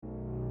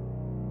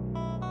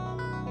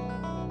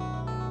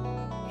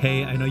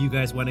Hey, I know you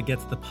guys want to get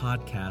to the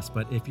podcast,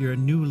 but if you're a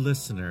new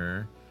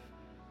listener,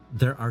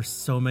 there are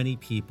so many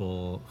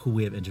people who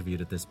we have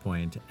interviewed at this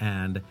point,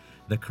 and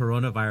the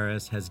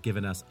coronavirus has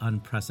given us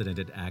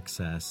unprecedented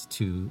access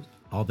to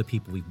all the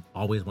people we've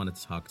always wanted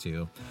to talk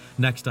to.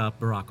 Next up,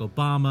 Barack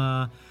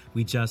Obama.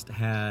 We just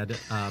had...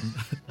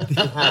 we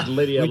had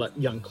Lydia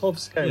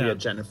Yankovska, we had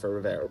Jennifer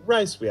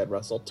Rivera-Rice, we had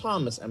Russell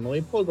Thomas,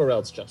 Emily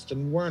Pogorelts,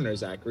 Justin Werner,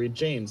 Zachary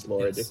James,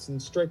 Laura Dixon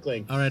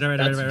Strickling. All right.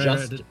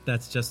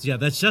 That's just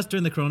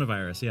during the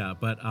coronavirus, yeah.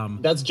 But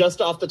that's just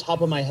off the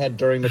top of my head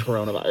during the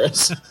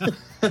coronavirus.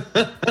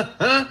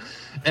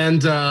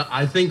 And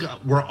I think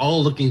we're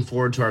all looking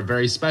forward to our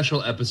very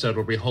special episode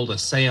where we hold a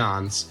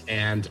seance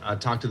and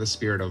talk to the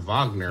spirit of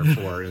Wagner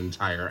for an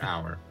entire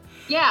hour.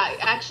 Yeah,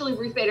 actually,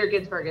 Ruth Bader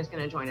Ginsburg is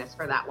going to join us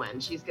for that one.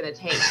 She's going to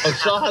take... Oh,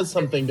 she'll have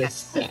something to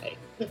say.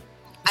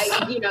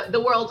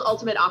 The world's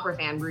ultimate opera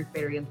fan, Ruth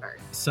Bader Ginsburg.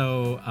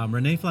 So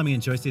Renee Fleming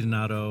and Joyce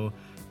DiDonato,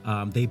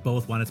 they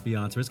both wanted to be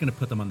on, so we're just going to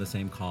put them on the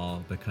same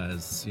call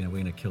because, we're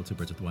going to kill two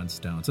birds with one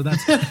stone. So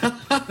that's coming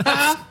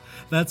up.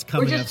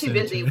 We're just too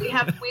busy. We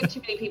have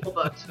too many people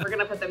booked. We're going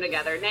to put them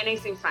together. Nene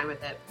seems fine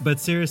with it. But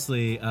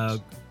seriously,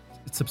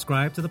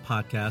 subscribe to the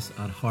podcast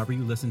on however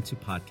you listen to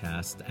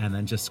podcasts, and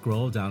then just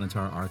scroll down into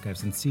our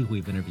archives and see who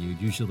we've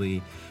interviewed.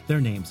 Usually their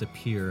names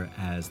appear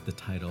as the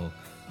title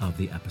of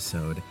the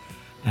episode.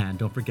 And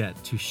don't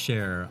forget to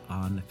share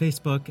on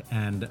Facebook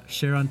and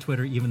share on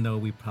Twitter, even though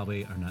we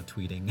probably are not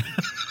tweeting.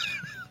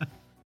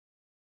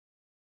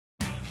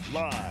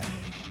 Live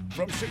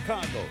from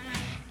Chicago,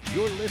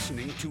 you're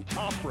listening to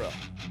Opera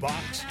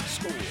Box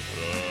Score.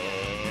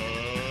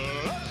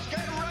 Let's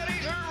get ready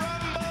to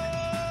rumble!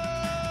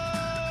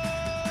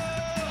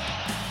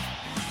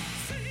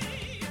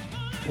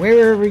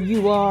 Wherever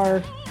you are,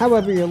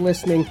 however you're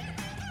listening,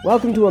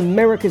 welcome to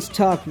America's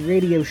Talk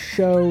radio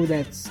show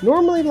that's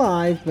normally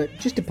live, but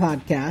just a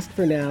podcast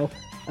for now,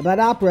 about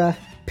opera,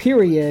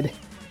 period,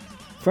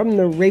 from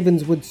the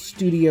Ravenswood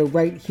studio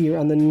right here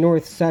on the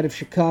north side of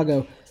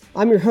Chicago.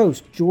 I'm your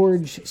host,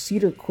 George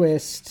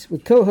Cedarquist,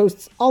 with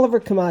co-hosts Oliver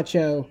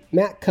Camacho,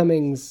 Matt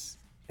Cummings,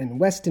 and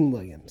Weston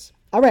Williams.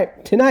 All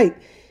right, tonight,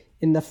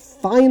 in the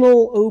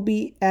final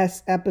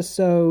OBS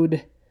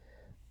episode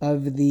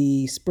of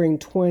the spring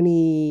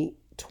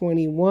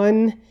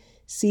 2021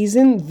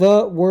 season,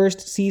 the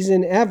worst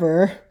season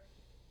ever,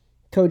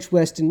 Coach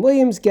Weston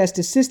Williams, guest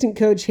assistant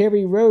coach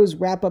Harry Rose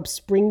wrap up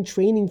spring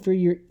training for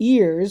your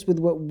ears with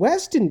what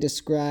Weston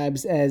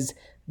describes as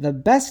the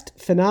best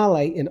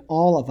finale in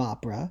all of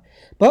opera.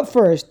 But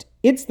first,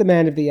 it's the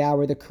man of the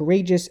hour, the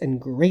courageous and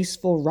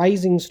graceful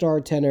rising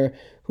star tenor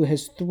who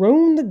has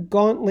thrown the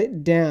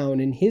gauntlet down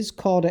in his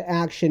call to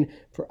action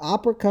for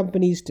opera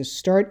companies to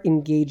start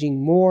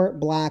engaging more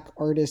Black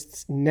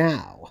artists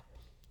now.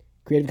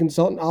 Creative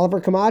consultant Oliver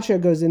Camacho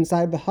goes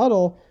inside the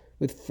huddle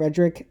with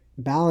Frederick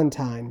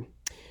Ballantyne.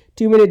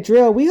 2-minute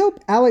drill. We hope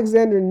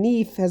Alexander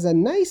Neef has a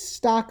nice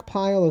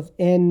stockpile of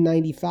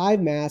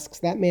N95 masks.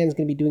 That man's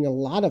going to be doing a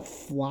lot of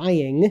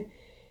flying.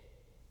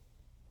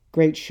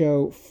 Great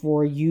show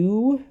for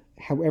you,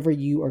 however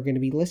you are going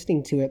to be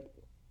listening to it.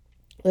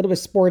 A little bit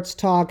of sports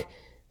talk.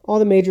 All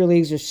the major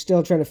leagues are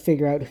still trying to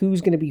figure out who's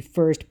going to be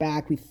first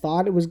back. We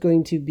thought it was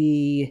going to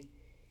be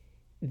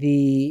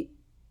the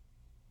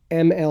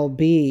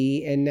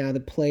MLB, and now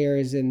the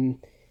players and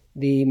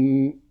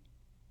the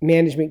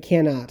management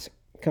cannot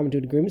come to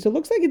an agreement. So it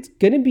looks like it's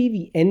going to be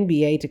the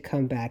NBA to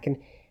come back. And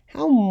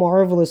how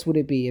marvelous would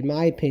it be, in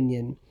my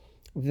opinion,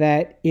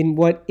 that in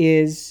what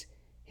is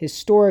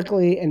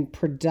historically and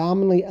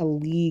predominantly a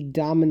league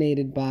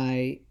dominated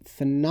by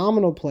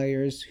phenomenal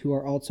players who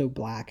are also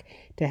Black,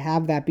 to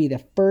have that be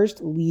the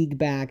first league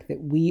back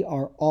that we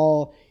are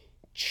all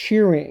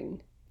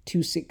cheering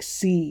to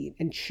succeed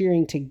and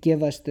cheering to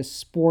give us the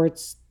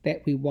sports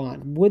that we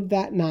want. Would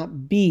that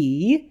not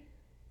be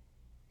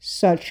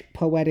such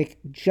poetic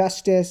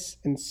justice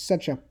and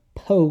such a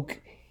poke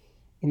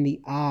in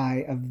the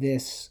eye of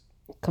this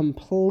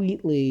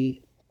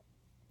completely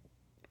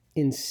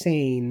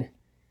insane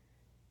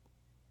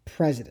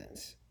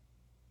president?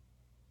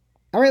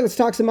 All right, let's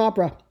talk some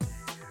opera.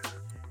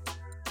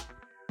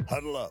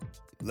 Huddle up.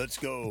 Let's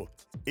go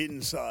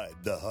inside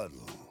the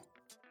huddle.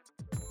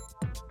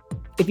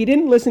 If you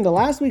didn't listen to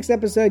last week's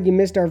episode, you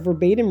missed our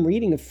verbatim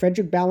reading of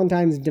Frederick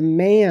Ballantyne's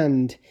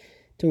demand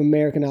to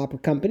American opera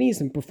companies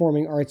and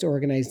performing arts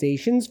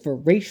organizations for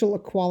racial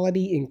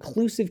equality,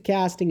 inclusive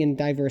casting, and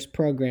diverse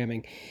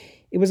programming.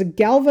 It was a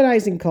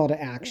galvanizing call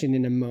to action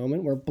in a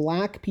moment where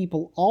Black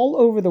people all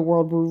over the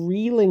world were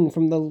reeling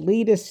from the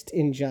latest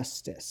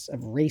injustice of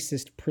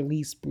racist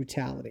police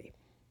brutality.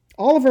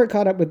 Oliver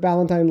caught up with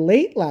Ballantyne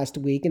late last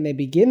week, and they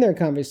begin their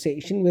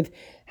conversation with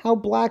how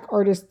Black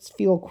artists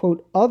feel,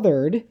 quote,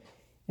 othered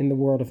in the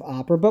world of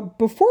opera. But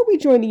before we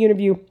join the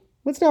interview,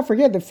 let's not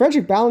forget that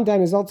Frederick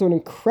Ballantyne is also an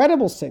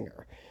incredible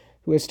singer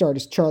who has starred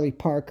as Charlie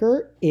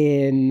Parker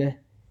in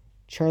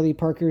Charlie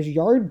Parker's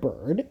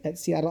Yardbird at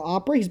Seattle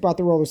Opera. He's brought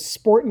the role of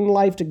Sport and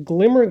Life to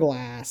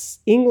Glimmerglass,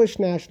 English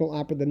National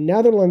Opera, the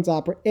Netherlands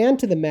Opera, and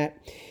to the Met.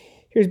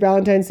 Here's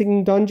Ballantyne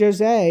singing Don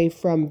José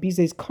from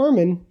Bizet's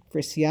Carmen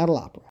for Seattle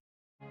Opera.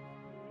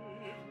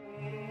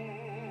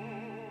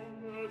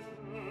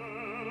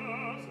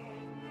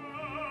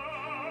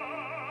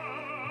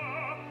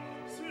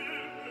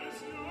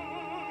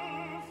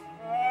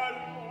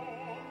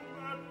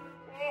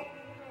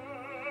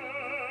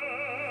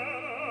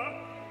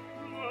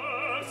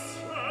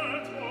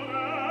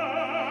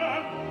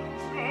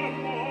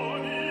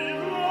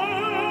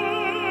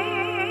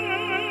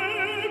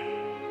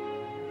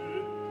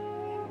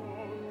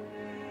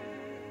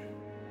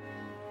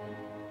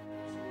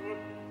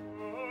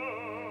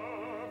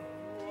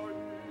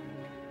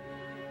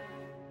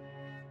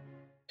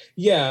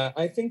 Yeah,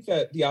 I think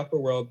that the opera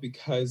world,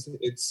 because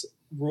it's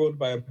ruled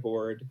by a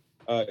board,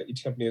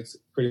 each company is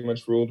pretty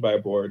much ruled by a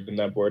board, and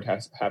that board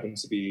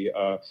happens to be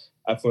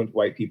affluent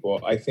white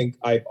people. I think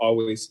I've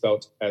always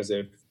felt as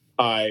if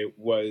I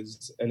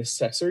was an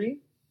accessory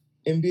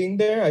in being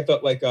there. I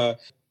felt like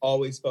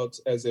always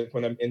felt as if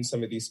when I'm in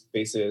some of these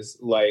spaces,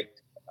 like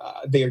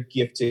they are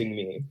gifting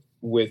me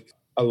with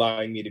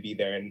allowing me to be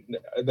there. And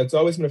that's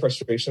always been a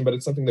frustration, but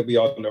it's something that we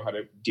all know how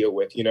to deal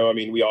with. You know, I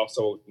mean, we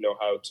also know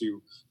how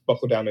to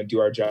buckle down and do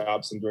our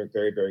jobs and do it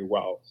very, very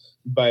well.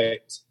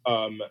 But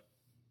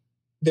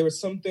there was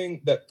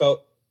something that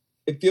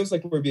it feels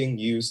like we're being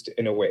used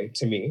in a way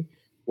to me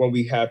when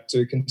we have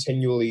to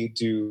continually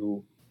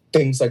do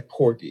things like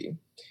Porgy.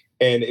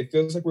 And it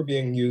feels like we're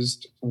being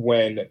used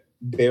when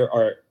there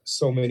are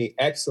so many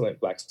excellent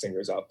Black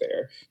singers out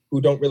there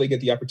who don't really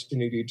get the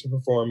opportunity to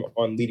perform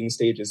on leading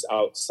stages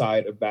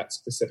outside of that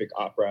specific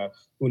opera,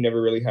 who never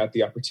really have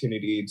the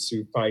opportunity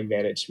to find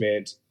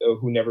management,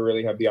 who never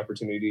really have the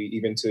opportunity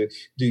even to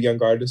do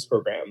Young Artist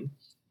Program.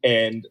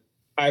 And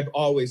I've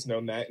always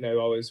known that, and I've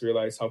always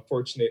realized how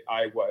fortunate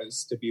I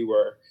was to be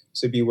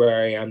where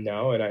I am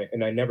now,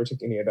 and I never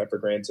took any of that for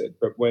granted.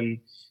 But when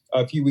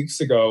a few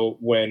weeks ago,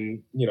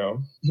 when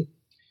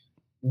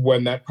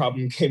that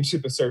problem came to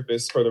the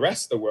surface for the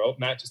rest of the world,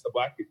 not just the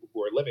Black people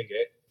who are living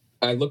it,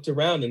 I looked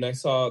around and I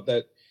saw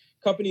that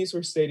companies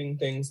were stating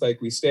things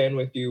like, we stand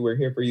with you, we're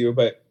here for you,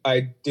 but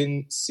I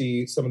didn't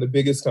see some of the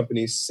biggest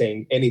companies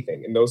saying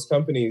anything. And those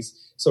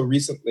companies so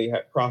recently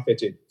had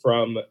profited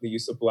from the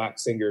use of Black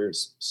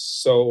singers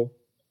so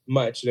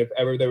much. And if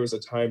ever there was a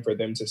time for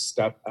them to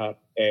step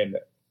up and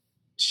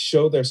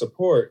show their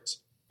support,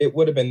 it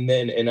would have been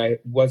then, and I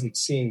wasn't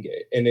seeing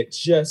it. And it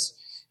just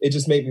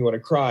made me want to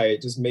cry.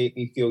 It just made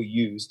me feel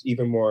used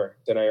even more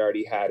than I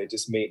already had. It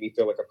just made me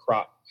feel like a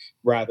prop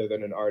rather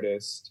than an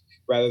artist,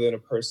 rather than a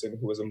person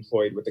who was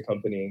employed with the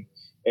company.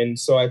 And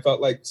so I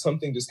felt like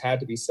something just had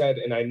to be said.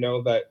 And I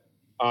know that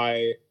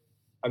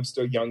I'm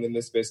still young in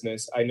this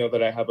business. I know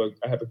that I have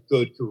a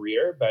good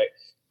career, but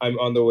I'm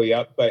on the way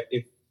up. But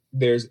if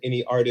there's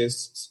any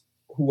artists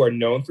who are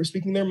known for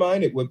speaking their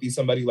mind, it would be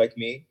somebody like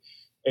me.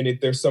 And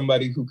if there's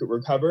somebody who could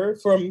recover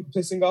from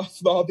pissing off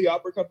all the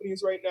opera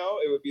companies right now,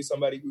 it would be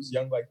somebody who's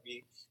young like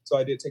me. So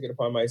I did take it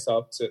upon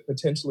myself to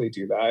potentially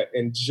do that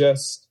and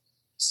just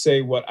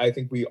say what I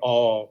think we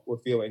all were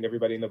feeling,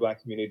 everybody in the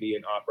Black community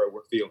in opera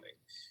were feeling.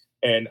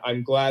 And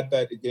I'm glad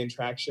that it gained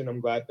traction. I'm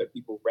glad that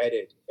people read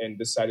it and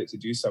decided to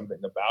do something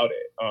about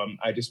it.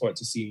 I just want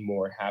to see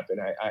more happen.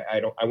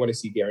 I want to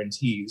see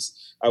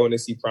guarantees. I want to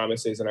see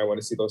promises, and I want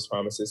to see those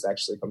promises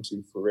actually come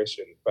to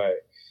fruition.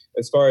 But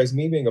as far as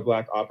me being a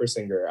Black opera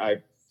singer,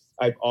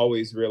 I've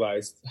always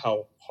realized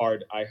how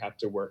hard I have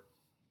to work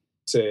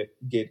to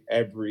get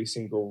every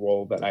single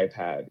role that I've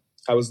had.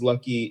 I was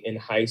lucky in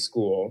high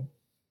school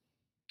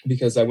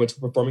because I went to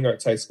Performing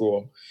Arts High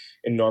School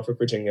in Norfolk,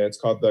 Virginia. It's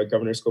called the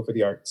Governor's School for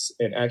the Arts.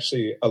 And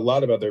actually, a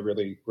lot of other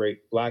really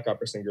great Black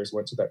opera singers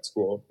went to that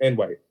school, and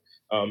white.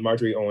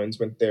 Marjorie Owens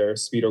went there,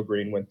 Speedo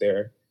Green went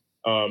there,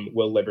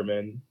 Will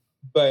Liberman.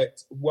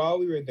 But while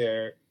we were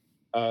there,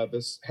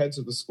 the heads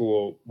of the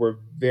school were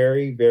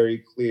very, very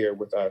clear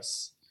with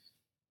us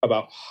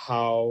about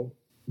how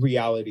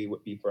reality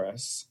would be for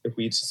us if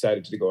we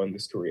decided to go in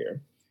this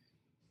career.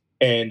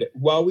 And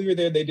while we were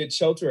there, they did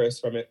shelter us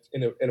from it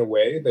in a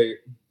way.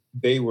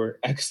 They were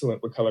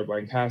excellent with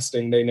colorblind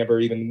casting. They never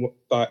even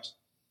thought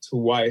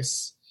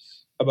twice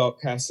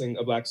about casting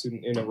a Black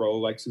student in a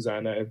role like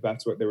Susanna, if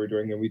that's what they were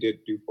doing. And we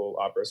did do full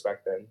operas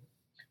back then.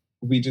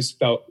 We just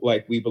felt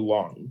like we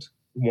belonged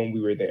when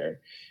we were there.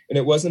 And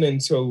it wasn't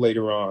until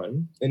later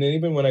on, and then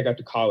even when I got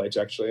to college,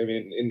 actually, I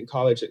mean, in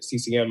college at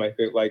CCM, I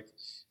felt like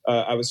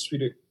I was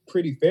treated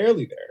pretty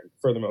fairly there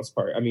for the most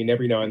part. I mean,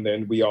 every now and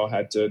then we all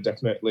had to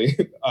definitely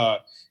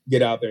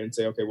get out there and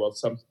say, okay, well,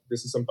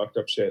 this is some fucked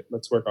up shit.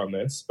 Let's work on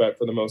this. But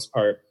for the most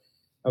part,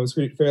 I was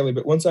treated fairly.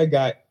 But once I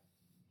got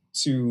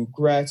to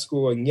grad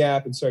school and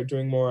YAP and started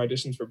doing more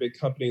auditions for big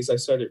companies, I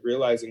started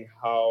realizing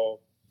how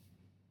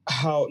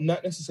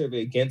not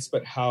necessarily against,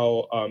 but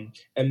how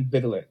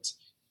ambivalent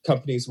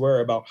companies were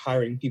about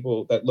hiring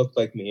people that looked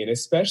like me. And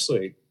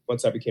especially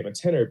once I became a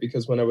tenor,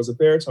 because when I was a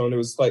baritone, it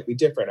was slightly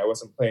different. I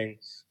wasn't playing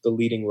the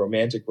leading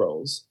romantic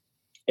roles.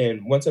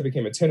 And once I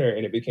became a tenor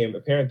and it became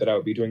apparent that I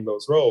would be doing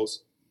those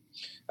roles,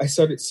 I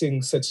started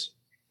seeing such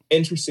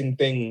interesting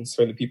things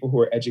from the people who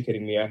were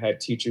educating me. I had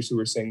teachers who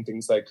were saying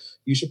things like,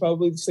 you should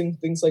probably sing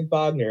things like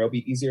Wagner. It'll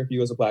be easier for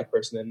you as a Black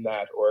person than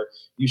that. Or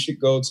you should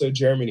go to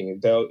Germany.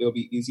 It'll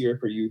be easier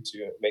for you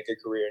to make a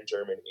career in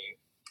Germany.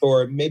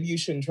 Or maybe you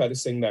shouldn't try to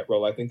sing that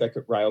role. I think that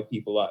could rile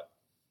people up.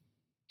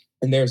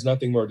 And there's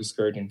nothing more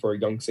discouraging for a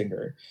young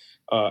singer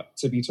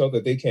to be told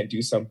that they can't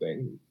do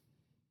something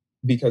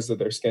because of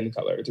their skin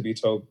color, to be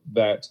told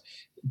that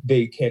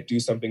they can't do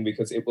something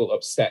because it will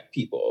upset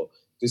people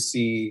to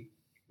see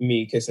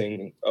me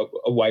kissing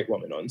a white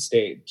woman on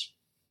stage.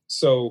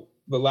 So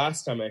the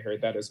last time I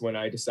heard that is when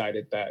I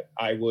decided that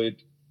I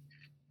would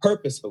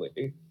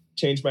purposefully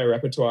change my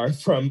repertoire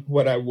from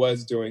what I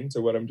was doing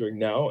to what I'm doing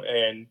now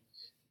and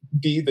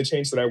be the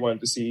change that I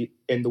wanted to see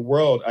in the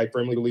world. I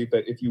firmly believe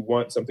that if you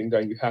want something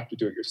done, you have to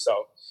do it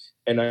yourself.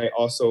 And I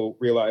also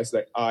realized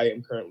that I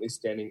am currently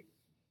standing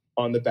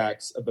on the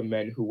backs of the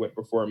men who went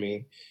before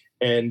me.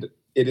 And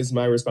it is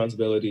my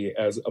responsibility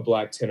as a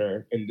Black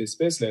tenor in this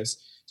business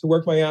to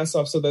work my ass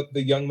off so that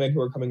the young men who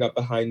are coming up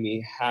behind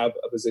me have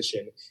a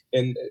position.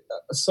 And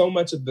so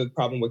much of the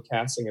problem with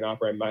casting in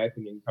opera, in my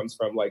opinion, comes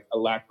from like a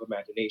lack of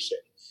imagination.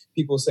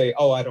 People say,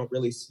 oh, I don't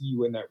really see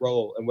you in that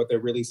role. And what they're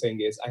really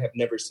saying is, I have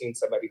never seen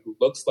somebody who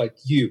looks like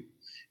you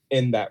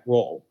in that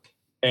role.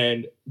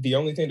 And the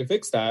only thing to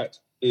fix that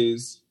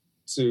is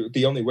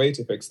the only way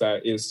to fix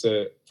that is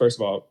to, first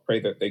of all, pray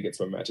that they get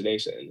some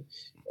imagination.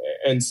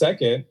 And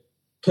second,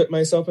 put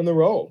myself in the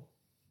role.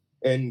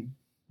 And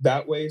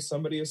that way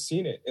somebody has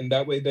seen it. And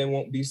that way they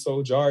won't be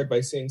so jarred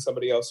by seeing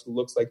somebody else who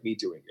looks like me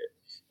doing it.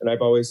 And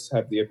I've always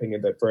had the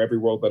opinion that for every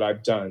role that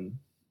I've done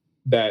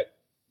that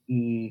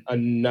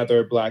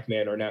another Black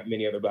man or not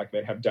many other Black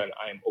men have done,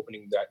 I am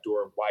opening that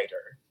door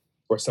wider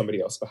for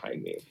somebody else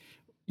behind me.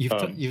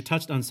 You've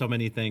touched on so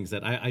many things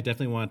that I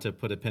definitely want to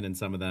put a pin in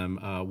some of them.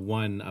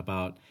 One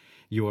about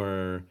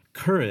your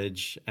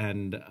courage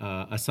and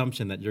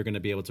assumption that you're going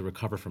to be able to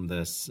recover from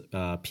this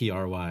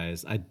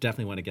PR-wise. I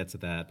definitely want to get to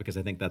that because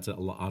I think that's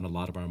on a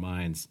lot of our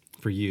minds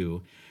for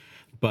you.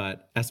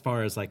 But as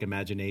far as like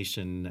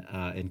imagination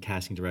in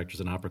casting directors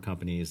and opera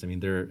companies, I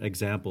mean, there are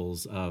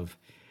examples of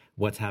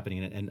what's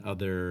happening in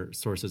other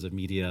sources of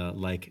media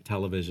like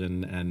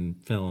television and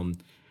film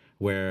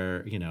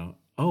where, you know,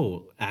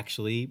 oh,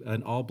 actually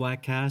an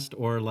all-Black cast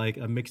or like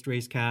a mixed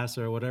race cast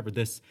or whatever,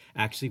 this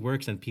actually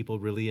works and people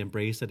really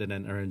embrace it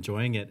and are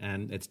enjoying it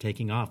and it's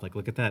taking off. Like,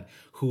 look at that.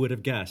 Who would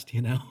have guessed,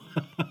 you know?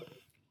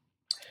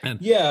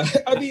 And yeah,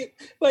 I mean,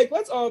 like,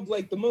 that's all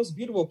like the most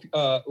beautiful,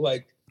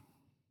 like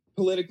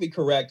politically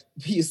correct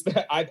piece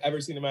that I've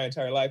ever seen in my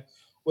entire life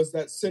was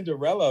that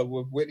Cinderella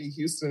with Whitney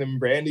Houston and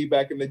Brandy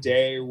back in the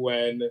day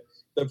when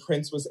the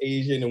prince was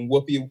Asian and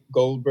Whoopi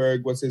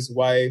Goldberg was his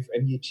wife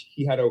and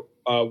he had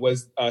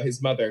was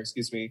his mother,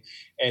 excuse me,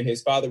 and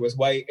his father was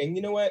white. And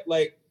you know what?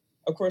 Like,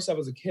 of course, I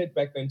was a kid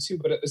back then too,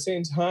 but at the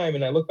same time,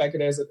 and I look back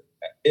at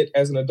it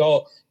as an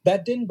adult,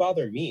 that didn't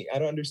bother me. I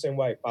don't understand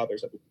why it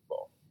bothers other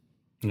people.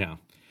 Yeah.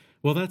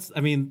 Well,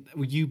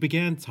 you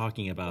began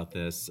talking about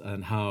this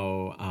and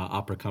how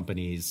opera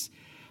companies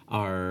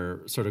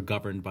are sort of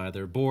governed by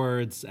their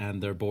boards,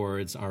 and their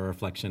boards are a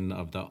reflection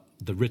of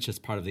the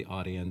richest part of the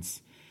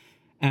audience.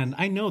 And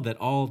I know that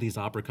all these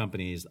opera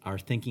companies are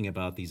thinking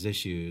about these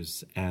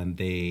issues and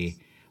they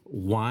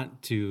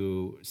want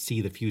to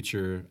see the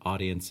future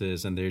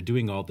audiences and they're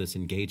doing all this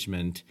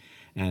engagement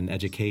and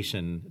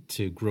education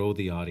to grow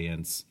the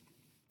audience.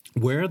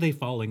 Where are they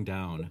falling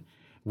down?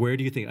 Where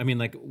do you think, I mean,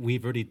 like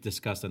we've already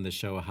discussed on this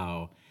show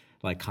how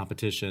like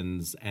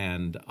competitions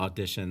and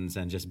auditions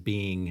and just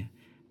being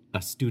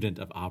a student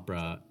of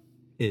opera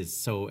is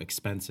so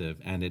expensive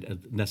and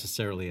it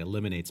necessarily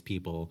eliminates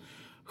people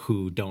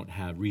who don't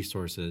have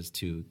resources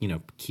to, you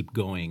know, keep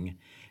going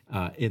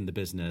in the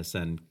business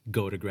and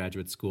go to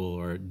graduate school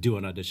or do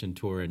an audition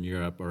tour in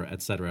Europe or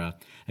et cetera.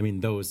 I mean,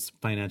 those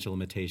financial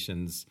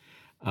limitations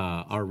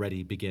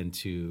already begin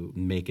to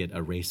make it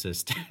a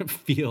racist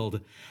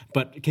field.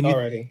 But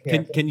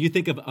can you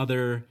think of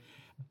other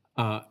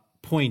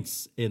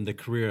points in the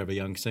career of a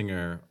young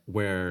singer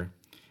where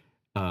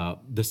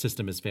the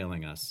system is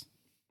failing us?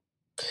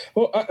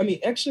 Well, I mean,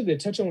 actually, to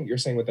touch on what you're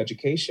saying with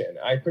education,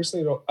 I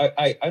personally don't.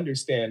 I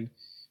understand.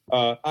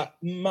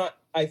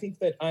 I think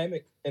that I'm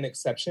an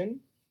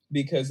exception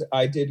because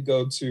I did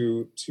go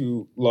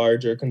to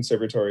larger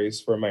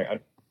conservatories for my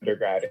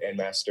undergrad and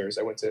master's.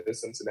 I went to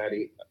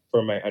Cincinnati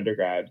for my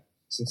undergrad,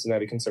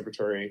 Cincinnati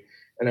Conservatory,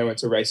 and I went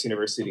to Rice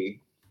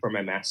University for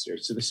my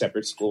master's, to the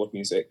Shepherd School of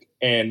Music.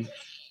 And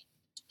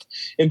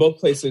in both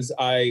places,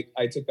 I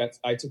took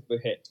the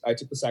hit. I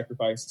took the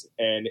sacrifice,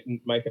 and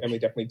my family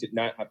definitely did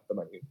not have the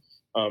money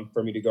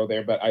for me to go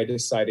there. But I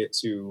decided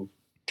to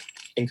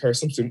incur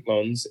some student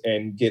loans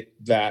and get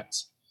that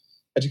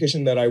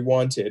education that I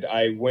wanted.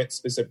 I went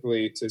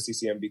specifically to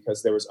CCM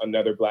because there was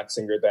another Black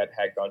singer that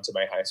had gone to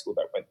my high school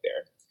that went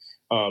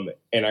there.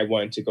 And I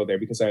wanted to go there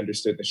because I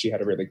understood that she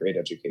had a really great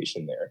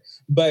education there.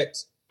 But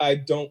I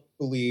don't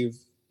believe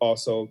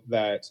also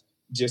that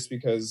just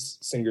because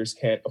singers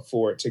can't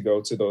afford to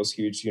go to those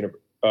huge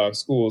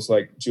schools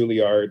like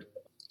Juilliard,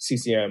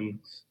 CCM,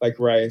 like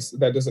Rice,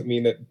 that doesn't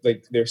mean that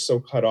like they're so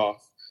cut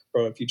off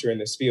from a future in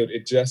this field.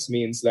 It just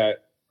means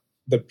that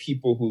the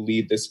people who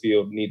lead this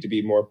field need to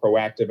be more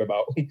proactive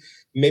about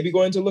maybe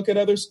going to look at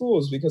other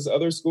schools, because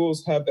other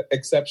schools have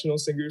exceptional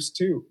singers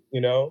too,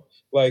 you know?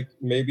 Like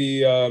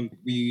maybe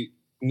we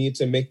need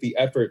to make the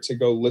effort to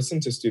go listen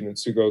to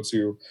students who go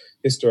to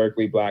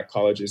historically Black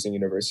colleges and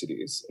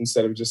universities,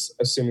 instead of just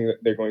assuming that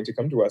they're going to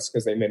come to us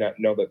because they may not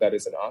know that that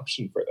is an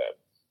option for them.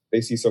 They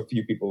see so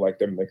few people like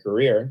them in their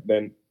career,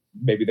 then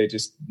maybe they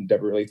just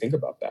never really think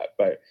about that.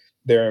 But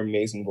there are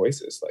amazing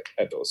voices like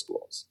at those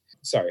schools.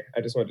 Sorry,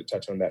 I just wanted to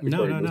touch on that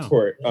before we move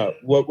forward.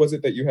 What was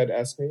it that you had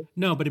asked me?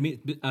 No, but I mean,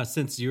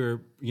 since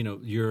you're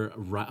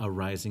a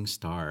rising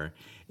star,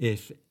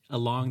 if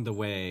along the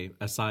way,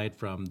 aside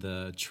from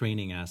the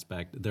training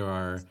aspect, there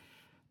are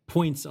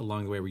points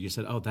along the way where you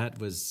said, oh, that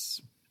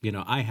was,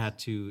 I had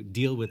to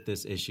deal with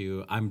this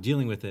issue. I'm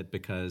dealing with it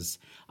because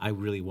I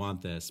really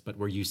want this. But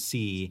where you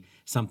see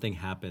something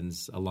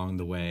happens along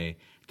the way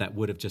that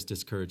would have just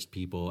discouraged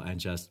people and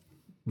just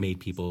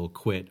made people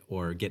quit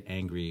or get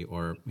angry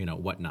or,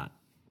 whatnot.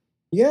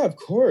 Yeah, of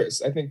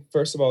course. I think,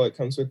 first of all, it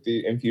comes with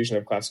the infusion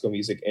of classical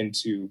music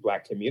into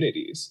Black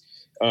communities.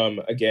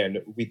 Again,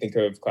 we think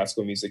of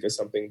classical music as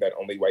something that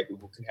only white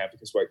people can have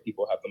because white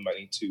people have the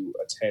money to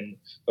attend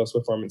those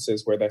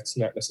performances, where that's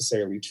not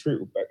necessarily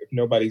true. But if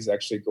nobody's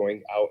actually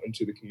going out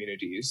into the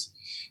communities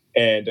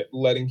and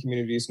letting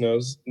communities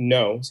know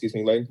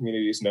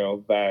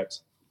that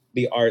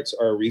the arts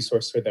are a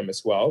resource for them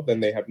as well, then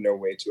they have no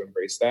way to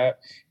embrace that.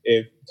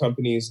 If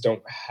companies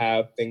don't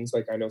have things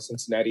like, I know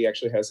Cincinnati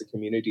actually has a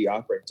community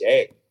opera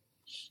day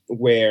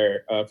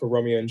where for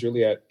Romeo and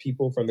Juliet,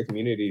 people from the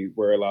community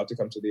were allowed to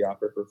come to the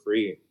opera for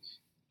free.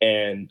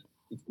 And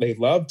they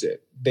loved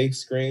it. They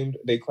screamed,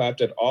 they clapped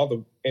at all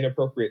the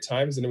inappropriate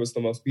times, and it was the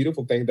most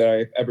beautiful thing that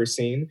I've ever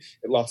seen.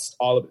 It lost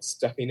all of its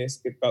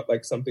stuffiness. It felt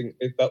like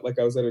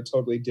I was at a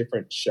totally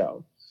different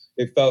show.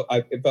 It felt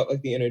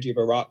like the energy of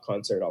a rock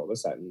concert all of a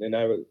sudden. And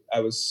I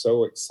was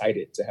so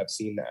excited to have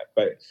seen that.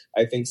 But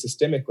I think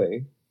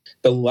systemically,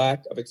 the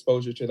lack of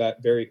exposure to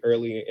that very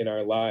early in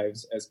our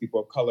lives as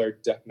people of color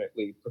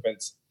definitely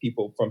prevents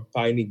people from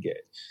finding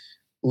it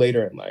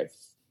later in life.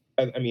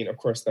 I mean, of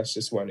course, that's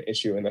just one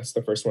issue, and that's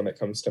the first one that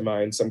comes to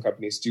mind. Some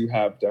companies do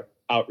have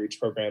outreach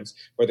programs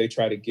where they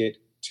try to get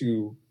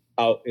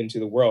out into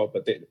the world,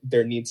 but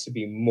there needs to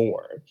be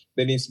more.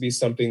 There needs to be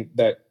something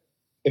that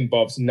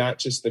involves not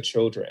just the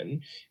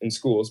children in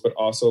schools, but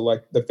also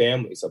like the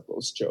families of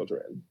those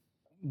children.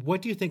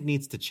 What do you think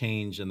needs to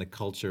change in the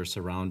culture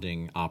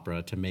surrounding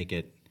opera to make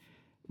it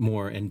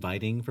more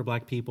inviting for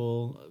Black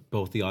people,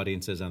 both the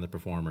audiences and the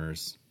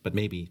performers? But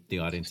maybe the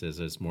audiences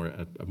is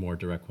a more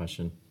direct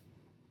question.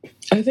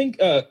 I think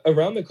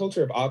around the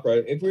culture of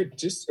opera, if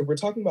we're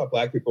talking about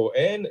Black people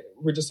and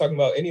we're just talking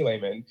about any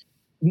layman,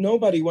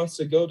 nobody wants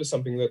to go to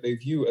something that they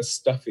view as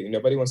stuffy.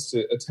 Nobody wants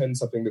to attend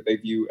something that they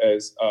view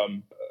as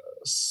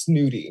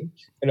snooty.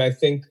 And I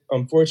think,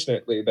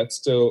 unfortunately, that's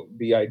still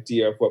the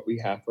idea of what we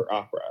have for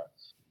opera.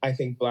 I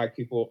think Black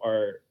people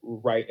are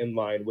right in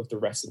line with the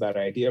rest of that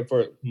idea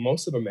for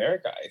most of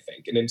America, I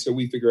think. And until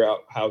we figure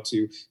out how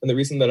to, and the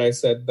reason that I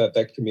said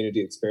that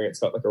community experience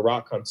felt like a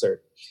rock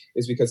concert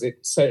is because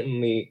it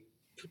suddenly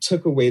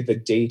took away the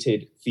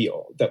dated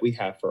feel that we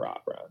have for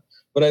opera.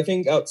 But I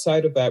think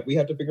outside of that, we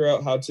have to figure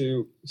out how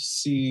to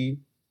see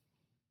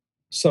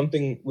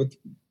something with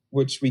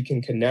which we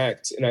can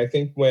connect. And I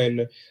think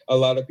when a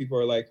lot of people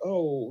are like,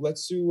 oh,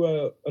 let's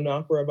do an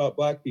opera about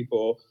Black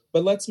people,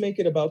 but let's make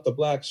it about the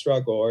Black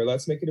struggle, or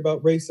let's make it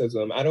about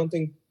racism. I don't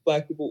think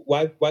Black people,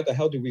 why the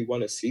hell do we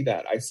want to see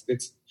that?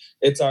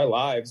 It's our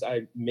lives.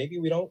 Maybe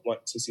we don't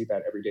want to see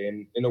that every day.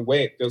 And in a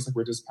way, it feels like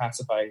we're just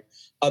pacifying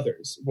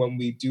others when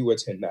we do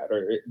attend that,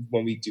 or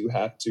when we do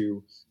have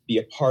to be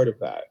a part of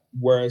that.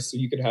 Whereas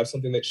you could have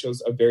something that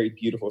shows a very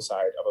beautiful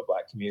side of a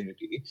Black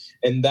community.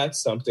 And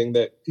that's something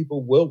that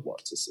people will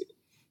want to see.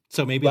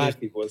 So maybe Black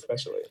people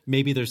especially.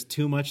 Maybe there's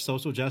too much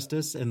social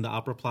justice in the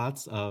opera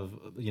plots of,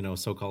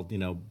 so-called,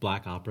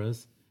 Black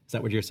operas. Is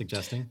that what you're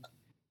suggesting?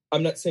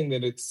 I'm not saying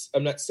that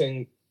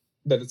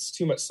it's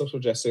too much social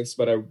justice,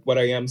 but what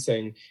I am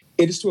saying,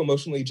 it is too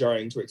emotionally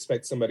jarring to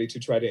expect somebody to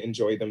try to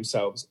enjoy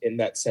themselves in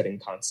that setting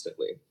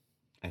constantly.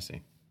 I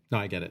see. No,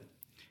 I get it.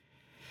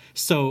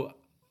 So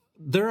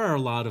there are a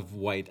lot of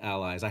white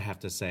allies, I have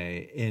to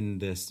say, in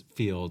this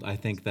field. I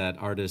think that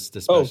artists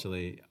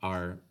especially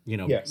are,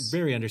 yes,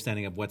 very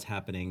understanding of what's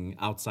happening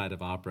outside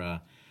of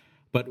opera.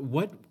 But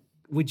what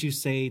would you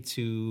say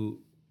to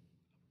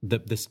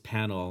this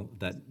panel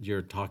that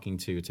you're talking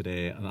to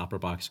today on Opera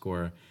Box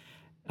Score?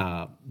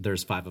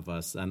 There's 5 of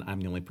us, and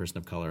I'm the only person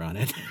of color on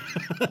it.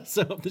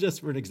 So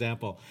just for an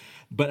example.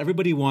 But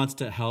everybody wants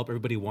to help.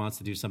 Everybody wants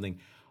to do something.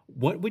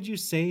 What would you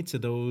say to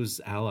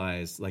those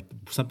allies, like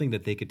something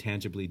that they could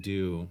tangibly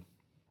do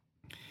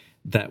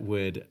that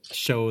would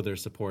show their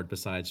support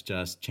besides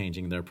just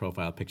changing their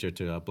profile picture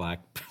to a Black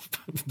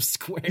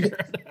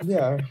square?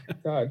 Yeah,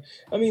 God.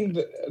 I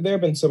mean, there have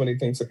been so many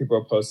things that people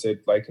have posted,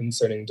 like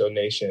concerning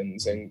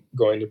donations and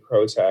going to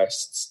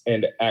protests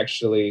and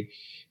actually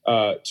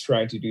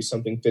trying to do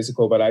something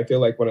physical. But I feel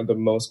like one of the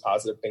most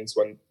positive things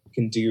one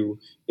can do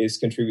is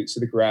contribute to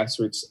the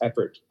grassroots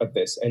effort of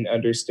this and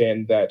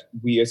understand that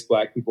we as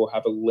Black people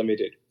have a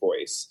limited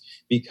voice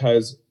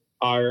because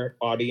our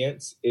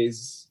audience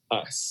is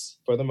us.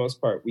 For the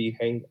most part, we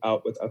hang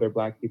out with other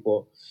Black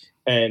people.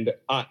 And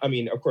I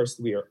mean, of course,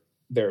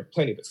 there are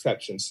plenty of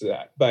exceptions to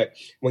that. But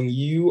when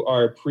you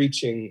are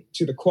preaching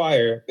to the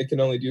choir, it can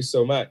only do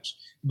so much.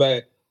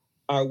 But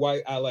our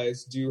white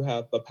allies do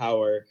have the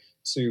power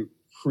to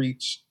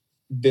preach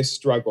this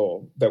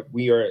struggle that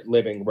we are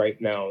living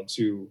right now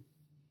to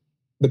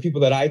the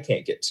people that I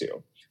can't get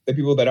to, the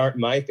people that aren't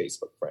my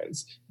Facebook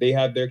friends. They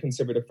have their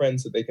conservative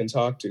friends that they can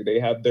talk to. They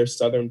have their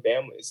Southern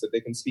families that they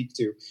can speak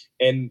to.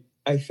 And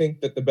I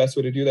think that the best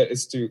way to do that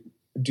is to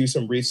do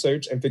some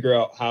research and figure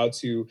out how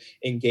to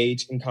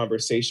engage in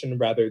conversation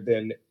rather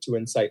than to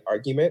incite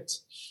argument,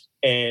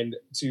 and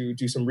to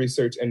do some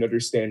research and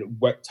understand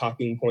what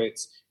talking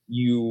points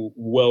you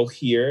will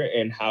hear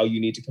and how you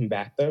need to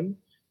combat them.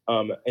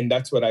 And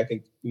that's what I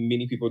think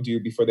many people do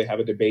before they have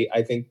a debate.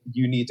 I think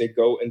you need to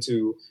go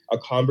into a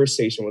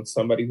conversation with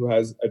somebody who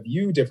has a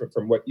view different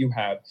from what you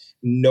have,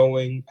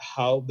 knowing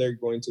how they're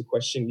going to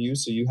question you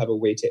so you have a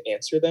way to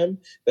answer them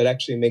that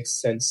actually makes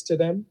sense to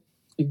them.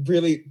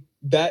 Really,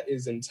 that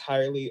is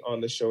entirely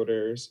on the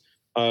shoulders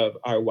of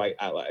our white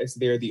allies.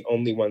 They're the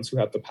only ones who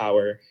have the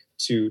power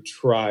to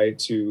try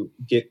to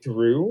get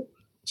through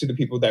to the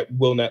people that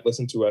will not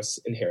listen to us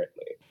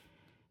inherently.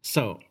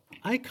 So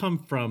I come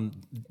from,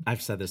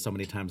 I've said this so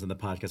many times in the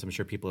podcast, I'm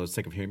sure people are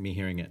sick of me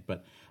hearing it,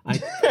 but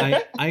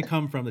I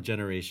come from the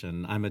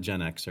generation, I'm a Gen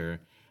Xer,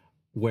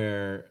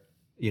 where,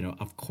 you know,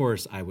 of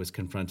course I was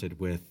confronted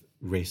with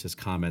racist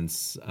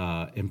comments,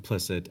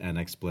 implicit and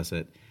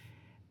explicit.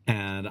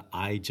 And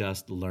I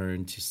just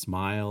learned to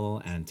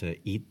smile and to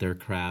eat their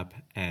crap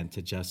and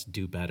to just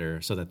do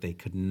better so that they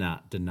could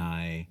not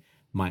deny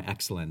my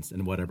excellence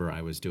in whatever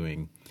I was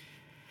doing.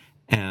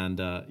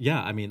 And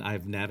I mean,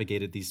 I've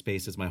navigated these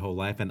spaces my whole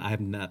life, and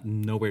I'm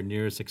nowhere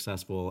near as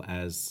successful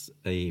as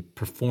a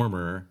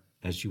performer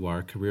as you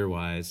are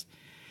career-wise.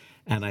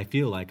 And I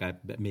feel like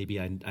maybe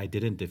I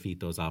didn't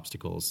defeat those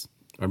obstacles,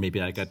 or maybe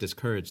I got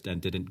discouraged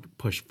and didn't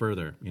push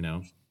further, you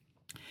know.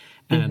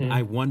 And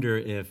I wonder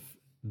if,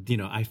 you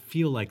know, I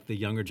feel like the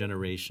younger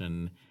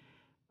generation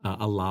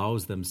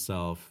allows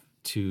themselves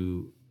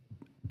to,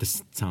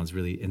 this sounds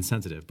really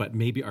insensitive, but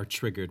maybe are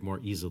triggered more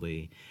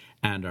easily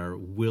and are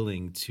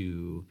willing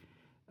to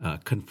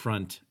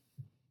confront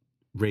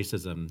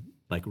racism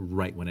like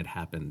right when it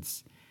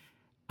happens.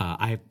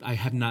 I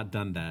have not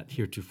done that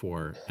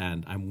heretofore,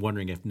 and I'm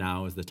wondering if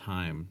now is the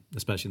time,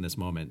 especially in this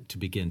moment, to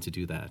begin to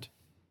do that.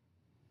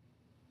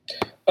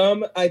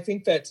 I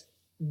think that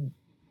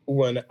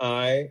when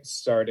I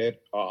started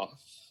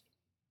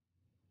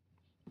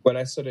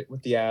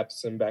with the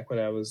apps and back when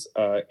I was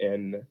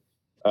in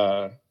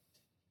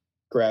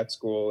grad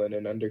school and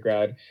in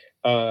undergrad,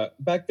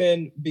 back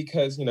then,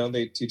 because, you know,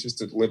 they teach us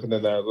to live in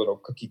that little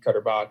cookie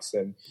cutter box.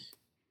 And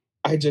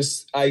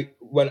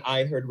when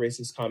I heard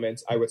racist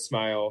comments, I would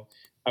smile,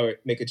 I would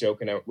make a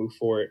joke, and I would move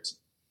forward.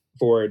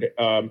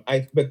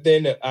 But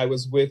then I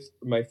was with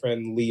my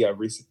friend Leah,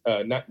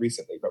 not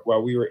recently, but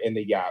while we were in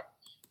the YAP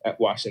at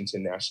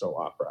Washington National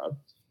Opera.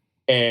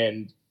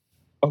 And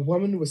a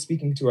woman was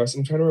speaking to us.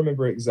 I'm trying to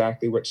remember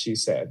exactly what she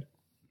said.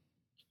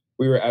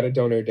 We were at a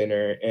donor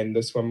dinner, and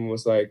this woman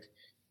was like,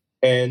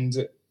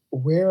 "And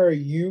where are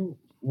you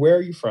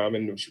from?"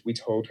 And we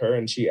told her,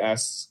 and she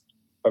asked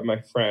my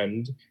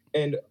friend,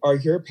 "And are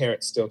your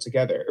parents still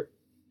together?"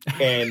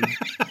 And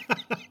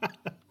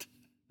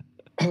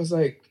I was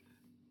like,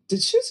 did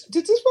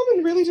this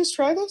woman really just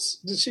try this?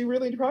 Did she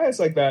really try us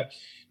like that?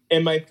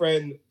 And my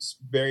friend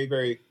very,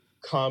 very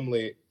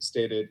calmly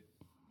stated,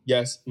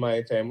 "Yes,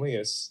 my family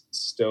is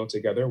still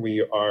together.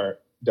 We are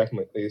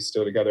definitely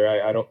still together."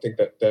 I don't think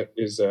that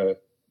is a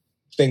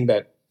thing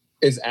that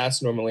is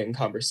asked normally in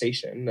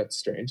conversation. That's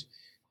strange.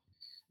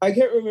 I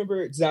can't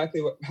remember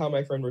exactly how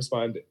my friend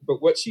responded,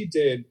 but what she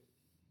did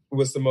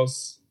was the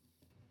most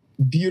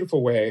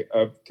beautiful way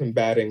of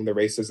combating the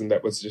racism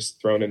that was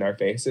just thrown in our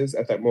faces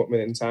at that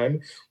moment in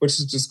time, which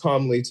is just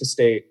calmly to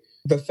state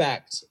the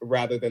fact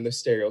rather than the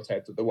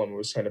stereotype that the woman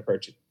was trying to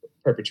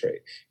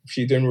perpetrate.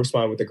 She didn't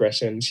respond with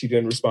aggression. She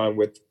didn't respond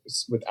with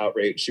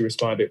outrage. She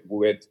responded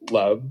with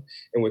love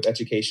and with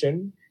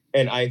education.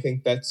 And I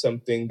think that's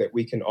something that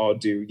we can all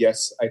do.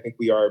 Yes, I think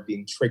we are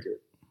being triggered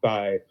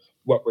by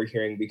what we're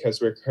hearing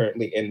because we're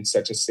currently in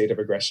such a state of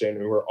aggression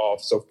and we're all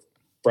so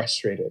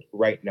frustrated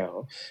right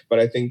now. But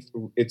I think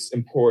it's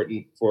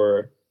important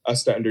for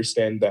us to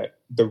understand that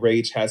the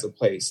rage has a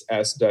place,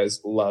 as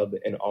does love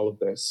in all of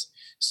this.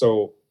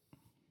 So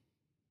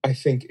I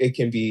think it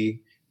can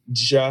be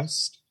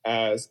just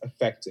as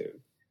effective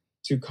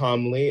to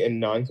calmly and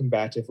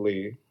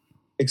non-combatively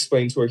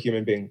explain to a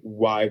human being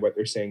why what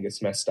they're saying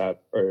is messed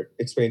up, or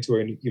explain to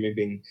a human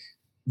being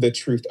the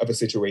truth of a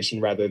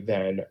situation rather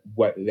than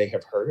what they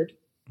have heard.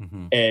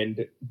 Mm-hmm.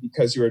 And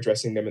because you're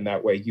addressing them in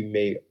that way,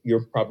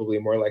 you're probably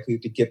more likely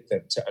to get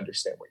them to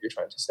understand what you're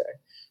trying to say.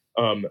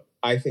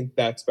 I think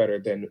that's better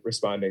than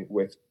responding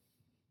with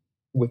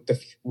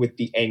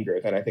the anger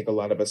that I think a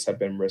lot of us have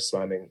been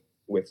responding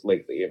with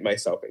lately,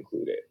 myself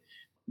included.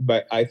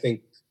 But I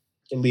think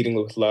leading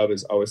with love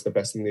is always the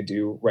best thing to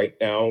do. Right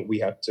now, we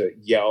have to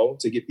yell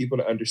to get people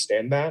to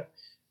understand that,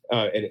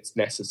 and it's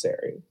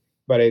necessary.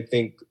 But I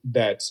think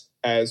that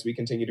as we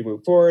continue to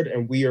move forward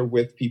and we are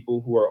with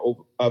people who are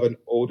of an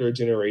older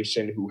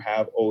generation, who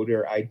have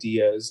older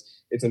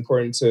ideas, it's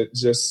important to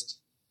just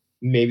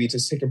maybe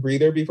just take a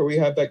breather before we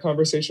have that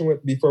conversation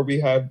before we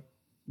have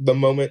the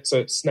moment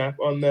to snap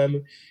on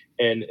them,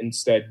 and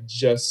instead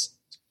just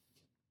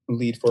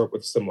lead forward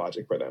with some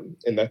logic for them.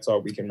 And that's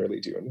all we can really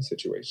do in the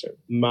situation.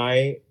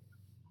 My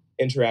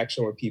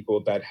interaction with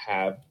people that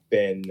have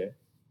been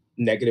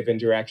negative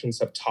interactions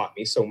have taught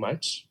me so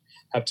much,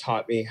 have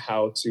taught me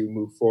how to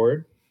move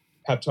forward,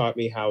 have taught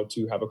me how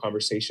to have a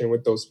conversation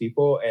with those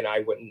people. And I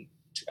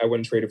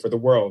wouldn't trade it for the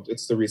world.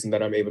 It's the reason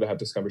that I'm able to have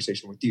this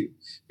conversation with you,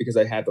 because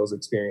I had those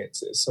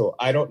experiences. So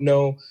I don't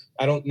know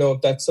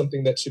if that's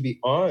something that should be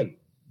on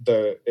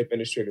the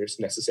administrators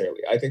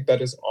necessarily. I think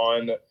that is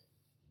on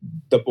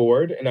the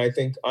board. And I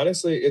think,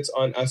 honestly, it's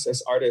on us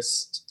as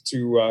artists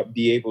to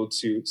be able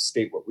to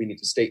state what we need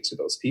to state to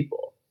those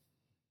people.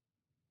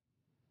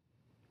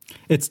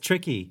 It's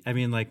tricky. I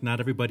mean, like, not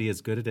everybody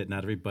is good at it.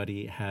 Not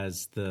everybody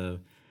has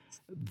the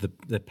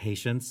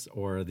patience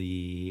or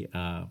the,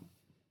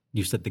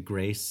 you said the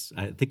grace.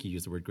 I think you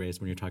used the word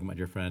grace when you're talking about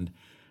your friend.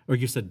 Or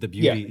you said the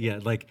beauty, yeah,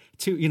 like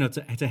to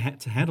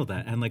handle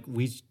that. And like,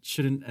 we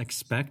shouldn't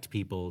expect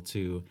people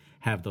to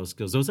have those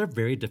skills. Those are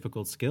very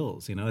difficult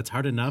skills. You know, it's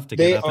hard enough to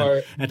get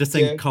up and to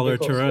sing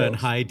coloratura and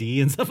high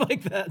D and stuff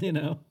like that, you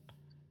know?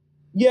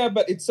 Yeah,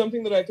 but it's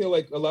something that I feel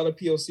like a lot of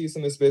POCs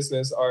in this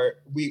business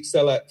we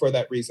excel at for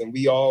that reason.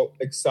 We all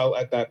excel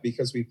at that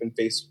because we've been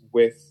faced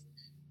with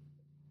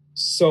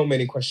so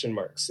many question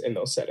marks in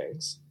those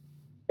settings.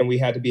 And we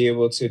had to be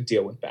able to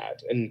deal with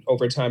that. And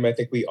over time, I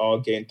think we all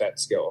gained that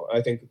skill. I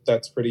think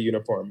that's pretty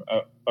uniform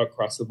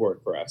across the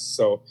board for us.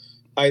 So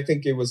I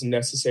think it was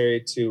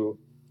necessary to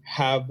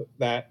have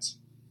that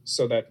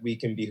so that we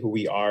can be who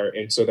we are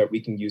and so that we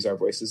can use our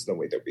voices in the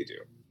way that we do.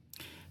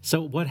 So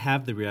what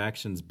have the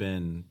reactions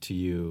been to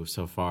you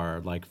so far,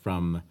 like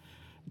from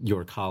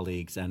your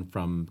colleagues and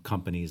from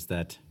companies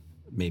that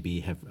maybe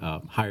have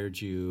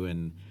hired you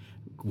and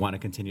want to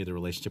continue the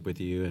relationship with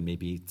you, and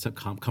maybe some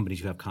companies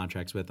you have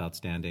contracts with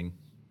outstanding?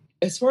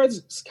 As far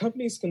as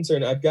companies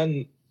concerned, I've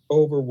gotten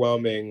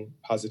overwhelming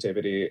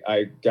positivity.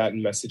 I've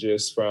gotten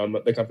messages from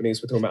the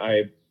companies with whom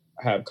I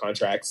have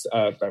contracts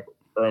that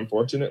are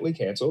unfortunately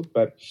canceled,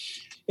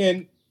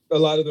 and a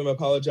lot of them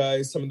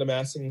apologize. Some of them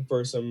asking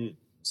for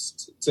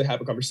to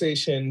have a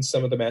conversation,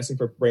 some of them asking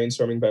for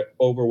brainstorming, but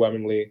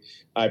overwhelmingly,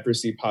 I've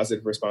received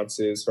positive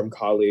responses from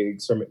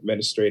colleagues, from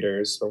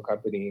administrators, from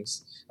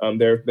companies.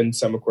 There have been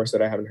some, of course,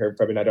 that I haven't heard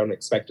from, and I don't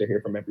expect to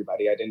hear from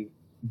everybody. I didn't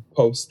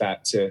post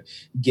that to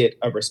get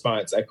a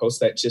response. I post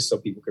that just so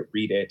people could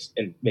read it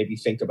and maybe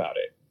think about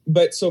it.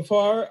 But so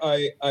far,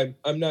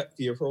 I'm not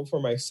fearful for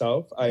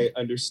myself. I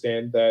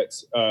understand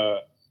that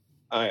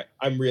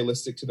I'm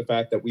realistic to the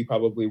fact that we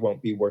probably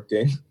won't be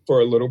working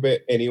for a little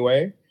bit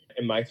anyway.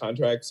 And my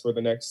contracts for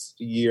the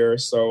next year or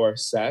so are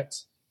set.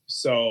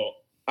 So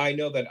I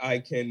know that I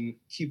can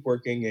keep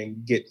working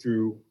and get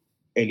through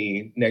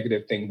any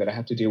negative thing that I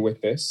have to deal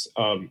with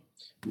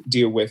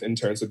in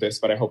terms of this.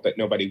 But I hope that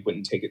nobody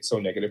wouldn't take it so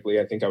negatively.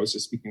 I think I was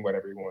just speaking what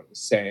everyone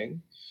was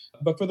saying.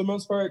 But for the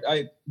most part,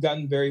 I've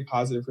gotten very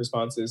positive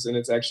responses, and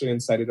it's actually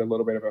incited a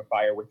little bit of a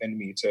fire within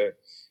me to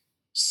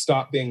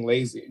stop being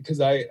lazy, because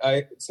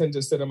I tend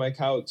to sit on my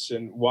couch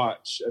and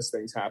watch as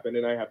things happen,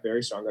 and I have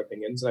very strong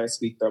opinions and I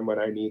speak them when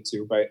I need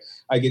to, but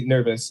I get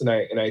nervous and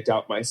I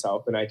doubt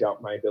myself and I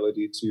doubt my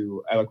ability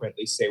to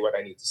eloquently say what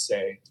I need to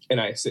say, and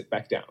I sit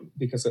back down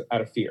out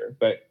of fear.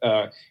 But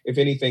if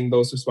anything,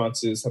 those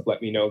responses have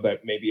let me know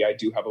that maybe I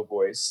do have a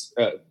voice,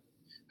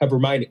 have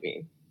reminded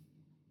me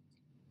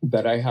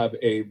that I have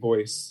a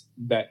voice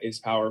that is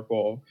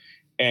powerful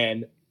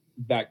and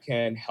that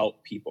can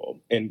help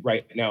people, and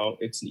right now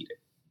it's needed.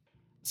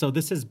 So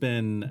this has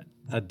been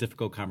a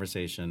difficult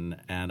conversation,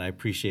 and I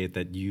appreciate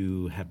that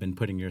you have been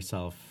putting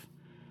yourself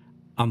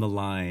on the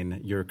line,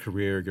 your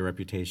career, your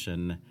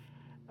reputation,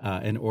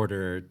 in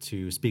order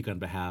to speak on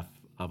behalf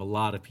of a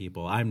lot of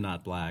people. I'm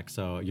not Black,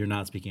 so you're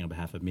not speaking on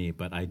behalf of me,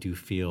 but I do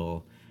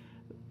feel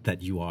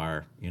that you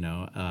are, and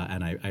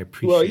I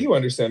appreciate. Well, you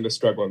understand the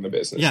struggle in the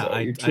business. Yeah,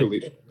 you truly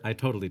do. I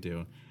totally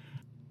do.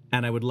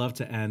 And I would love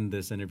to end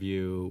this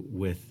interview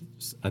with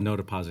a note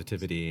of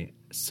positivity.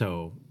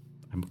 So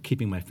I'm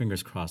keeping my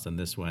fingers crossed on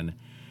this one.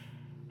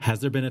 Has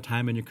there been a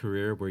time in your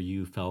career where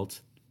you felt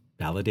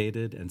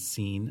validated and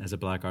seen as a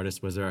Black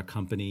artist? Was there a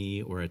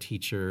company or a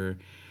teacher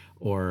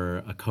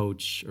or a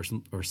coach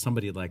or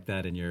somebody like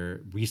that in your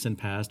recent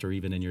past or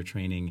even in your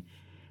training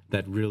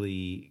that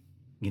really,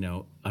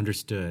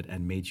 understood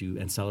and made you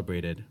and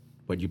celebrated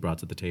what you brought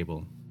to the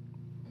table?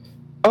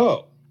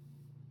 Oh,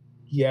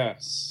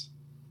 yes.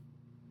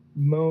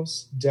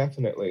 Most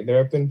definitely. There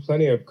have been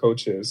plenty of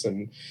coaches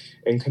and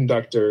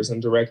conductors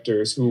and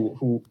directors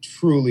who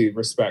truly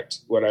respect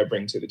what I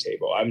bring to the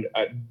table.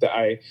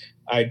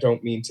 I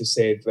don't mean to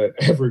say that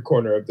every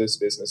corner of this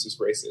business is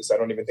racist. I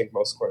don't even think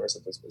most corners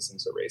of this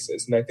business are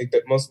racist. And I think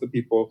that most of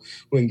the people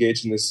who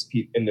engage in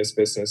this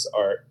business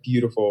are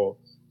beautiful,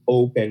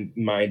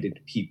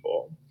 open-minded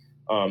people.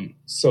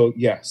 So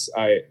yes,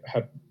 I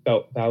have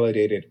felt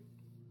validated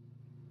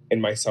in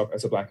myself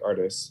as a Black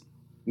artist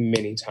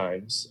many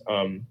times.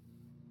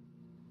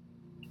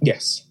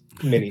 Yes,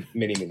 many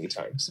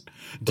times.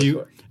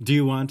 Do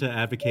you want to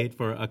advocate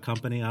for a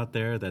company out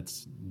there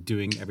that's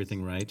doing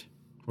everything right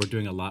or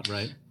doing a lot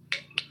right?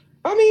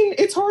 I mean,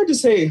 it's hard to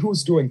say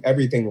who's doing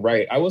everything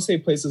right. I will say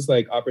places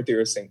like Opera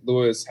Theater St.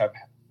 Louis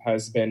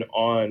has been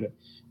on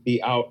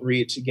the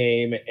outreach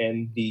game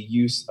and the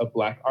use of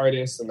Black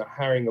artists and the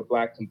hiring of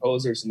Black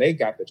composers, and they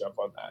got the jump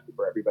on that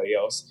for everybody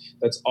else.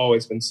 That's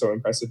always been so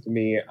impressive to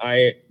me.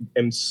 I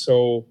am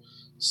so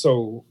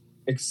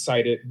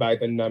excited by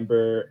the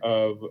number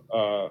of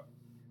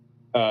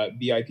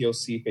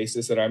BIPOC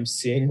faces that I'm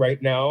seeing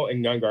right now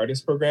in young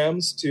artist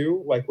programs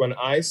too. Like when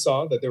I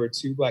saw that there were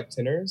 2 Black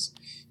tenors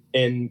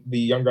in the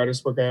young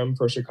artist program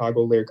for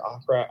Chicago Lyric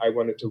Opera, I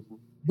wanted to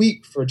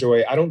weep for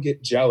joy. I don't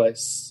get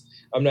jealous.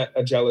 I'm not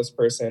a jealous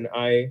person.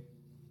 I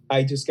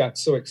just got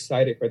so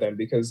excited for them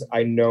because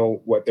I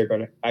know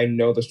I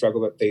know the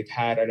struggle that they've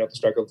had. I know the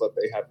struggle that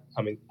they have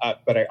coming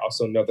up, but I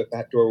also know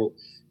that door,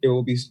 it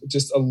will be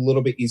just a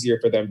little bit easier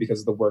for them because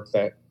of the work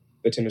that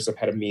the tenors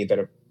ahead of me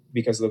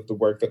because of the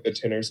work that the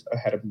tenors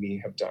ahead of me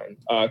have done.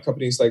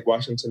 Companies like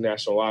Washington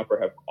National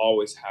Opera have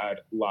always had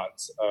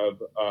lots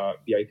of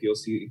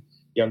BIPOC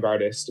young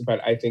artists, but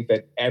I think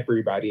that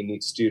everybody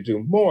needs to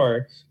do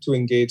more to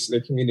engage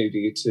their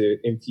community to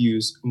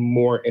infuse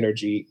more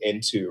energy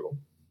into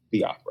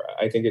the opera.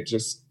 I think it's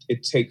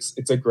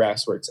a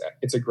grassroots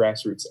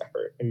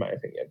effort, in my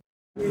opinion.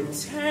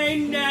 It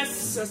ain't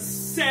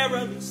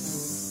necessarily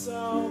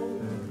so.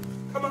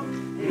 Come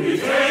on.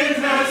 It ain't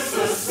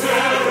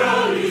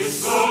necessarily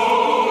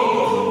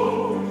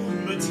so.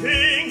 The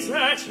things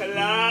that you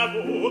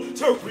liable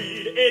to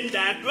read in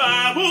that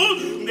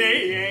Bible,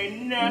 they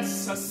ain't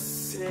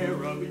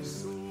necessarily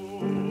so.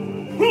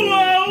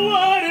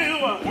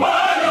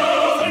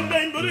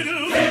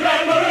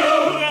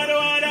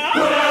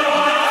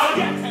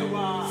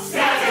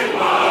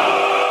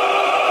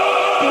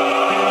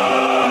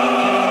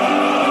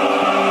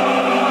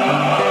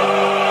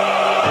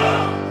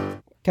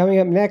 Coming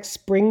up next,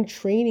 spring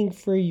training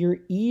for your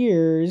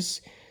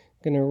ears.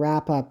 Going to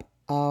wrap up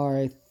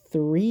our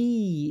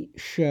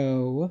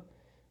 3-show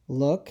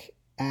look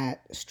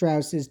at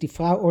Strauss's Die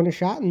Frau ohne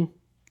Schatten.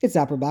 It's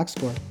Opera Box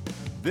Score.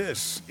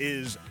 This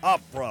is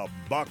Opera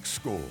Box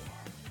Score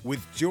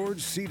with George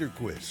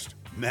Cedarquist,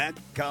 Matt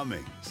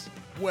Cummings,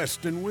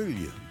 Weston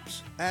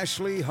Williams,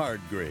 Ashley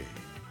Hardgrave,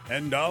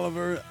 and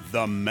Oliver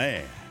the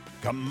Man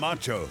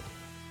Camacho.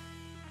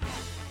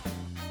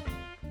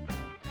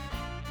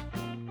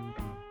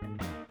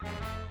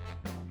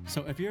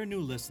 So if you're a new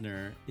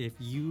listener, if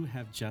you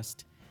have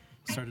just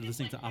started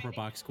listening to Opera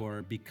Box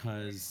Score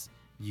because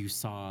you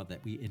saw that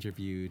we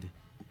interviewed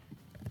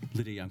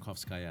Lydia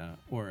Yankovskaya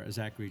or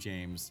Zachary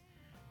James,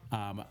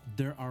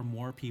 there are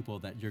more people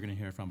that you're going to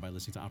hear from by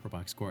listening to Opera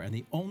Box Score. And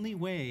the only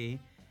way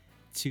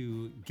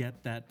to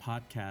get that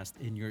podcast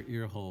in your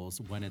ear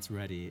holes when it's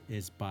ready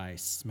is by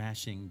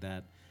smashing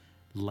that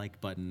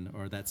like button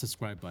or that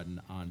subscribe button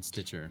on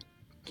Stitcher.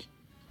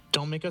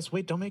 Don't make us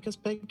wait. Don't make us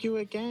beg you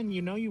again.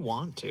 You know you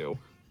want to.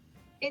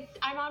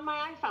 I'm on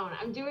my iPhone.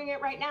 I'm doing it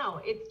right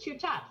now. It's 2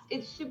 taps.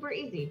 It's super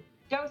easy.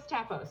 Dos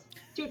tapos.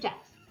 2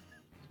 taps.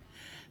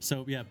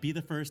 So yeah, be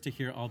the first to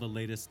hear all the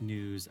latest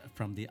news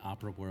from the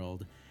opera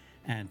world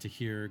and to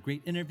hear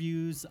great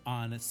interviews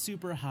on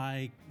super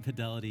high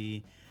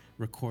fidelity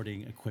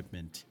recording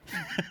equipment,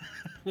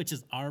 which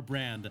is our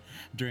brand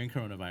during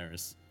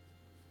coronavirus.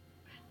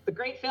 A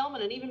great film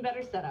and an even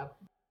better setup.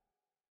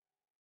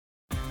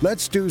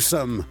 Let's do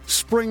some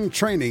spring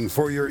training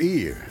for your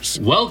ears.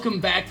 Welcome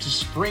back to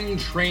Spring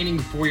Training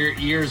for Your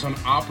Ears on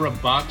Opera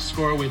Box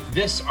Score with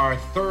this, our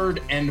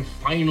 3rd and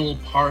final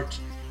part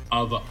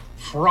of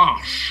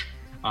Frosch,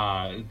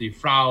 the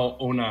Frau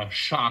ohne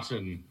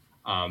Schatten,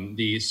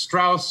 the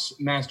Strauss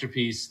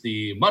masterpiece,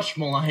 the much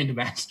maligned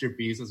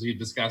masterpiece, as we've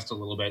discussed a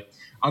little bit.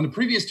 On the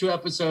previous 2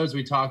 episodes,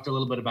 we talked a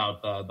little bit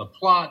about the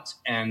plot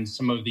and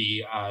some of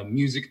the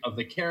music of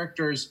the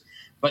characters.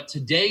 But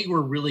today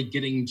we're really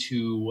getting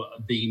to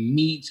the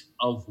meat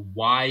of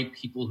why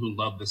people who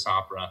love this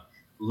opera.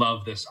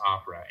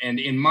 And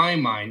in my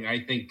mind,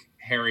 I think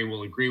Harry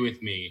will agree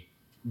with me,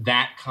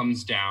 that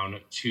comes down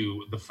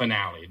to the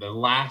finale, the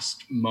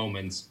last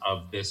moments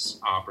of this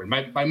opera.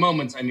 And by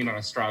moments, I mean on a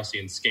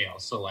Straussian scale,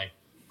 so like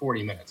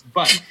 40 minutes.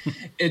 But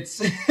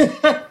it's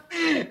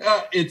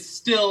it's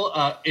still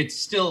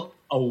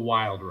a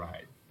wild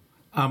ride.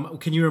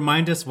 Can you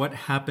remind us what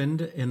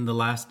happened in the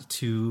last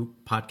 2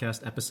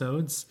 podcast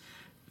episodes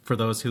for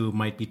those who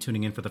might be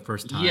tuning in for the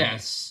first time?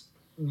 Yes.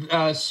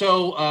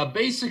 So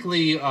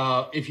basically,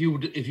 if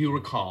you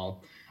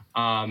recall,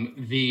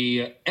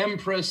 The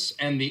Empress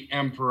and the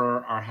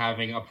Emperor are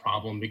having a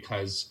problem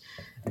because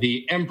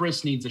the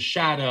Empress needs a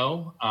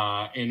shadow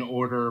in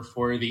order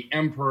for the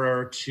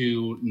Emperor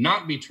to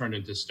not be turned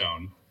into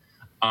stone,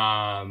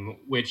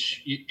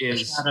 which is...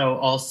 The shadow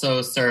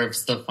also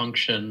serves the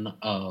function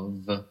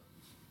of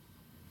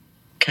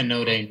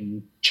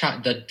connoting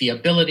the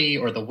ability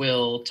or the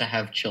will to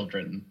have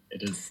children.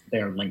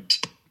 They're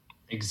linked.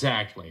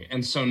 Exactly.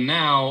 And so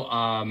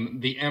now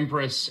the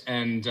Empress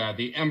and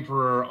the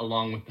Emperor,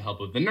 along with the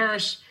help of the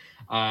nurse,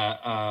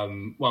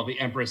 the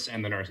Empress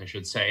and the nurse, I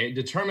should say,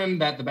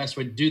 determined that the best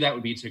way to do that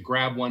would be to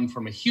grab one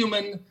from a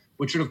human,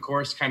 which would, of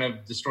course, kind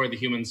of destroy the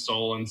human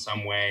soul in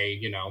some way,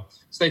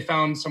 So they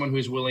found someone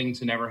who's willing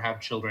to never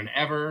have children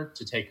ever,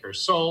 to take her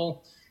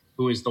soul,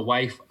 who is the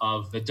wife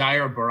of the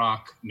Dire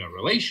Barak, no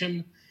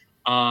relation.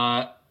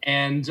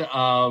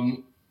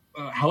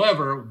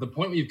 However, the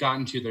point we've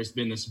gotten to, there's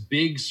been this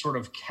big sort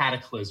of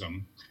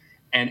cataclysm,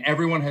 and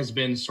everyone has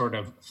been sort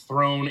of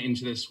thrown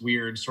into this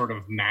weird sort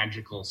of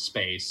magical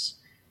space.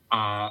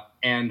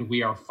 And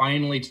we are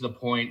finally to the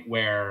point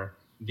where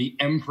the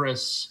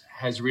Empress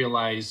has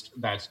realized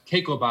that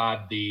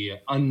Kekobad, the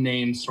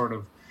unnamed sort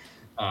of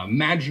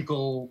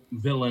magical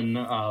villain,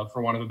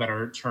 for want of a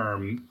better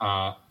term,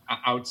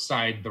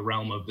 outside the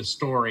realm of the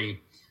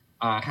story,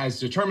 has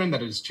determined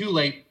that it is too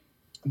late.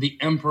 The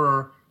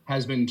Emperor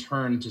has been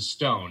turned to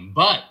stone,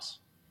 but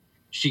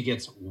she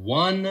gets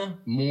one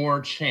more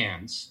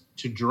chance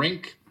to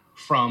drink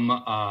from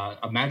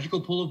a magical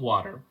pool of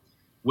water,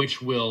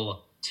 which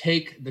will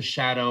take the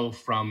shadow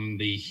from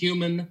the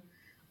human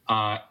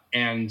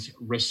and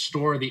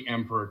restore the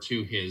Emperor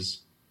to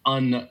his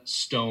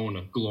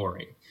unstone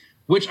glory,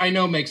 which I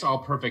know makes all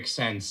perfect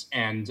sense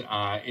and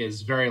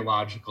is very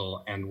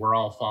logical, and we're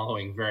all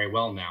following very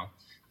well now.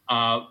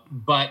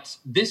 But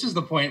this is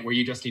the point where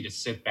you just need to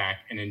sit back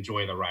and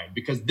enjoy the ride,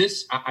 because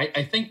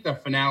I think the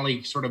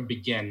finale sort of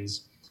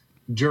begins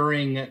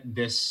during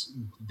this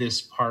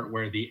part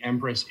where the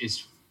Empress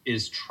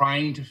is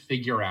trying to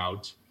figure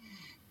out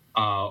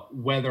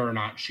whether or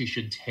not she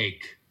should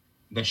take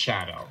the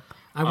shadow.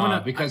 I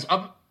want to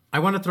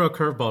throw a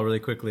curveball really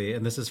quickly,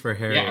 and this is for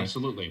Harry. Yeah,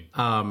 absolutely.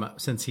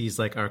 Since he's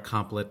like our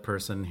complet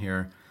person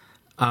here.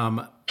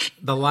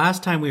 The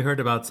last time we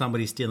heard about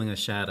somebody stealing a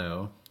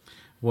shadow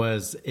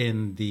was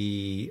in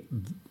the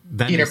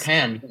Venice... Peter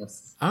Pan,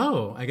 yes.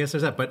 Oh, I guess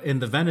there's that. But in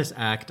the Venice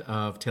act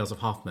of Tales of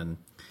Hoffmann.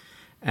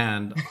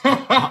 And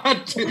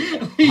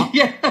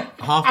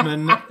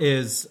Hoffmann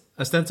is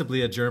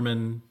ostensibly a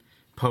German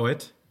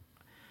poet,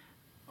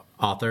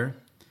 author.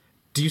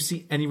 Do you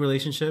see any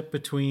relationship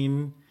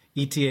between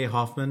E.T.A.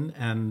 Hoffmann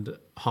and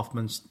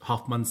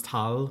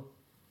Hoffmannsthal?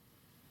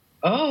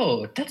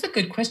 Oh, that's a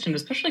good question,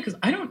 especially because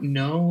I don't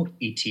know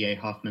E.T.A.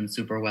 Hoffmann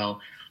super well.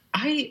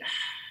 I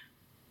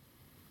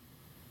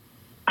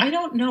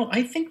don't know.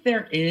 I think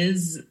there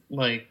is,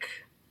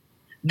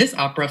 this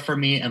opera for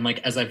me, and,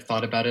 as I've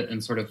thought about it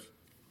and sort of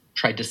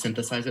tried to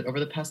synthesize it over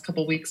the past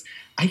couple weeks,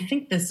 I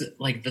think this,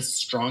 the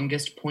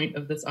strongest point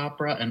of this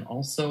opera, and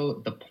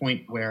also the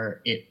point where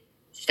it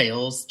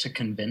fails to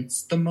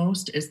convince the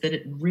most, is that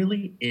it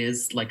really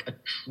is, a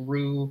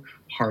true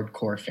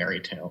hardcore fairy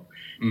tale.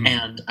 Mm-hmm.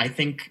 And I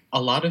think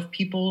a lot of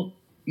people,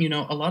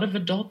 a lot of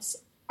adults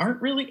aren't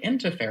really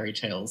into fairy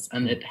tales,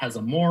 and it has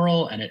a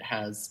moral, and it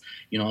has,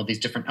 all these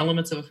different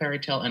elements of a fairy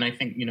tale. And I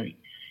think,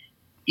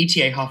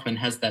 E.T.A. Hoffmann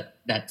has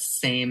that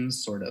same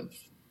sort of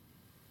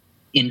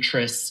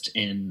interest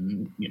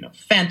in,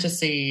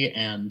 fantasy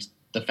and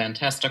the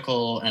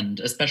fantastical, and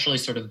especially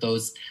sort of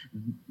those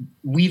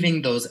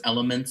weaving those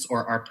elements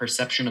or our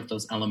perception of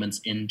those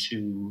elements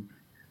into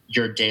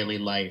your daily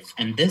life.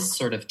 And this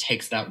sort of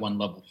takes that one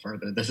level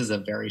further. This is a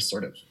very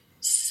sort of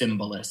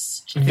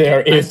symbolist.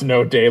 There is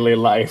no daily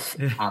life.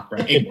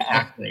 Opera.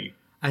 Exactly.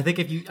 I think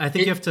you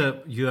have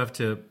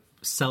to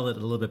sell it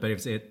a little bit better.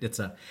 Say it's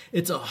a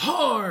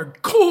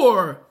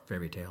hardcore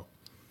fairy tale.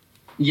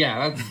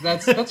 Yeah,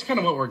 that's kind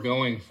of what we're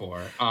going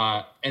for.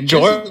 And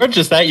George,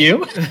 is that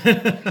you?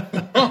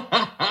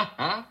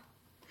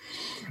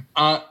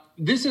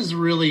 This is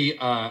really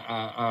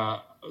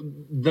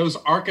those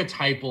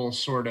archetypal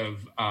sort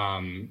of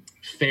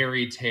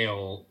fairy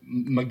tale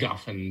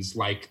MacGuffins,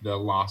 like the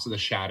Loss of the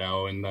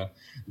Shadow and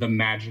the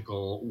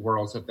magical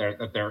worlds that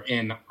they're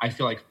in. I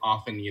feel like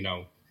often,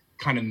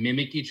 kind of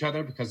mimic each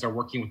other because they're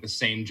working with the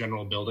same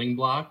general building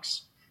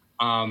blocks.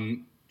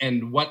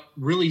 And what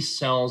really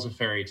sells a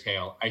fairy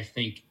tale, I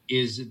think,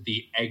 is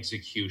the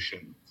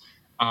execution.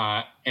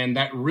 And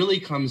that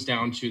really comes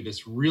down to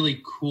this really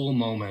cool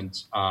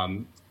moment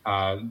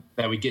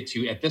that we get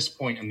to at this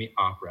point in the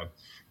opera,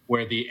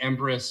 where the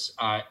Empress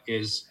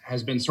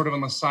has been sort of on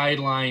the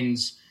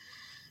sidelines,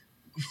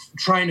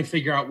 trying to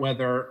figure out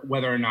whether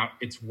or not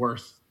it's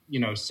worth,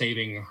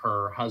 saving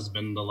her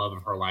husband, the love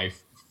of her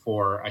life,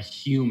 for a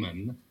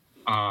human.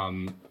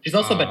 She's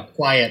also been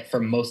quiet for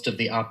most of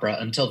the opera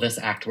until this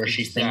act, where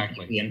she's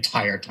thinking the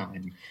entire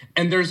time.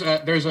 And there's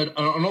an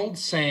old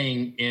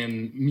saying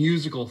in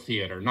musical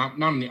theater, not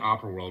in the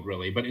opera world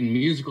really, but in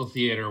musical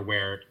theater,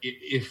 where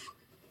if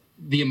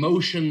the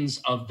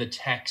emotions of the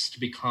text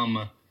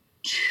become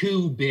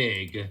too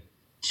big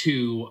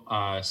to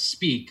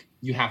speak,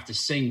 you have to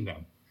sing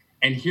them.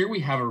 And here we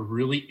have a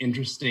really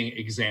interesting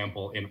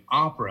example in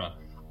opera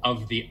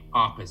of the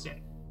opposite.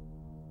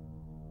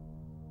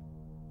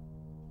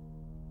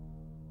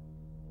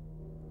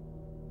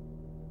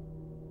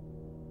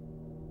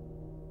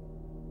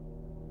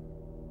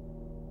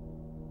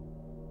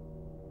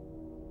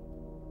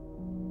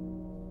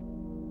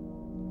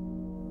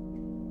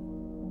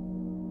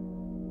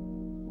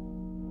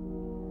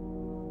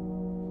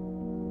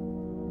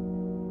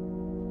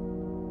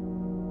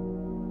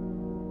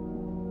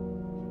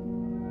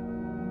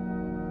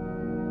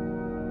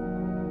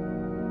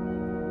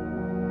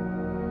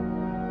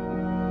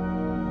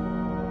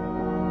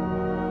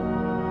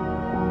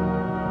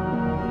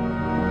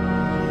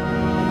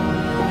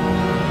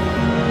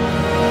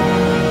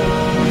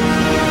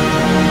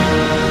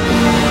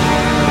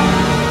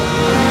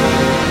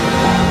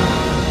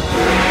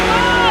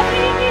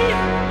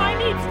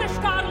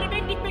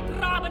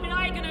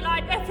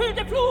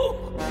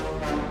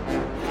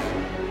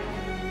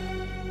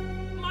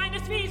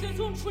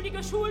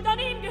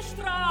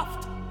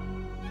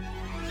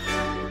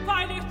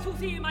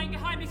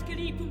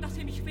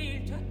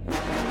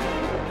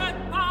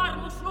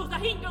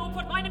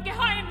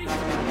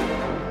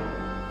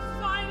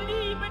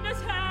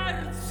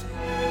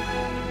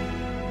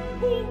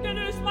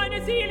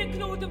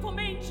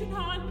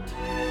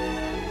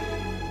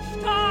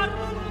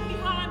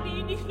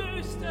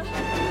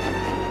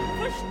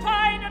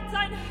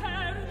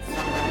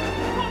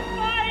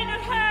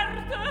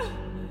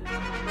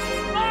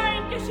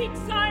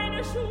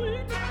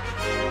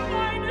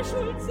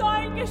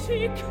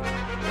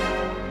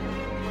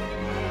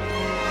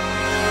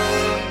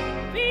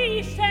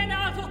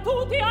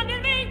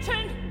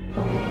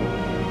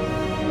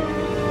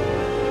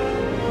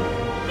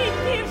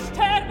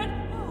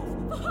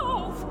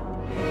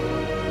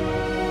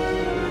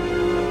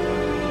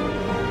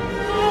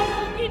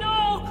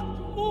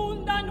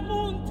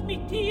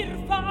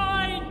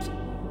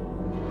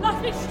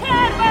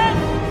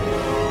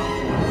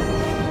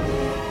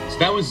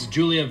 That was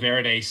Julia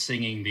Verde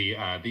singing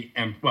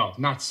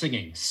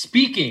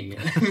speaking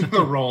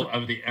the role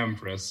of the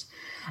Empress.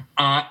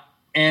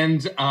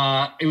 And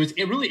it was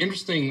really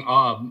interesting.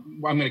 I'm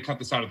going to cut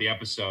this out of the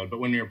episode, but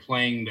when we were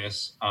playing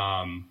this,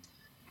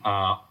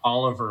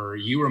 Oliver,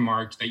 you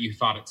remarked that you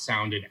thought it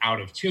sounded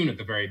out of tune at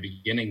the very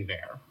beginning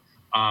there.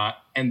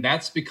 And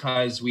that's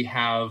because we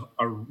have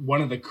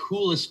one of the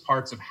coolest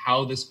parts of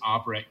how this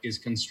opera is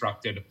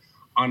constructed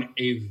on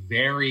a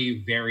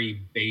very,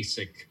 very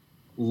basic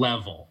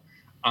level.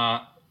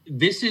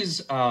 This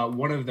is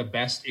one of the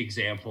best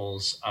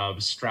examples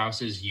of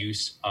Strauss's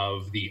use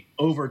of the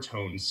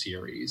overtone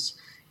series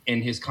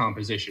in his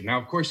composition. Now,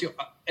 of course,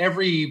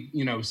 every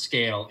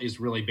scale is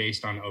really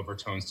based on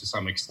overtones to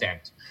some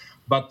extent,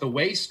 but the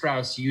way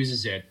Strauss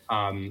uses it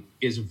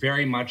is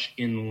very much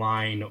in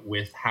line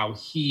with how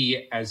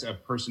he, as a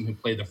person who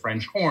played the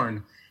French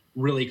horn,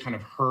 really kind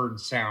of heard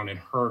sound and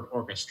heard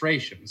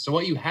orchestration. So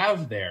what you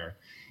have there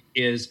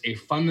is a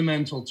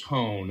fundamental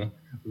tone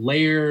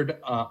layered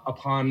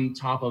upon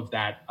top of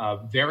that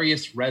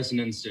various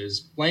resonances,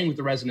 playing with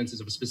the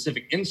resonances of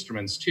specific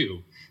instruments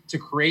too, to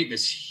create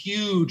this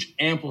huge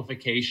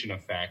amplification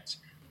effect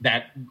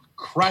that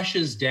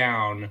crushes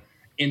down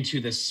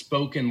into the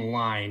spoken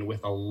line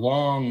with a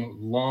long,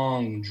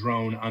 long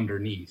drone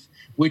underneath,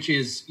 which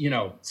is,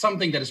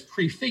 something that is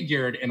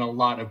prefigured in a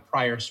lot of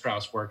prior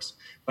Strauss works,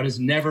 but has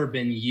never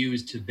been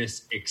used to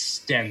this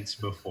extent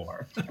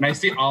before. And I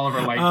see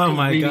Oliver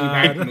leaning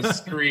back from the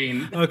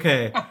screen.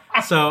 Okay,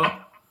 so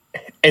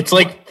it's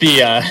like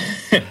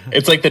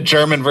the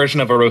German version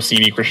of a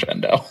Rossini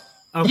crescendo.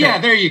 Okay. Yeah,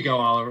 there you go,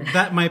 Oliver.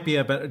 That might be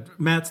a better.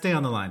 Matt, stay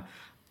on the line.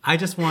 I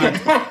just want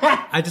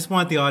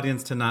the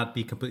audience to not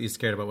be completely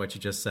scared about what you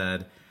just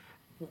said.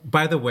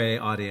 By the way,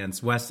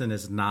 audience, Weston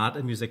is not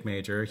a music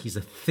major. He's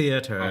a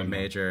theater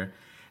major.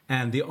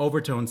 And the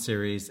overtone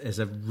series is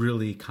a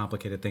really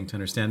complicated thing to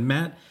understand.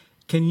 Matt,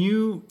 can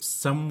you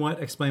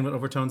somewhat explain what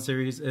overtone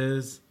series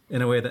is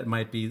in a way that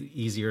might be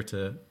easier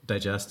to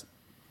digest?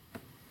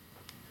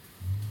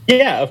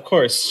 Yeah, of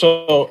course.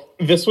 So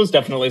this was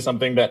definitely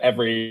something that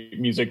every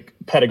music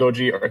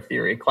pedagogy or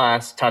theory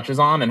class touches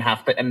on,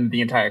 and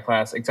the entire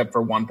class, except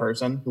for one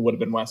person who would have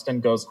been Weston,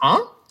 goes,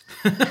 huh?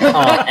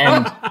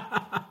 And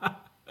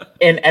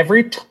in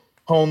every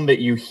tone that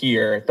you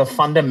hear, the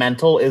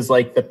fundamental is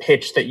like the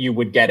pitch that you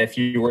would get if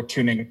you were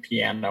tuning a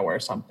piano or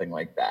something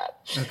like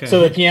that. Okay.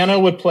 So the piano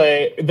will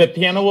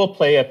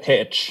play a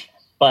pitch,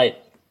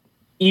 but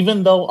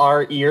even though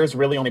our ears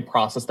really only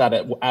process that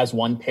as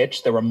one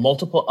pitch, there were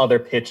multiple other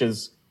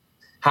pitches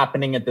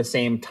happening at the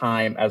same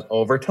time as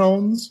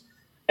overtones.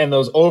 And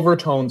those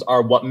overtones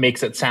are what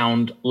makes it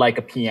sound like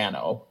a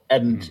piano.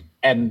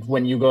 And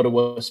when you go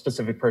to a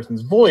specific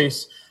person's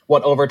voice,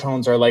 what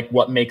overtones are like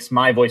what makes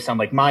my voice sound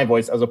like my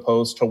voice as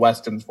opposed to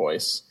Weston's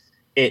voice.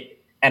 It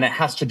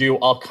has to do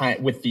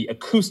with the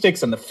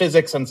acoustics and the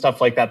physics and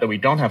stuff like that we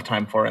don't have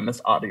time for in this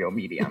audio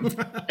medium.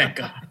 Thank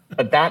God.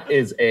 But that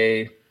is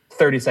a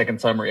 30-second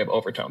summary of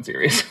Overtone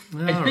series.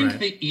 I think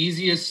the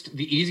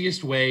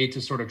easiest way to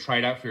sort of try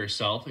it out for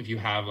yourself, if you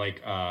have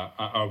like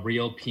a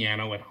real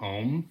piano at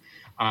home,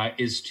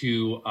 is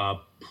to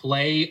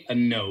play a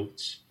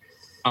note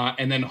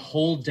and then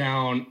hold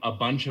down a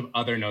bunch of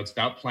other notes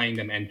without playing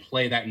them and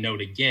play that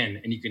note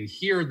again. And you can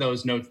hear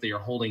those notes that you're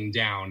holding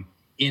down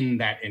in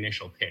that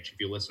initial pitch if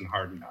you listen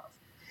hard enough.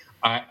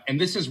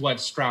 And this is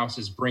what Strauss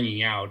is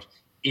bringing out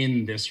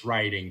in this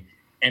writing.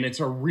 And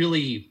it's a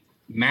really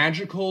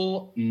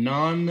magical,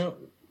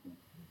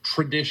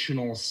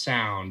 non-traditional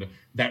sound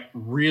that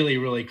really,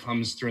 really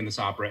comes through in this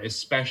opera,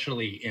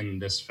 especially in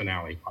this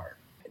finale part.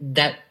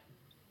 That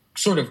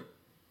sort of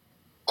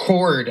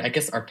chord, I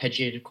guess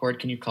arpeggiated chord,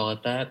 can you call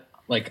it that?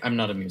 Like, I'm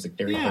not a music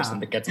theory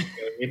person that gets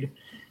played.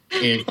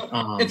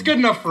 It's good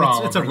enough for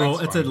all. It's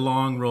a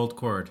long rolled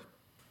chord.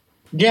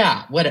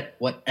 Yeah,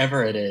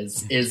 whatever it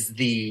is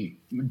the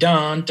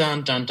dun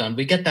dun dun dun.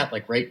 We get that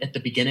like right at the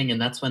beginning,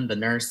 and that's when the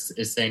nurse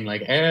is saying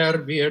like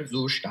wird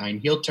zu Stein,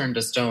 he'll turn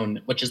to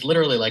stone, which is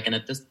literally like, and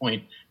at this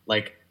point,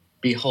 like,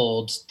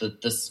 behold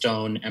the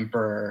stone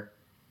emperor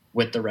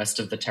with the rest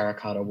of the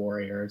terracotta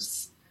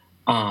warriors.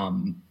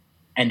 And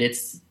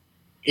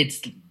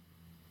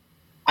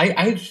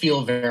I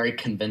feel very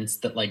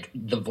convinced that like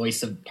the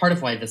voice of part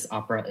of why this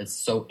opera is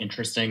so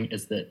interesting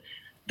is that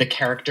the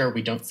character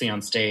we don't see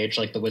on stage,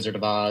 like the Wizard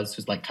of Oz,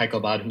 who's like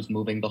Kaikobad, who's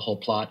moving the whole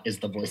plot, is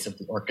the voice of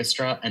the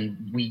orchestra.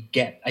 And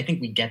I think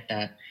we get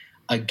that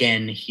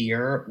again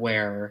here,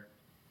 where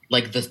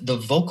like the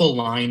vocal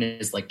line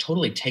is like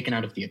totally taken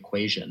out of the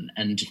equation.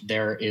 And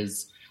there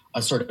is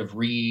a sort of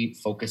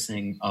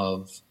refocusing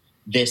of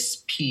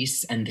this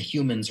piece and the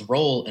human's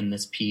role in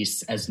this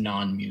piece as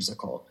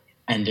non-musical.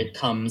 And it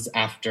comes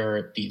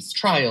after these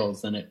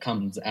trials, and it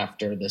comes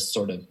after this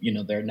sort of,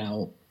 they're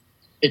now,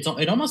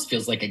 it almost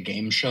feels like a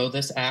game show,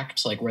 this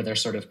act, like where they're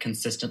sort of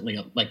consistently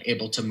like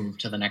able to move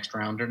to the next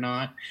round or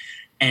not.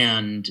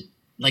 And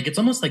like, it's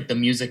almost like the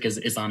music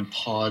is on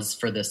pause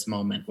for this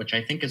moment, which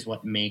I think is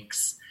what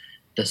makes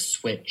the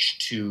switch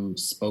to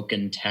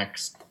spoken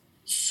text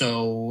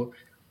so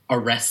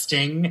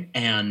arresting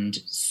and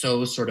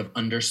so sort of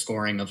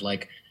underscoring of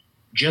like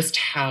just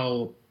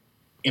how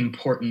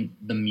important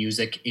the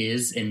music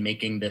is in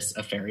making this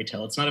a fairy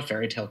tale. It's not a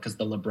fairy tale because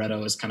the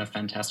libretto is kind of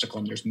fantastical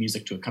and there's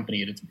music to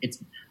accompany it. It's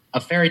a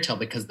fairy tale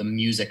because the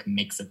music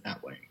makes it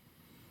that way.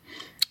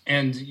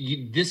 And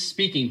this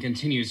speaking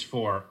continues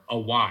for a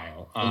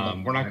while.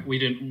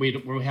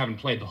 We haven't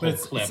played the whole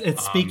clip.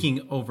 It's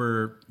speaking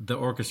over the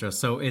orchestra,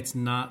 so it's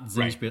not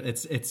Singspiel.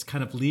 Right. It's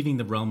kind of leaving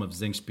the realm of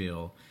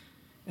Singspiel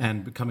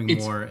and becoming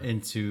more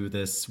into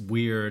this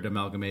weird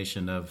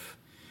amalgamation of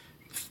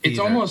theater. It's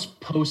almost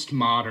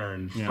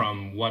postmodern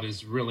from what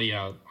is really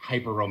a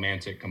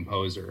hyper-romantic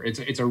composer.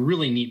 It's a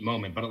really neat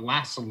moment, but it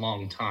lasts a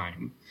long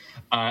time.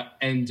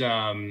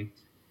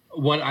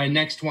 What I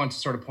next want to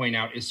sort of point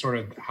out is sort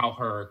of how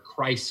her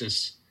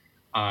crisis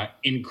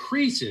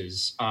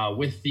increases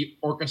with the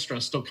orchestra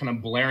still kind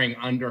of blaring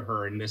under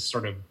her in this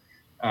sort of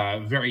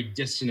very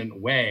dissonant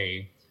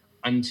way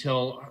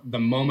until the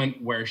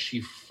moment where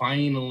she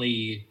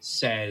finally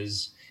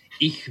says,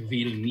 Ich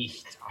will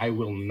nicht, I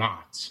will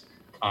not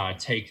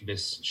take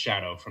this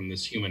shadow from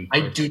this human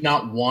person. I do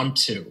not want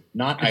to.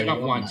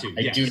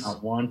 I do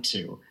not want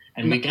to.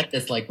 And we get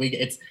this, like,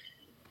 it's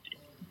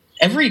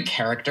every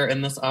character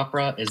in this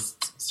opera is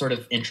sort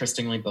of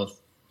interestingly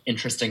both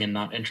interesting and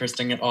not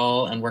interesting at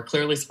all. And we're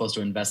clearly supposed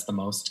to invest the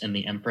most in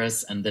the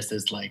Empress. And this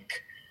is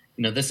like,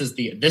 this is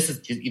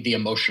the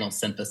emotional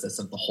synthesis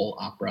of the whole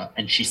opera.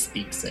 And she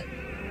speaks it.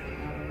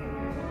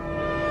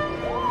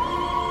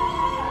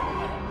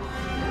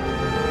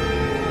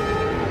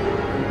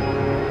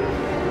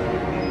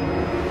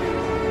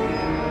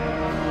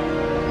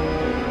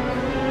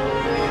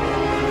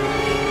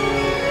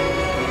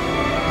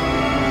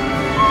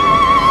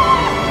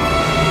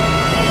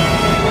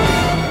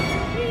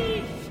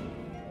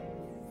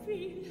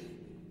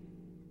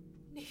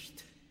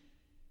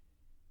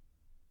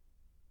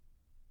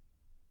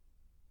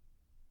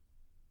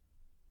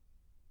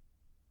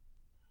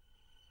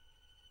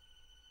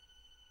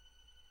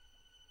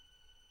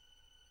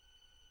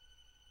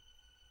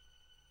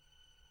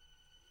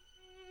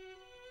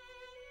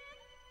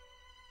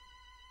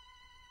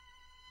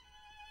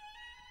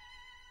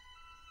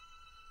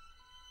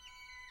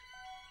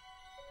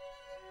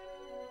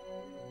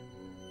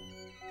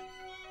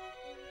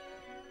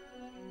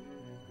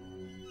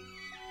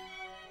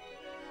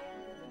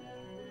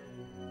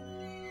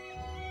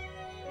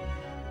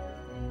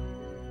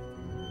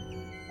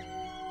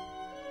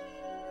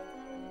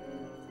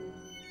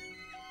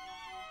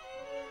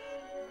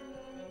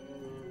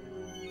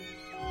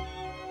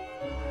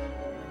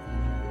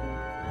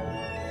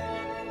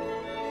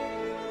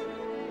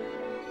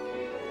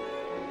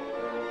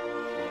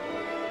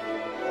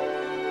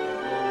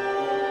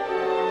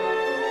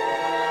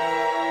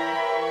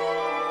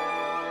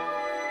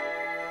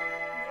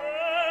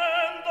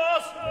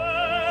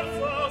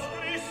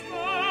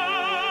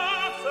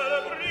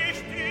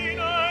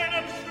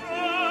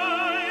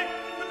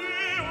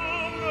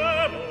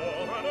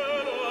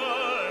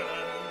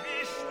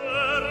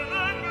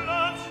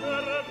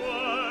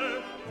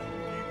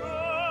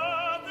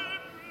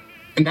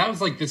 And that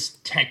was like this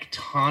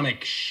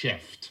tectonic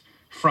shift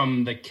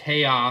from the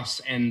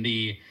chaos and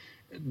the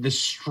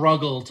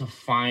struggle to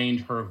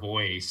find her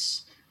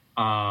voice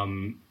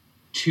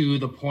to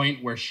the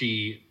point where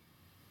she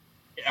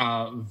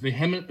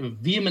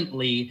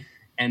vehemently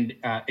and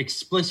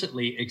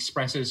explicitly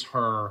expresses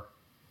her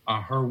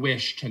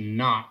wish to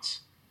not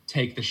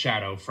take the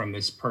shadow from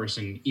this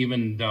person,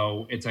 even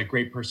though it's a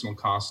great personal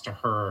cost to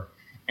her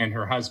and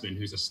her husband,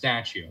 who's a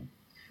statue.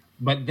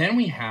 But then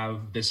we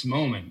have this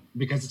moment,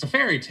 because it's a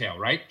fairy tale,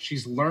 right?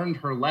 She's learned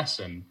her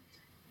lesson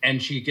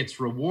and she gets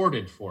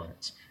rewarded for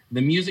it.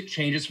 The music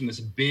changes from this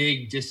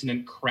big,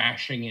 dissonant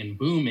crashing and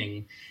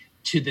booming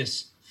to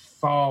this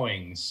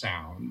thawing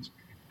sound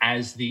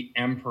as the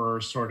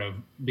emperor sort of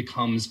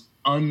becomes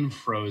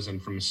unfrozen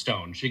from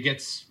stone. She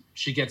gets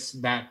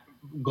that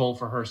goal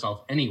for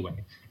herself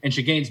anyway, and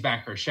she gains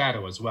back her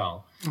shadow as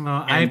well.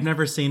 I've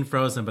never seen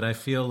Frozen, but I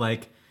feel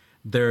like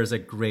there's a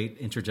great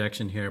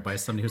interjection here by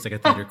somebody who's like a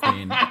theater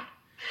queen.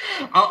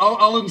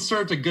 I'll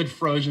insert a good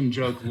Frozen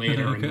joke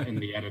later Okay. in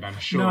the edit, I'm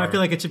sure. No, I feel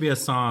like it should be a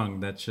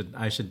song that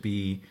I should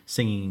be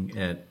singing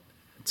it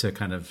to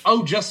kind of...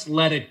 Oh, just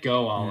let it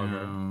go,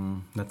 Oliver.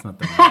 No, that's not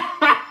the one.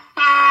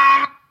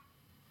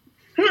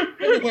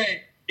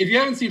 Anyway, if you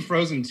haven't seen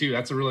Frozen 2,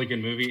 that's a really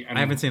good movie. And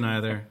I haven't seen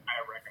either. I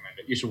recommend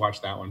it. You should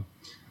watch that one.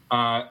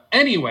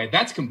 Anyway,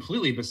 that's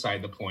completely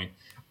beside the point.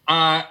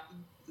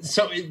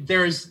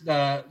 There's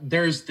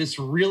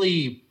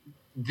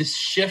this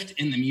shift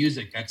in the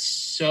music that's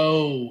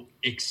so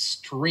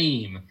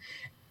extreme.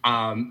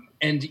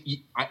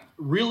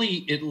 Really,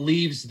 it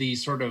leaves the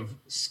sort of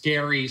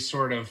scary,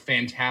 sort of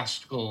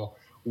fantastical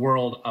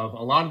world of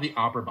a lot of the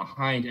opera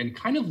behind, and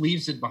kind of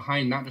leaves it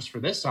behind not just for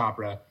this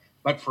opera,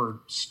 but for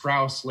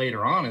Strauss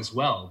later on as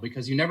well,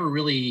 because you never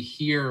really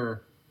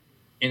hear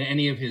in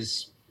any of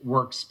his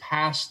works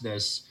past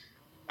this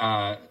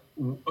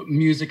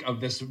music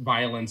of this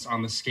violence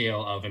on the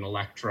scale of an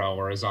Electra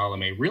or a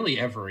Salome really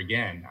ever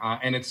again.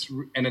 And it's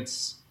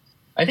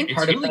I think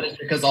part really, of that is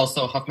because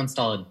also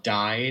Hofmannsthal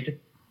died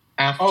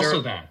after.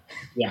 Also that.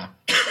 Yeah.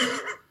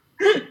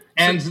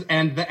 and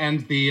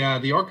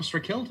the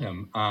orchestra killed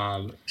him.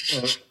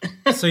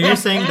 So you're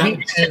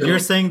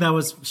saying that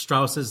was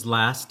Strauss's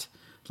last,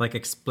 like,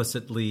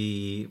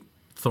 explicitly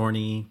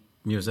thorny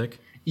music?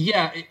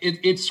 Yeah,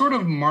 it sort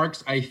of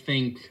marks, I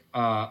think,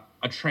 a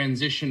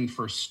transition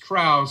for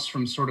Strauss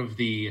from sort of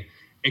the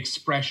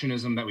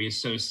expressionism that we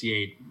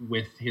associate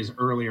with his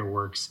earlier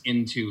works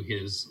into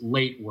his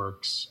late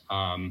works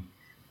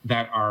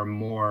that are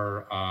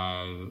more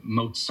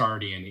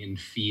Mozartian in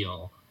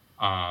feel.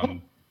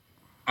 And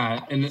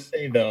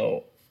say,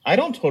 though, I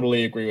don't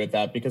totally agree with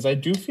that, because I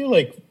do feel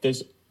like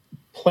there's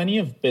plenty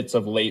of bits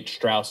of late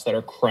Strauss that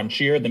are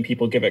crunchier than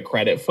people give it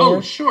credit for.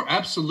 Oh, sure,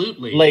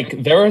 absolutely.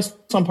 Like, there are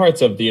some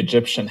parts of the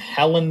Egyptian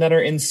Helen that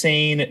are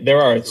insane.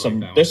 There's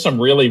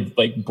some really,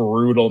 like,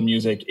 brutal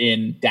music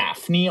in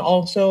Daphne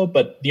also,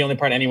 but the only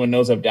part anyone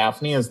knows of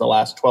Daphne is the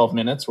last 12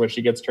 minutes where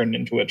she gets turned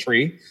into a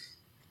tree.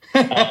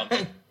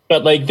 But,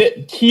 like,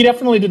 he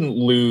definitely didn't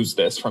lose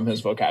this from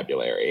his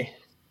vocabulary.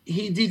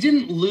 He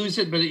didn't lose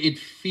it, but it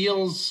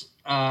feels...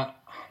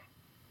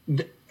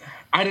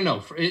 I don't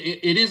know.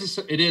 It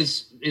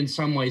is in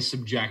some ways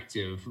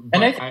subjective.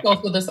 And I think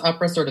also this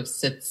opera sort of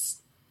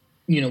sits,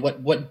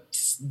 what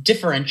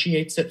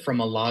differentiates it from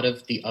a lot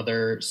of the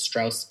other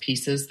Strauss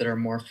pieces that are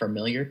more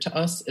familiar to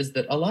us is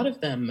that a lot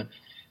of them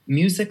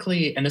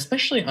musically, and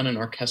especially on an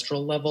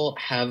orchestral level,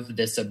 have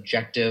this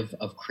objective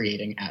of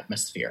creating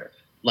atmosphere.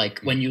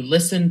 Like when you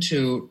listen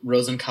to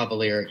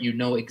Rosenkavalier, you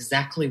know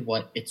exactly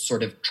what it's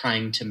sort of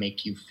trying to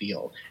make you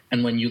feel.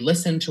 And when you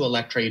listen to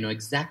Electra, you know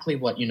exactly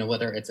what,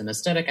 whether it's an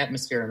aesthetic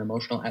atmosphere, an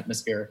emotional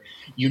atmosphere,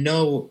 you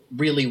know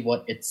really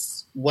what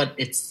it's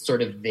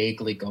sort of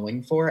vaguely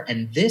going for.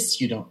 And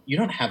this, you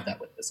don't have that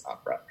with this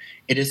opera.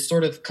 It is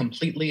sort of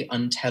completely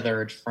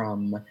untethered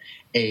from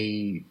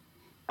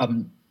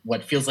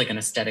what feels like an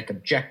aesthetic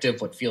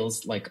objective, what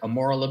feels like a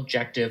moral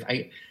objective.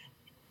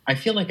 I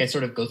feel like I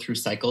sort of go through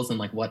cycles and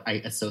like what I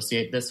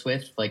associate this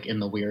with, like in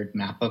the weird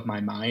map of my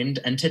mind.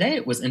 And today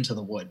it was Into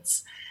the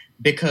Woods,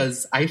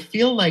 because I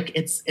feel like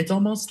it's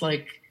almost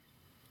like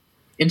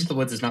Into the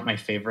Woods is not my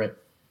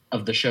favorite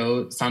of the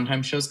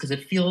Sondheim shows, because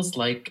it feels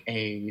like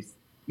a,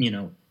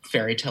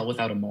 fairy tale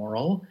without a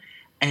moral.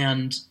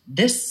 And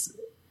this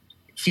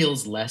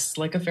feels less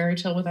like a fairy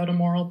tale without a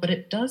moral, but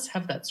it does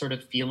have that sort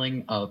of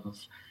feeling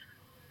of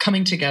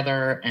coming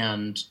together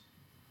and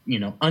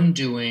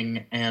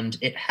undoing, and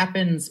it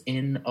happens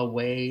in a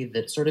way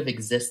that sort of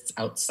exists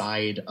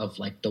outside of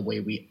like the way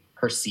we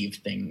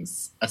perceive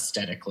things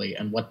aesthetically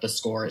and what the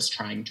score is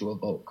trying to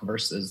evoke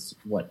versus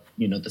what,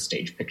 the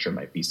stage picture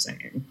might be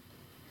saying.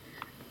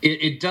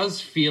 It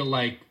does feel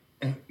like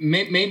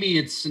maybe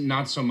it's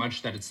not so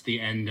much that it's the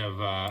end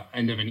of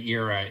an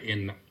era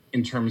in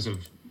terms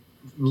of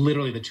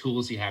literally the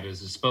tools he had at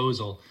his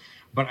disposal,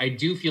 but I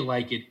do feel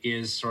like it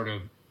is sort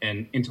of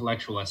an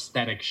intellectual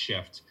aesthetic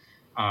shift.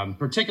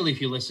 Particularly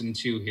if you listen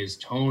to his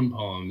tone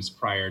poems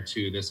prior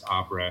to this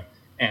opera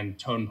and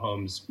tone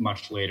poems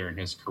much later in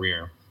his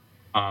career.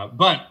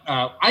 But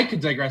I could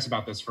digress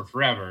about this for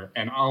forever,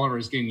 and Oliver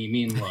is giving me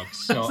mean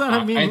looks. So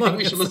I think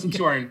we should listen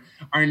to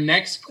our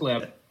next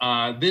clip.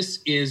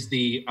 This is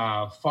the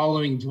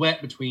following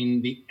duet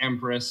between the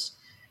Empress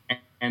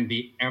and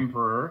the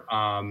Emperor.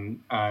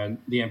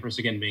 The Empress,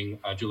 again, being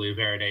Julia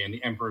Verde, and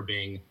the Emperor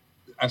being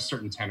a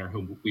certain tenor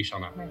whom we shall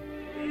not name.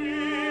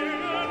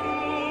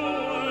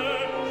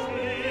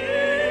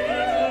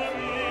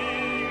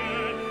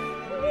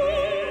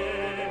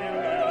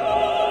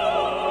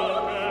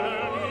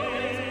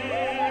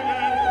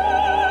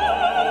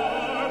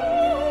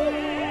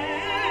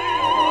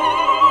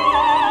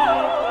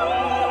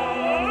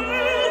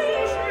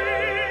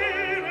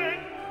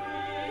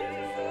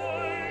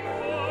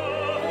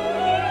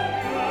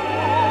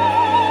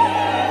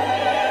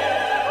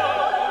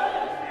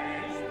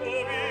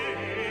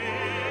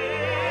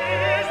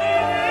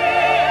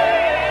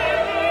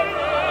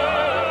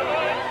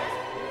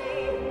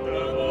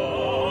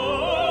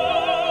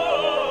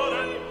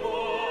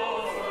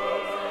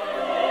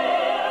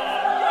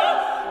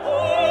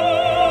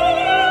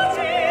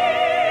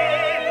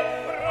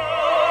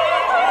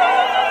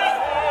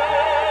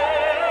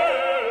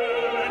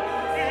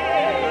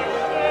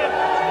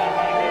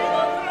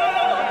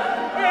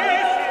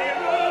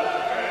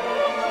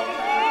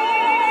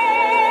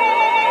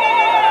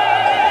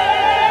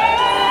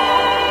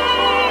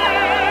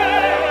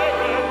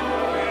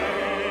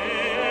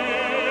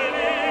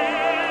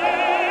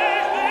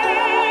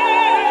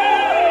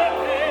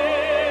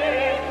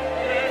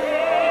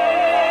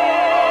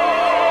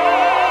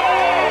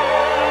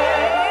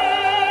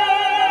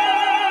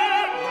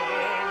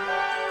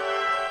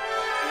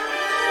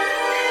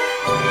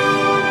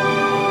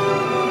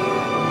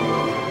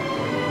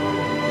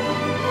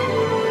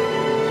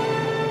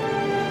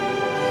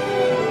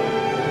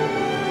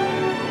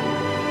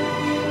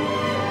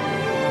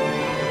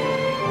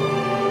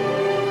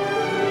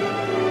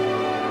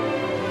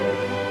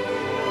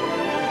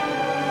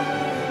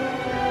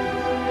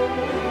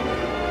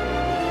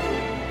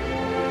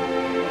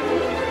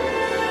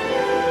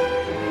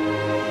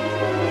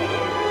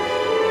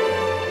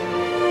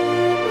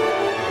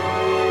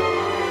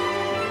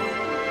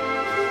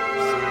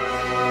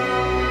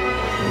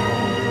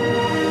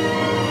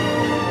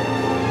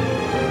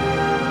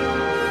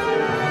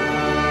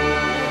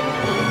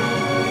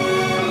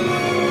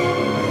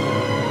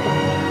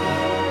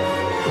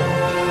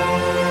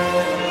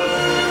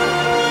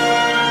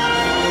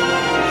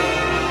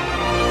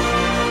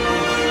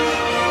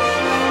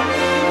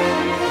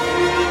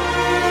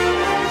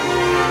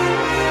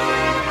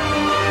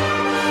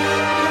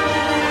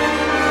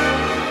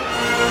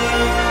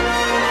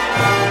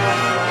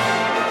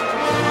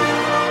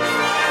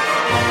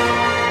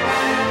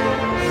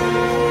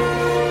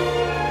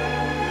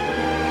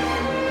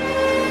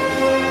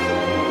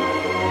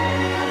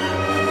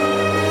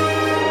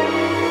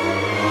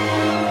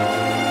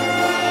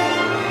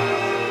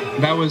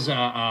 That was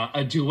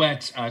a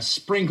duet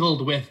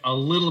sprinkled with a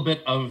little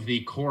bit of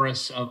the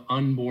chorus of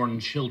Unborn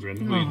Children,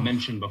 who we've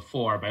mentioned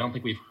before, but I don't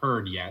think we've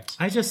heard yet.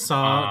 I just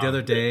saw the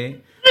other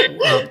day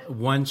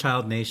One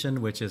Child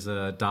Nation, which is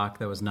a doc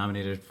that was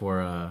nominated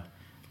for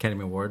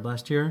Academy Award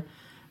last year.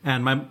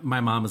 And my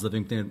mom is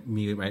living with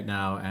me right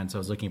now, and so I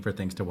was looking for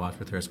things to watch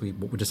with her. So we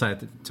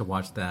decided to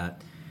watch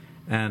that.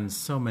 And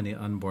so many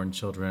unborn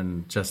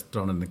children just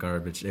thrown in the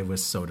garbage. It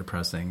was so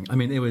depressing. I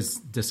mean, it was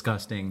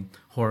disgusting,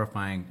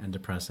 horrifying, and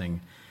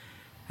depressing.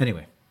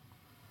 Anyway,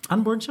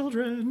 unborn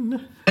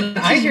children. And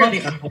I hear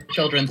the unborn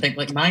children thing.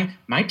 Like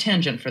my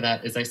tangent for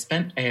that is I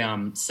spent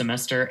a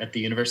semester at the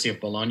University of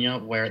Bologna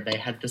where they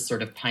had this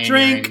sort of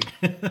pioneering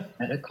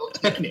medical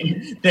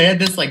technique. They had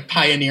this like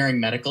pioneering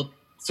medical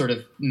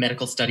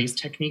studies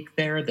technique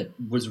there that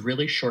was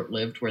really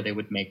short-lived, where they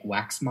would make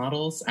wax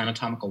models,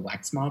 anatomical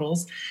wax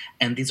models.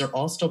 And these are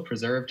all still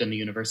preserved in the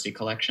university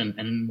collection.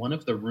 And in one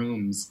of the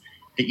rooms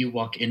that you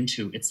walk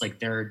into, it's like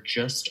there are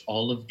just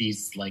all of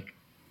these like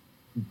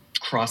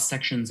cross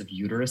sections of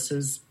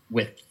uteruses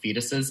with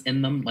fetuses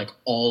in them, like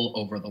all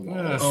over the walls.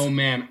 Yes. Oh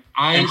man,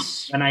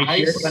 when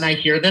I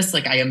hear this,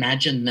 like I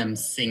imagine them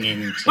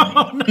singing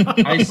to me.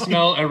 I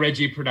smell a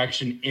Reggie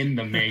production in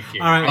the making.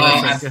 All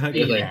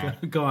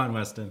right, go on,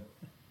 Weston.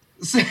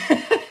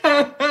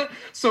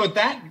 So with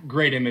that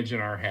great image in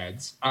our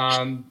heads,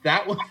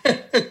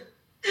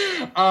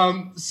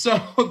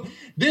 so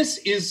this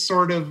is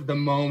sort of the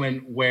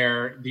moment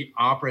where the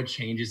opera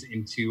changes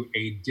into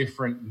a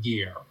different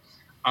gear.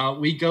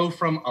 We go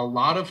from a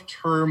lot of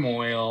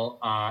turmoil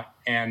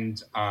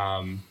and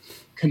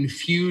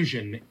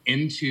confusion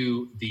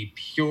into the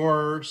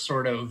pure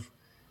sort of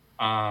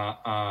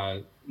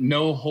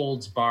no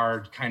holds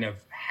barred kind of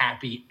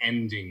happy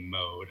ending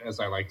mode,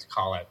 as I like to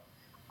call it.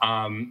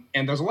 And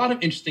there's a lot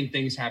of interesting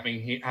things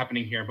happening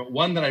here, but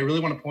one that I really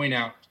want to point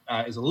out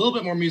is a little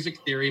bit more music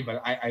theory, but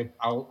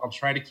I'll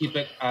try to keep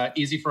it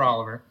easy for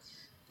Oliver.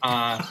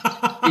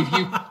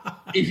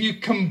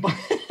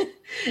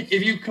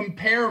 If you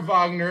compare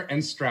Wagner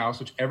and Strauss,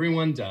 which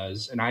everyone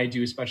does, and I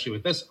do especially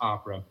with this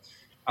opera,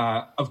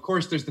 Of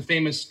course, there's the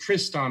famous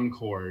Tristan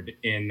chord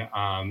in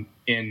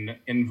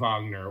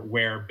Wagner,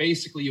 where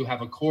basically you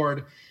have a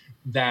chord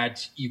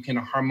that you can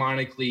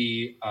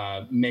harmonically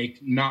make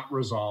not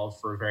resolve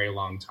for a very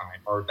long time,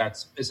 or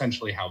that's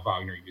essentially how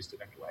Wagner used it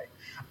anyway.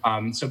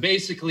 So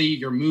basically,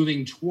 you're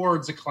moving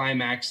towards a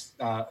climax,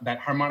 that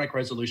harmonic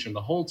resolution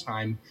the whole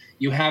time.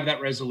 You have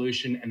that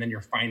resolution, and then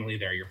you're finally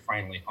there. You're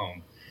finally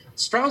home.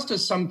 Strauss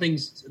does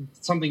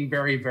something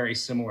very, very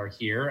similar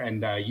here,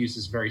 and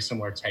uses very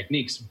similar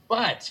techniques.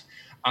 But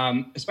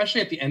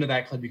especially at the end of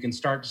that clip, you can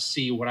start to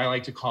see what I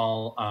like to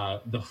call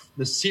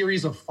the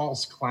series of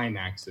false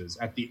climaxes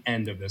at the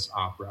end of this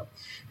opera,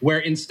 where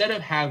instead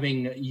of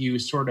having you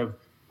sort of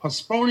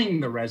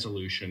postponing the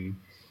resolution,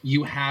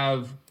 you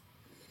have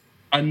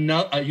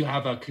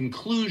a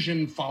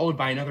conclusion followed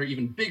by another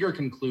even bigger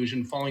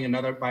conclusion, following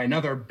by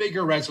another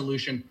bigger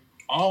resolution,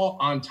 all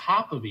on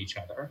top of each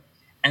other.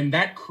 And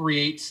that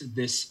creates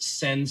this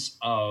sense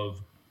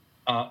of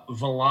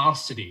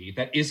velocity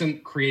that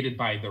isn't created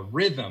by the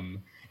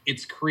rhythm.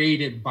 It's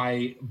created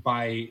by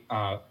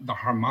the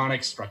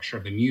harmonic structure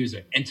of the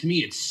music. And to me,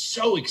 it's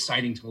so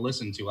exciting to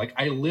listen to. Like,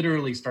 I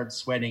literally start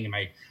sweating and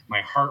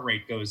my heart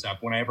rate goes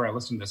up whenever I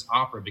listen to this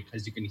opera,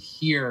 because you can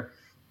hear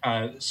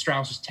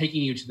Strauss is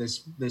taking you to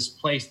this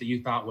place that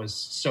you thought was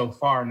so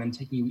far, and then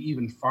taking you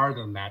even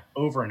farther than that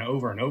over and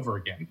over and over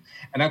again.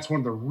 And that's one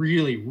of the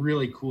really,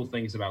 really cool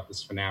things about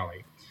this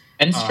finale.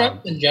 And Strauss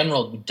in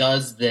general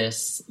does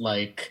this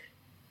like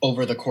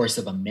over the course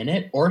of a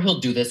minute, or he'll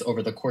do this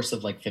over the course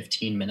of like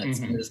 15 minutes.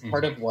 And it's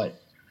part of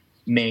what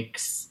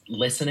makes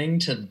listening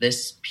to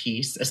this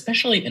piece,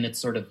 especially in its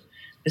sort of,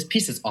 this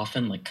piece is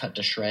often like cut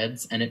to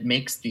shreds, and it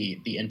makes the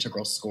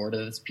integral score to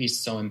this piece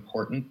so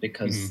important,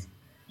 because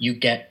you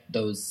get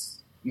those,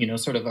 you know,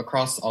 sort of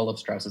across all of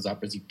Strauss's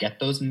operas, you get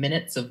those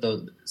minutes of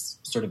those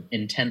sort of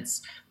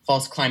intense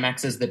false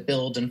climaxes that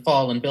build and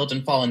fall, and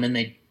then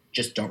they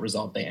just don't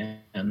resolve, they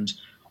end.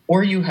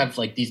 Or you have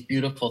like these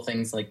beautiful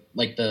things like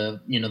the,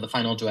 you know, the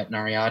final duet in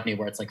Ariadne,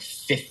 where it's like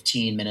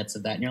 15 minutes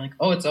of that, and you're like,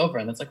 oh, it's over,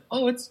 and it's like,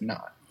 oh, it's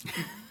not.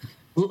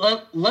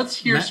 Let's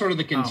hear Matt, sort of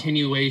the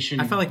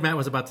continuation. I felt like Matt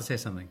was about to say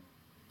something.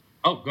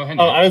 Oh, go ahead.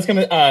 Oh, I was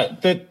gonna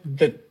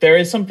that there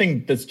is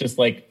something that's just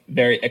like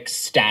very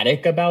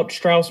ecstatic about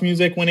Strauss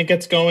music when it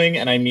gets going,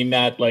 and I mean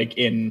that like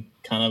in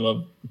kind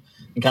of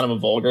a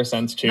vulgar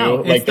sense too. No,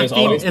 like there's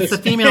always it's this...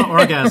 the female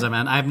orgasm,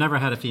 and I've never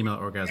had a female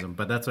orgasm,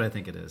 but that's what I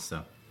think it is.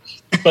 So,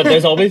 but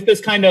there's always this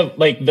kind of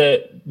like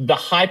the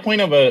high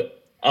point of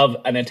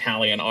an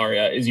Italian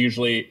aria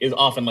is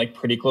often like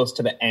pretty close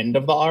to the end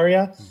of the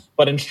aria,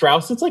 but in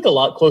Strauss it's like a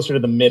lot closer to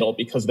the middle,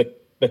 because the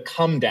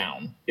come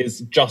down is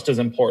just as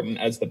important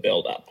as the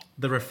build up.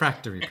 The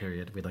refractory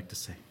period, we'd like to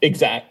say.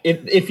 Exactly,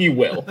 if you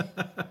will.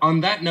 On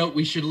that note,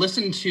 we should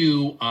listen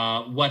to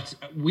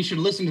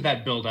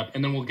that build up,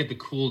 and then we'll get the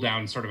cool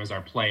down sort of as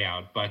our play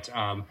out. But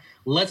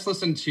let's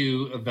listen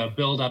to the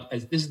build up,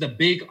 as this is the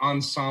big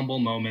ensemble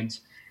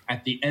moment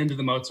at the end of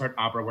the Mozart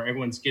opera, where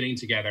everyone's getting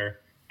together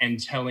and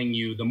telling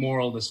you the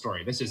moral of the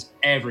story. This is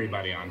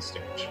everybody on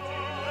stage.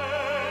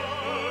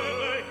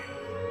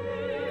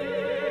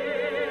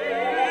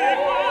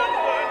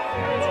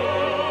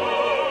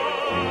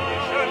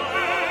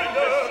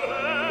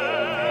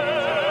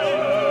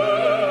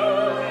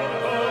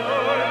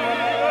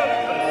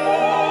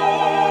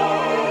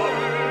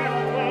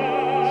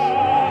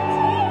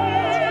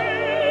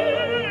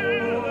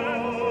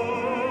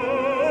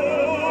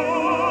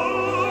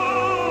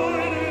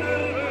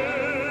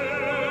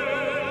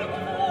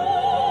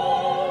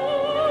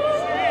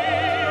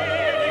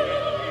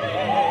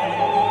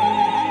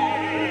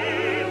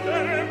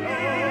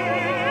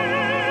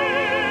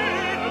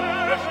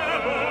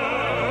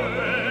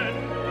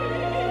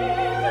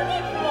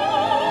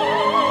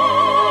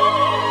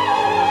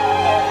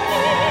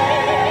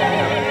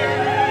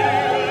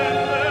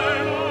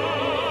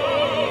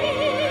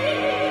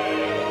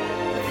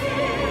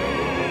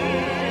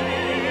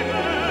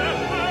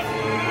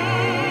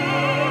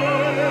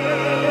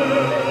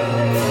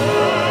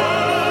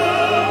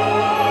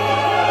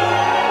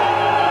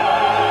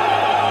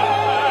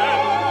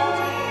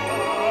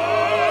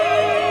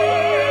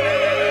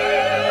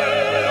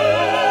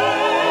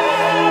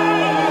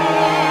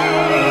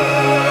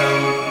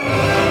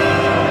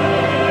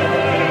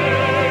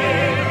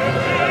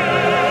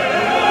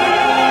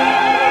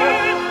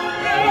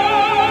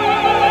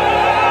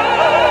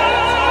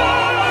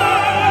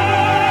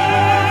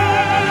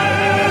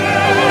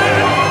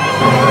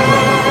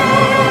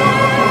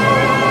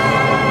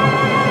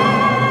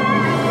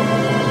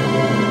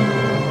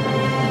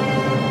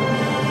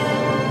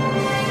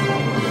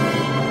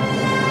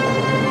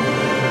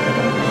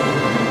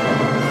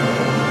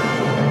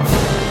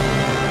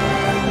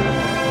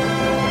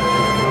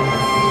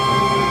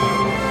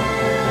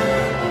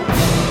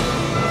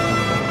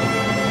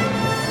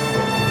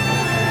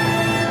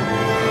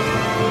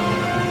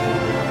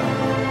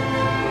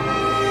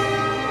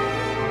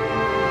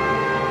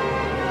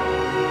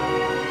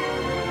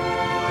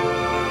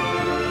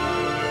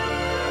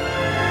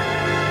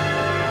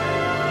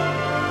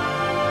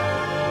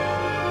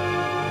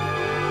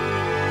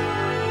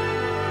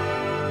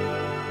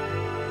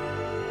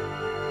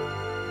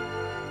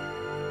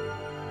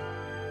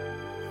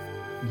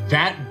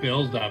 that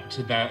build up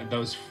to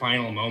those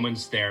final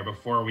moments there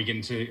before we get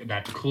into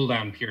that cool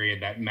down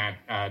period that Matt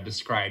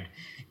described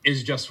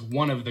is just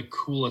one of the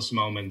coolest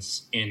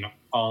moments in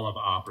all of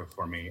opera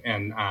for me.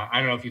 And I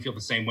don't know if you feel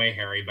the same way,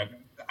 Harry, but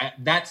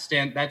that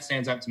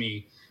stands out to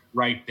me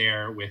right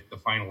there with the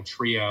final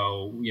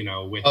trio, you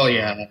know, with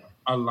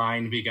a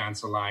line wie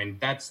ganz allein.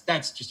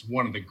 That's just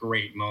one of the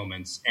great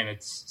moments, and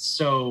it's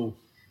so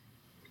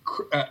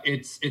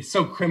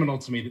criminal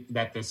to me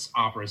that this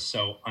opera is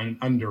so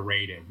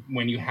underrated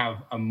when you have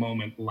a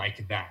moment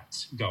like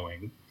that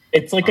going.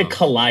 It's like a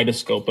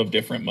kaleidoscope of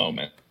different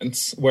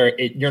moments where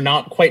you're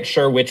not quite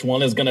sure which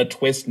one is going to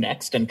twist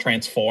next and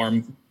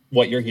transform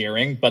what you're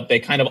hearing, but they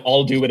kind of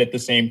all do it at the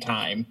same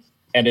time,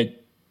 and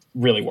it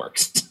really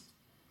works.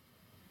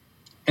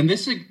 And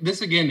this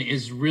again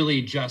is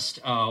really just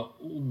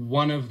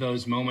one of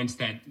those moments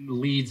that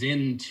leads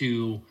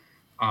into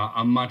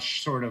a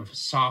much sort of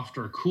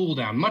softer cool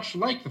down, much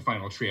like the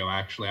final trio,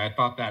 actually. I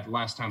thought that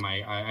last time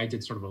I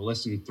did sort of a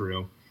listen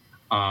through,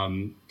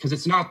 because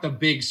it's not the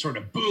big sort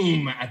of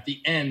boom at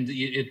the end.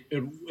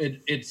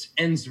 It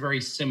ends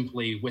very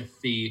simply with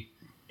the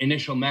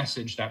initial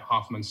message that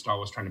Hofmannsthal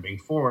was trying to bring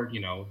forward, you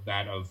know,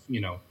 that of,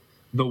 you know,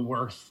 the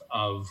worth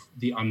of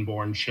the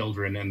unborn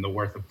children and the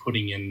worth of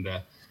putting in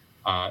the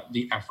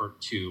effort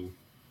to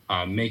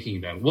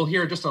making them. We'll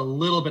hear just a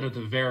little bit at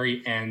the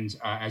very end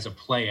as a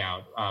play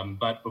out.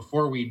 But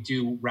before we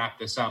do wrap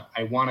this up,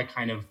 I want to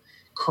kind of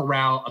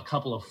corral a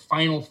couple of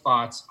final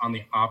thoughts on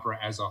the opera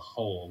as a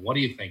whole. What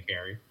do you think,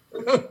 Harry?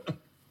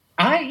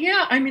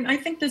 I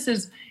think this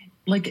is,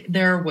 like,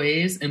 there are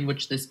ways in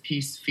which this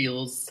piece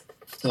feels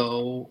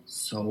so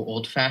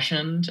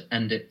old-fashioned,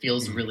 and it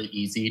feels really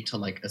easy to,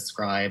 like,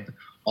 ascribe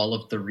all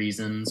of the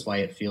reasons why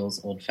it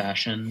feels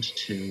old-fashioned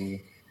to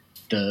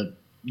the,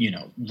 you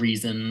know,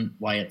 reason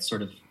why it's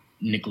sort of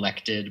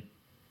neglected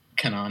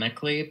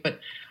canonically. But,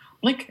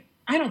 like,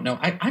 I don't know.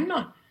 I'm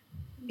not...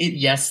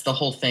 yes, the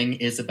whole thing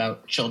is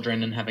about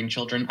children and having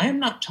children. I am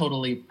not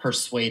totally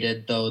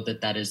persuaded, though,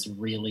 that is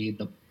really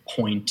the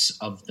point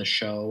of the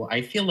show.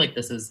 I feel like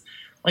this is,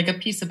 like, a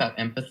piece about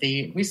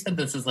empathy. We said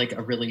this is, like,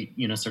 a really,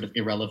 you know, sort of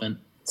irrelevant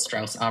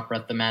Strauss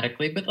opera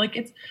thematically, but,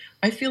 like,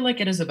 I feel like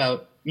it is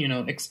about, you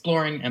know,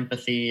 exploring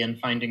empathy and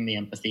finding the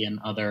empathy in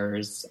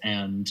others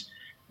and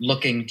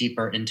looking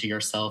deeper into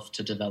yourself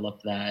to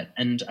develop that.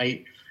 And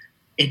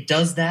it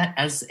does that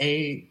as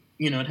a,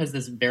 you know, it has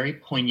this very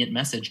poignant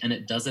message, and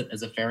it does it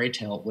as a fairy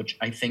tale, which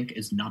I think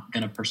is not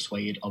going to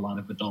persuade a lot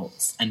of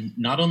adults. And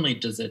not only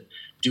does it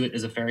do it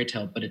as a fairy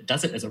tale, but it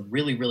does it as a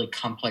really, really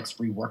complex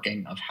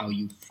reworking of how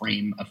you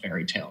frame a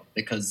fairy tale,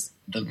 because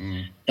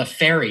the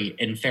fairy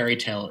in fairy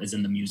tale is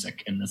in the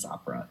music in this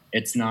opera.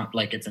 It's not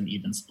like it's an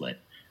even split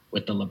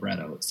with the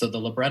libretto. So the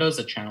libretto is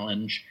a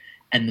challenge,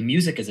 and the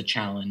music is a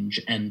challenge,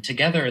 and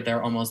together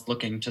they're almost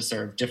looking to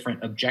serve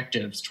different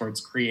objectives towards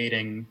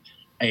creating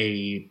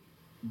a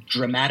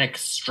dramatic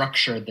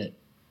structure that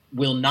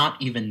will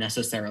not even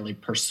necessarily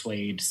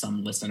persuade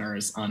some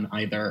listeners on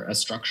either a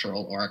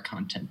structural or a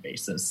content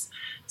basis.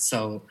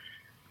 So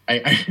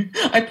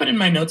I put in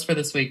my notes for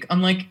this week,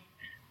 I'm like,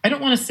 I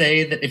don't want to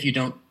say that if you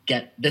don't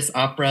get this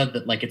opera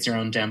that, like, it's your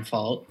own damn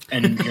fault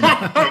and you're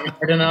not playing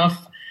hard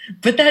enough,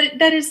 but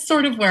that is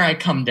sort of where I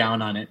come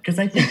down on it, because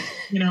I think,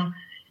 you know,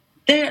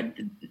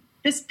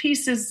 this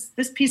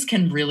piece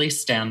can really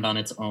stand on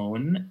its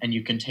own, and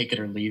you can take it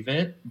or leave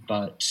it.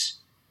 But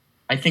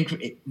I think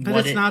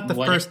it's not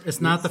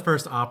the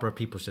first opera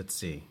people should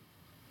see.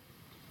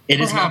 It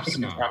is not the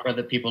first opera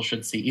that people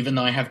should see, even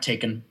though I have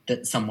taken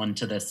someone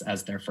to this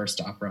as their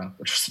first opera,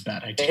 which was a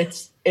bad idea.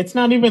 It's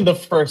not even the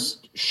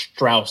first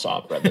Strauss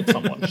opera that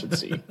someone should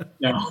see.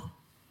 No.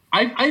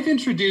 I've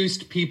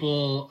introduced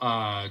people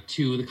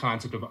to the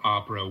concept of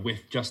opera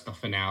with just the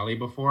finale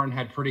before and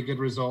had pretty good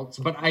results.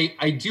 But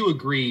I do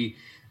agree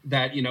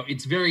that, you know,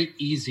 it's very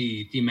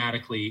easy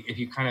thematically, if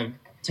you kind of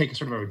take a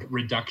sort of a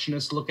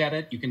reductionist look at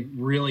it, you can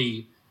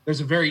really, there's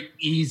a very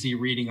easy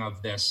reading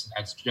of this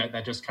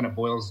that just kind of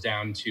boils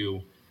down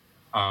to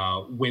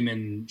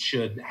women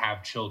should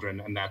have children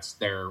and that's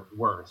their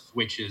worth,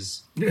 which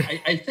is,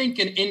 I think,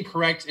 an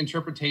incorrect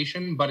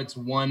interpretation, but it's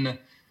one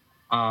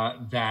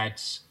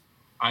that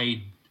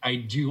I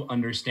do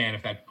understand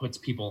if that puts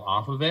people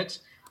off of it.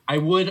 I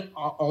would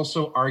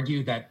also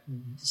argue that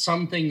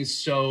something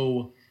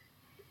so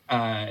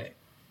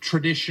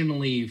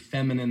traditionally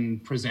feminine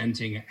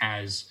presenting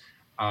as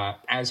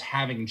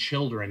having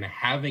children,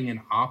 having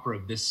an opera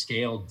of this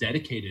scale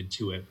dedicated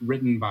to it,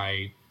 written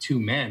by two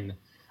men,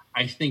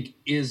 I think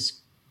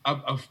is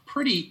a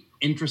pretty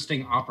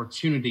interesting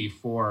opportunity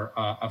for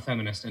a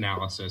feminist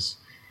analysis.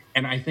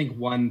 And I think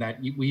one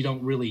that we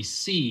don't really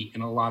see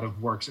in a lot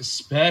of works,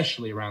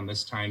 especially around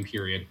this time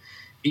period.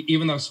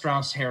 Even though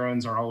Strauss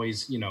heroines are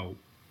always, you know,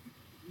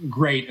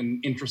 great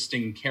and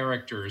interesting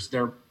characters,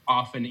 they're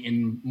often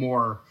in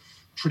more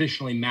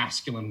traditionally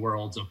masculine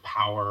worlds of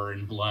power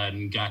and blood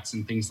and guts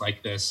and things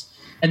like this.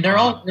 And they're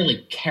all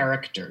really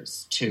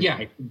characters, too. Yeah.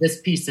 Like, this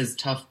piece is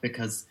tough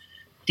because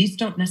these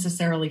don't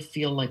necessarily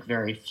feel like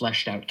very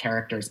fleshed out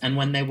characters. And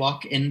when they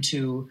walk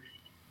into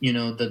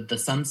the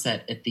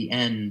sunset at the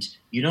end,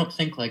 you don't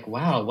think like,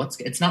 wow,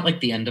 it's not like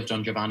the end of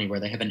Don Giovanni where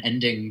they have an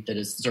ending that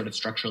is sort of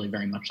structurally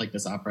very much like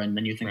this opera. And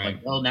then you think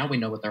like, well, now we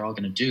know what they're all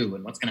going to do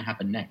and what's going to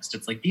happen next.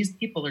 It's like, these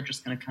people are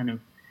just going to kind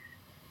of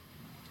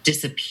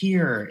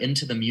disappear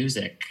into the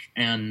music.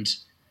 And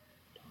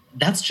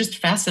that's just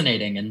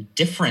fascinating and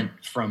different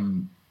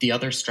from the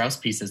other Strauss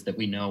pieces that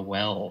we know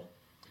well.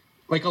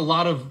 Like a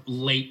lot of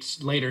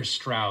later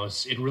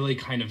Strauss, it really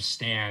kind of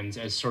stands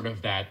as sort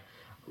of that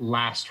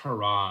last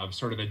hurrah of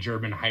sort of the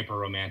German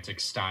hyper-romantic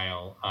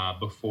style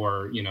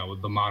before,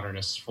 the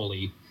modernists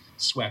fully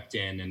swept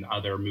in and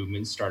other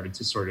movements started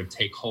to sort of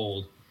take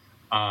hold.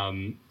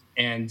 When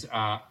it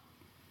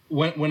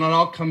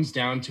all comes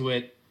down to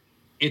it,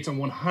 it's a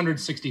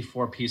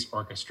 164-piece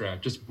orchestra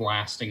just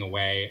blasting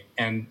away.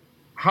 And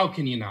how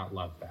can you not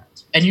love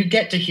that? And you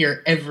get to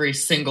hear every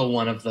single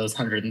one of those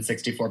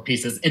 164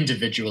 pieces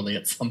individually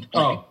at some point.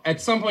 Oh,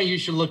 at some point you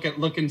should look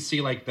and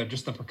see like the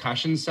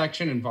percussion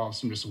section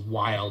involves some just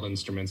wild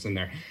instruments in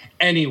there.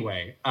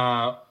 Anyway,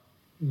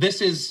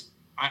 this is,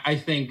 I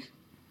think,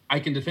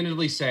 I can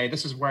definitively say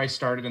this is where I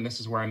started and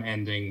this is where I'm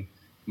ending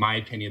my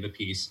opinion of the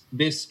piece.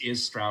 This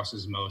is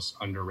Strauss's most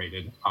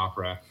underrated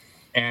opera.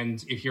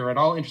 And if you're at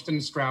all interested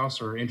in Strauss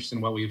or interested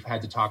in what we've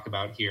had to talk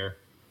about here,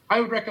 I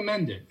would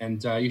recommend it,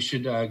 and you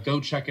should go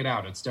check it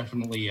out. It's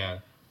definitely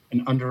an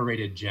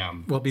underrated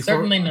gem. Well,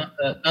 certainly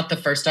not the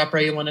first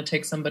opera you want to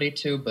take somebody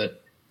to,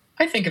 but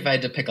I think if I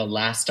had to pick a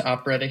last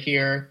opera to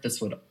hear,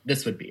 this would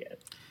be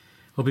it.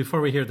 Well,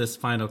 before we hear this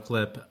final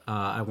clip,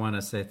 I want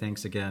to say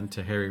thanks again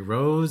to Harry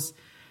Rose.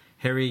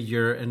 Harry,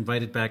 you're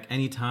invited back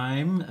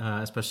anytime,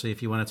 especially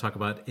if you want to talk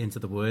about Into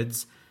the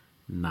Woods.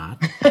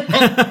 Not.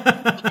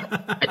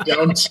 I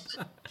don't.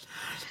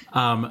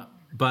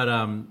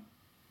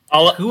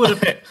 Who would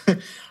have?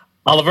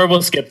 Oliver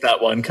will skip that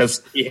one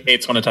because he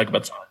hates when I talk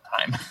about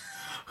Sondheim.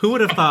 Who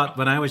would have thought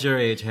when I was your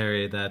age,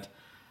 Harry, that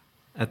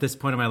at this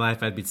point in my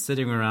life I'd be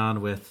sitting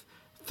around with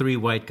 3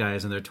 white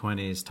guys in their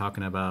 20s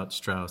talking about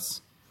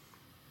Strauss?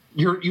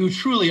 You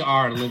truly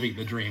are living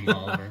the dream,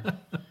 Oliver.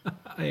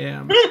 I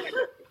am.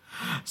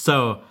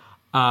 So,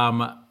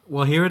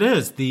 well, here it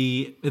is.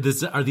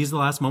 Are these the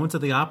last moments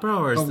of the opera,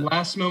 or is the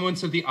last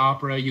moments of the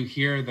opera? You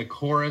hear the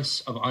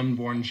chorus of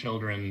unborn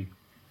children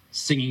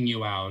singing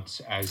you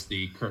out as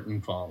the curtain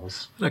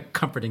falls. What a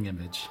comforting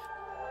image.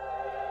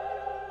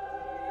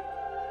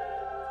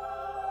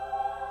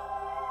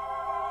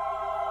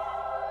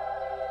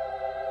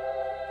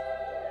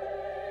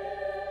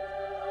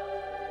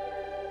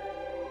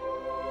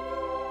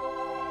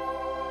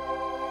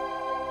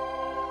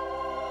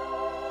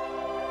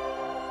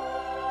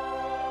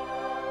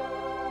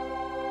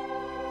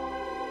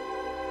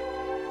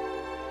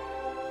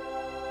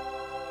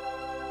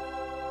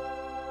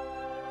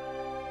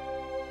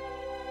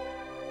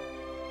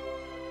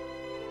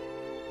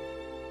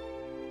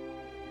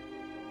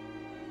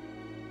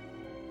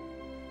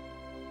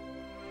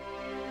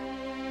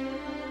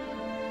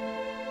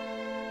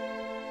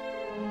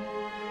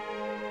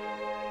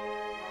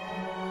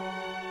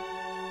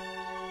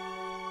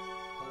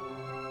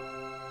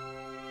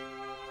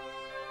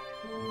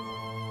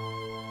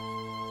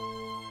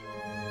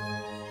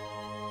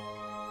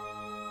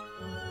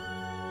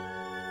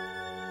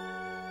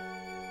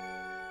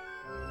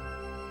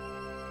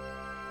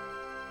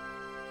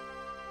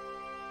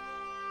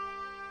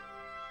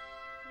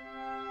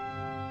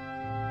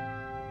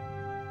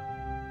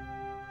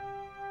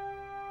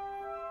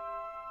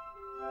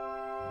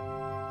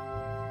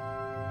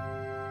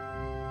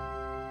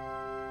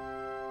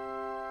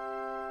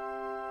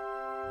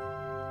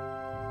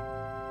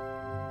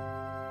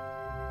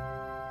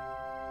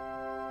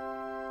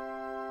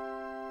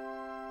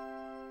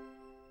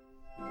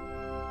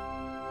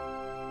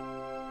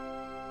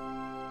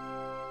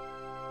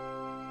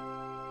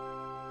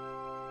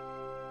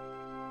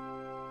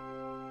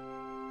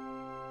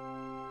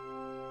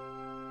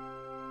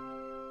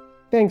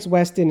 Thanks,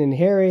 Weston and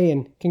Harry,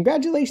 and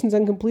congratulations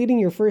on completing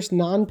your first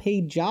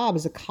non-paid job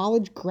as a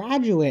college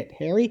graduate,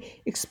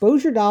 Harry.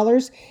 Exposure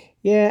dollars.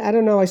 Yeah, I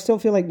don't know. I still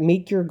feel like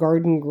Make Your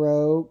Garden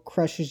Grow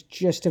crushes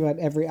just about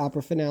every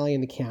opera finale in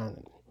the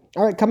canon.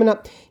 All right, coming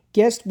up,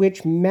 guess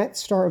which Met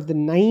star of the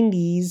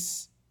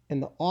 90s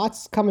and the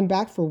aughts coming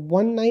back for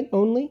one night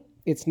only?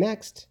 It's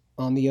next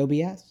on the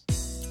OBS.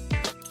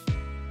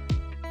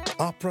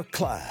 Opera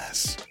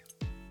Class.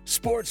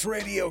 Sports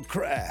Radio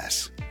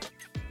Crass.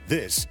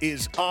 This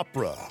is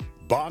Opera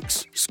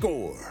Box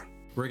Score.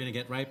 We're going to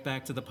get right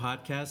back to the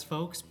podcast,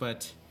 folks,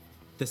 but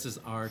this is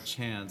our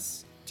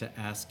chance to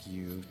ask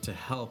you to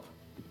help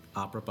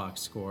Opera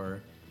Box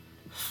Score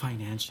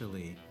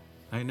financially.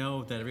 I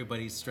know that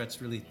everybody's stretched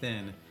really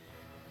thin,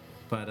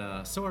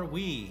 but so are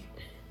we.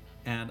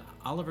 And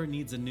Oliver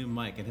needs a new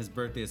mic, and his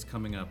birthday is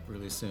coming up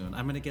really soon.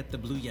 I'm going to get the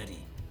Blue Yeti.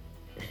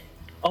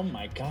 Oh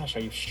my gosh, are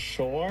you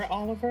sure,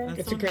 Oliver?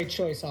 It's a great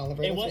choice,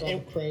 Oliver. That's what all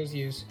the pros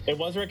use. It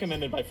was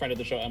recommended by friend of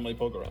the show, Emily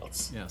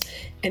Pogorelts. Yes.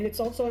 And it's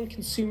also on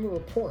Consumer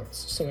Reports,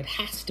 so it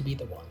has to be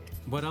the one.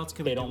 What else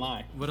can They don't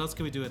lie. What else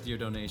can we do with your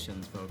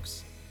donations,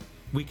 folks?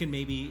 We can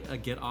maybe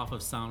get off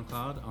of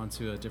SoundCloud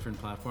onto a different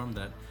platform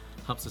that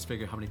helps us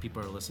figure how many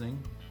people are listening.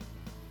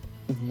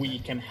 We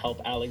can help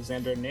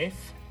Alexander Naif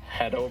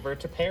head over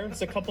to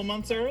Paris a couple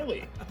months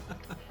early.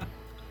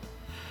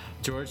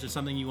 George, there's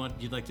something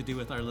you'd like to do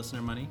with our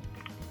listener money?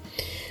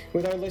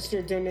 With our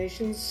listener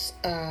donations,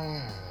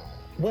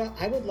 well,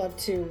 I would love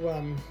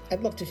to.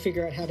 I'd love to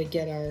figure out how to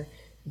get our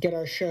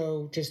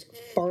show just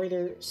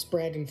farther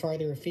spread and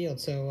farther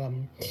afield. So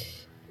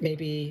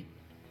maybe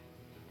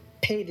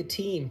pay the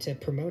team to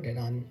promote it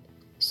on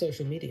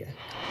social media.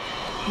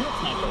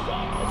 Let's not go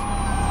wild.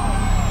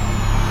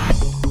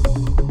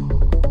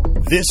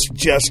 This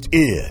just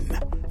in.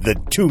 The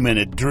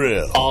 2-minute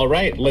drill. All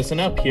right, listen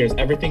up. Here's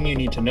everything you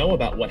need to know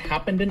about what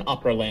happened in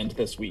Operaland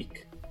this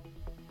week.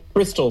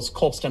 Bristol's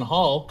Colston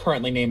Hall,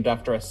 currently named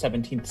after a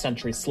 17th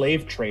century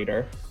slave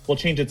trader, will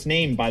change its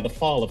name by the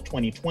fall of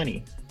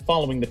 2020,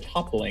 following the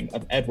toppling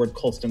of Edward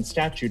Colston's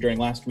statue during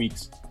last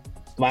week's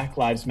Black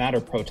Lives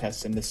Matter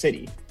protests in the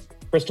city.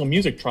 Bristol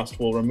Music Trust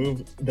will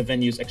remove the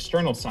venue's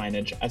external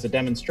signage as a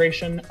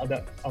demonstration of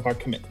our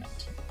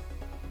commitment.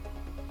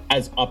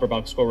 As Opera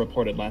Box Score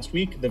reported last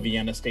week, the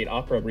Vienna State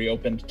Opera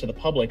reopened to the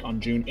public on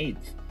June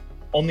 8th.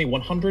 Only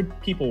 100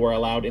 people were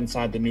allowed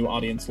inside the new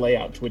audience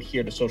layout to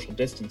adhere to social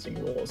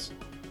distancing rules.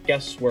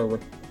 Guests were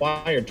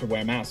required to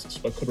wear masks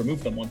but could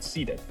remove them once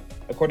seated.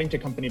 According to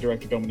company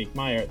director Dominique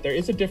Meyer, there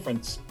is a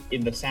difference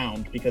in the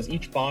sound because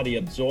each body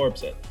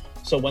absorbs it,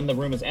 so when the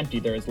room is empty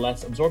there is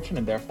less absorption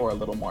and therefore a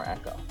little more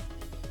echo.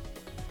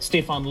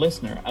 Stefan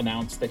Lissner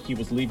announced that he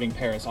was leaving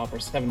Paris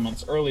Opera 7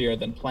 months earlier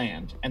than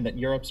planned, and that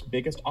Europe's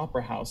biggest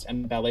opera house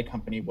and ballet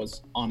company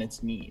was on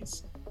its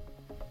knees.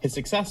 His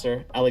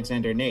successor,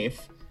 Alexander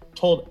Naif,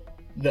 told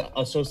the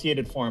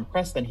Associated Foreign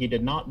Press that he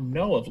did not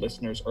know of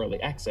Lissner's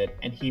early exit,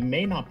 and he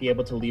may not be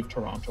able to leave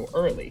Toronto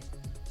early.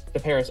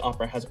 The Paris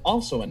Opera has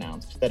also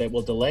announced that it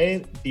will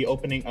delay the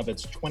opening of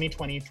its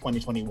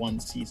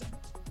 2020-2021 season.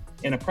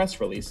 In a press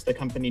release, the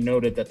company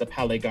noted that the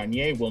Palais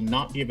Garnier will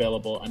not be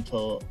available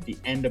until the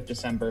end of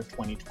December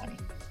 2020.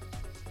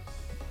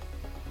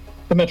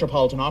 The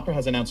Metropolitan Opera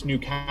has announced new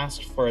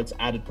cast for its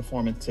added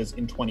performances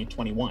in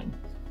 2021.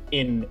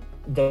 In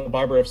The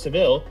Barber of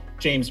Seville,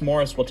 James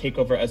Morris will take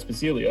over as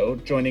Basilio,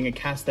 joining a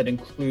cast that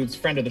includes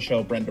friend of the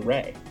show Brenda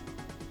Ray.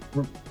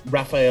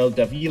 Rafael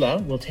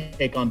Davila will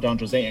take on Don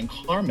Jose and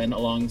Carmen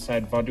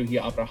alongside Vardouhi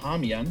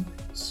Abrahamian,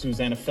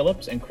 Susanna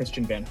Phillips, and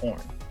Christian Van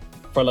Horn.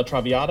 For La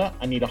Traviata,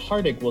 Anita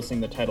Hardig will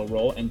sing the title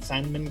role, and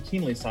Simon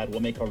Keenlyside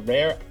will make a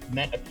rare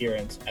Met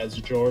appearance as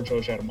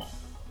Giorgio Germont.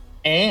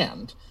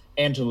 And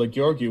Angela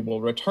Gheorghiu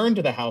will return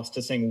to the house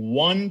to sing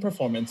one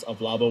performance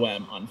of La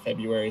Bohème on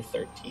February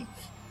 13th.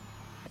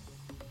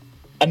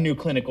 A new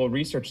clinical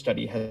research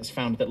study has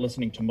found that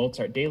listening to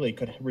Mozart daily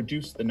could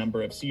reduce the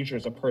number of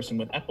seizures a person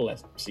with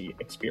epilepsy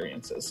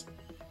experiences.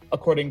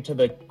 According to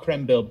the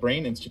Krembil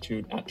Brain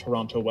Institute at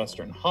Toronto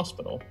Western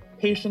Hospital,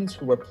 patients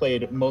who were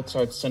played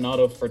Mozart's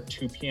Sonato for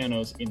 2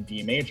 pianos in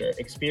D major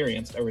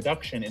experienced a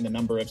reduction in the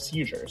number of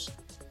seizures.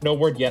 No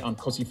word yet on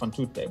Così fan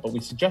tutte, but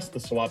we suggest the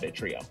Soave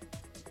trio.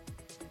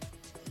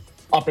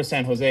 Opera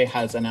San Jose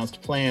has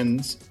announced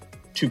plans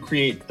to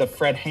create the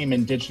Fred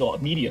Heyman Digital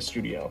Media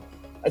Studio,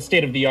 a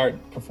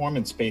state-of-the-art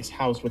performance space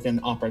housed within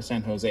Opera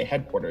San Jose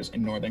headquarters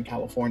in Northern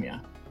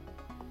California.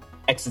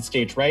 Exit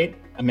stage right,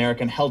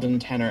 American Helden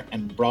tenor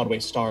and Broadway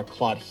star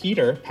Claude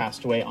Heater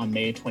passed away on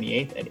May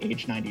 28th at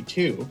age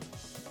 92,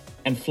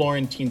 and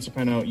Florentine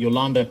soprano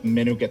Yolanda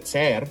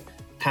Menugetzer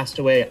passed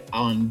away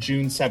on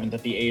June 7th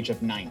at the age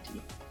of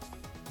 90.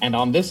 And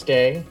on this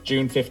day,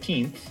 June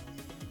 15th,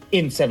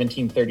 in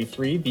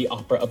 1733, the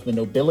Opera of the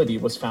Nobility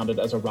was founded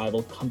as a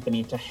rival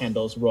company to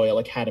Handel's Royal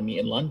Academy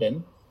in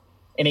London.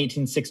 In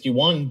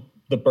 1861,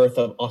 the birth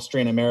of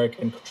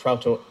Austrian-American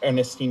contralto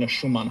Ernestina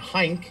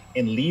Schumann-Heink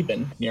in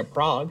Lieben, near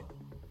Prague.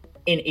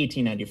 In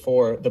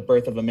 1894, the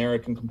birth of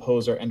American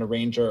composer and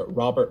arranger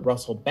Robert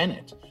Russell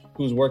Bennett,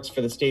 whose works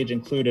for the stage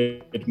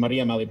included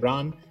Maria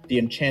Malibran, The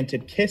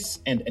Enchanted Kiss,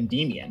 and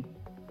Endymion.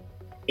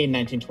 In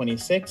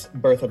 1926,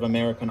 birth of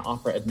American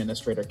opera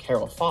administrator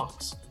Carol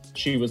Fox.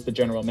 She was the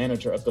general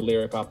manager of the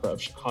Lyric Opera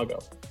of Chicago.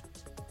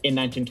 In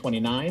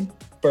 1929,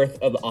 birth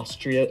of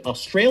the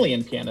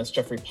Australian pianist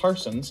Geoffrey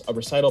Parsons, a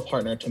recital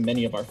partner to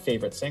many of our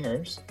favorite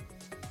singers.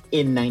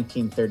 In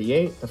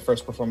 1938, the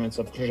first performance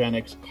of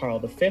Janik's Karl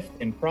V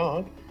in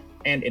Prague.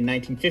 And in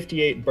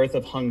 1958, birth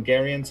of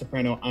Hungarian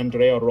soprano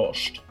Andrea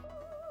Rost.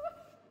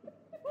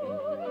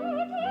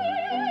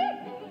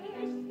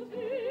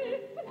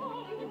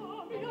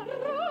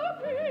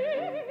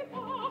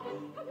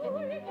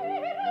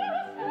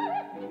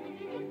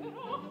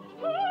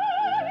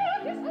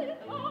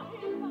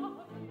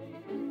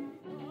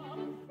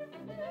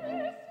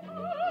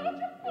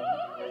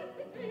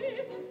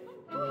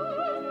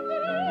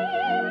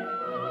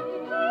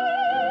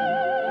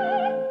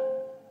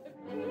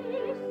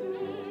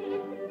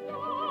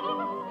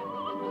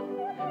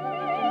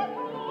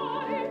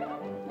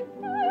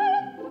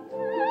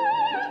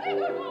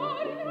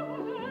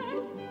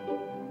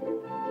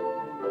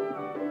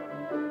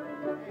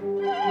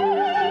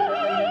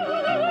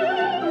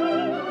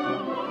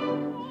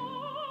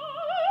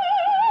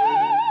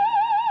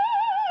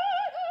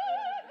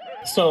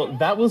 So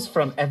that was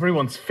from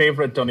everyone's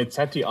favorite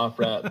Donizetti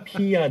opera,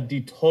 Pia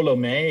di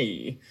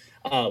Tolomei,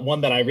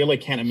 one that I really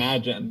can't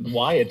imagine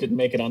why it didn't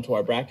make it onto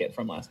our bracket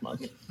from last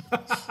month.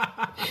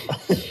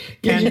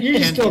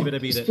 You're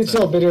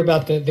still bitter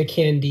about the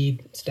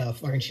Candide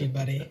stuff, aren't you,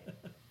 buddy?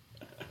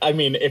 I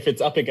mean, if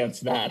it's up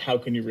against that, how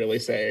can you really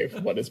say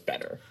what is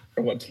better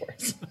or what's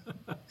worse?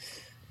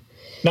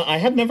 Now, I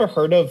have never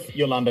heard of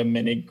Yolanda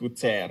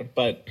Meneguzzer,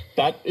 but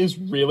that is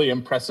really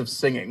impressive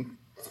singing.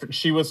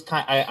 She was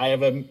I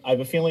have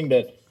a feeling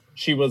that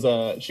she was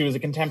a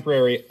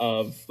contemporary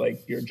of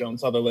like your Joan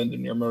Sutherland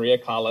and your Maria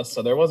Callas,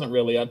 so there wasn't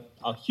really a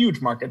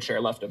huge market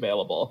share left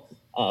available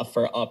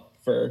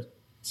for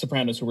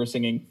sopranos who were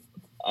singing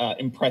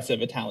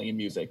impressive Italian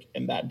music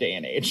in that day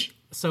and age.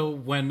 So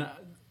when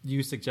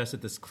you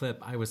suggested this clip,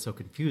 I was so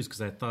confused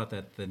because I thought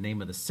that the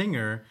name of the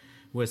singer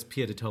was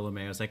Pia di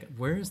Tolomei. I was like,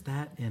 where is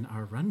that in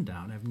our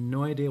rundown? I have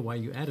no idea why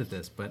you added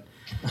this, but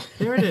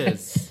there it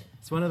is.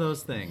 It's one of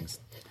those things.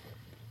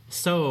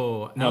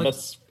 So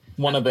that's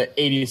one of the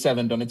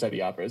 87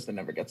 Donizetti operas that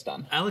never gets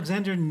done.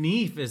 Alexander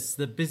Neef is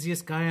the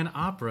busiest guy in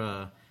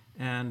opera,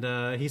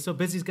 and he's so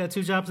busy he's got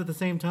two jobs at the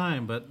same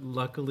time. But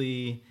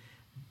luckily,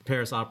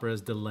 Paris Opera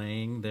is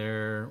delaying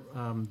their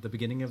the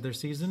beginning of their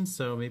season,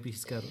 so maybe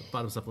he's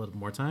bought himself a little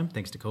more time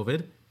thanks to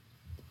COVID.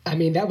 I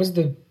mean, that was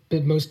the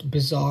most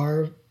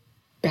bizarre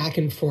back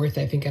and forth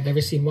I think I've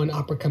ever seen one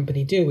opera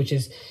company do, which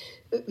is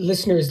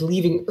listeners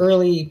leaving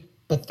early,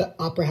 but the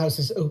opera house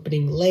is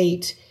opening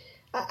late.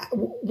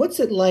 What's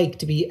it like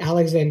to be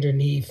Alexander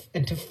Neef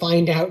and to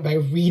find out by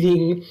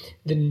reading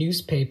the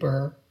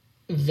newspaper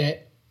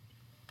that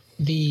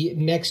the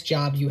next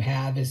job you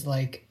have is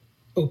like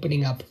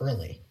opening up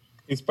early?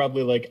 He's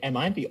probably like, am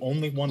I the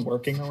only one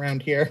working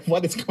around here?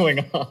 What is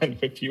going on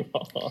with you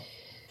all?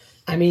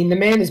 I mean, the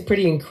man is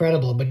pretty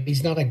incredible, but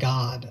he's not a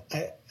god.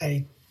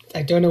 I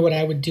don't know what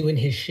I would do in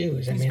his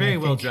shoes. He's very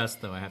well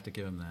dressed, though. I have to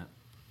give him that.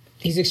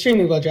 He's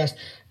extremely well dressed.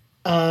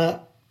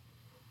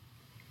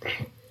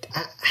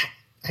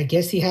 I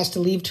guess he has to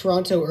leave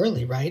Toronto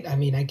early, right? I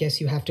mean, I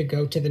guess you have to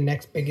go to the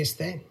next biggest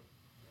thing.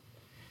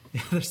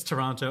 Yeah, there's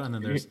Toronto and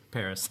then there's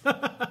Paris.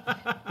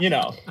 I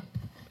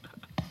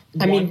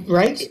mean,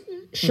 right?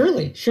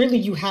 Surely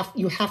you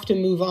have to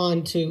move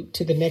on to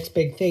the next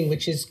big thing,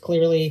 which is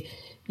clearly,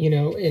 in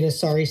a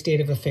sorry state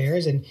of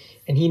affairs, and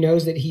he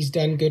knows that he's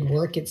done good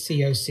work at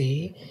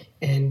COC,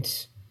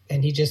 and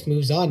he just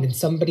moves on, and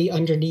somebody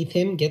underneath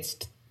him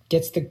gets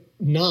the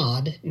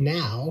nod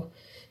now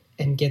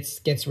and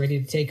gets ready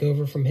to take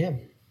over from him.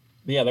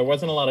 Yeah, there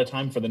wasn't a lot of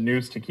time for the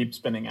news to keep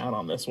spinning out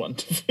on this one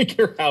to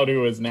figure out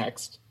who is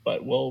next,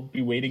 but we'll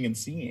be waiting and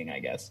seeing, I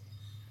guess.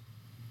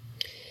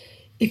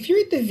 If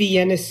you're at the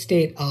Vienna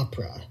State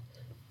Opera,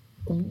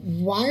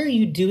 why are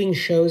you doing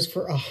shows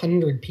for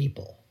 100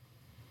 people?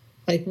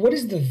 Like, what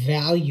is the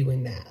value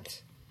in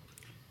that?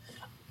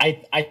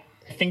 I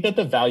think that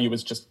the value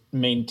is just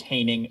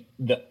maintaining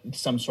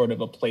some sort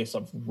of a place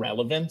of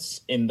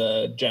relevance in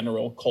the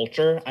general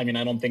culture. I mean,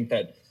 I don't think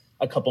that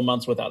a couple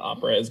months without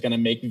opera is going to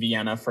make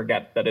Vienna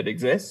forget that it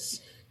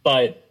exists,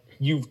 but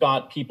you've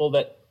got people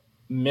that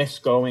miss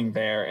going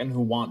there and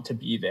who want to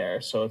be there.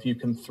 So if you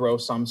can throw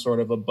some sort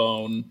of a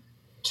bone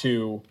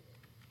to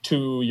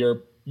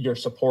your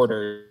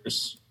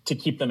supporters to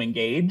keep them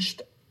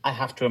engaged, I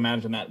have to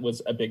imagine that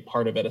was a big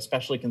part of it,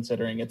 especially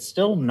considering it's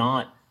still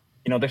not,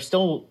 there's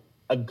still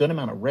a good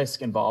amount of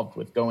risk involved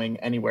with going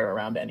anywhere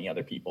around any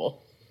other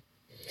people.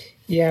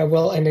 Yeah,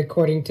 well, and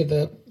according to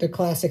the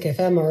Classic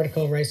FM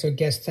article, right, so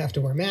guests have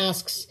to wear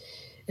masks,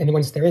 and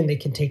once they're in, they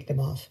can take them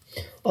off.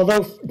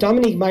 Although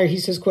Dominique Meyer, he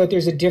says, quote,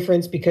 there's a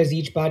difference because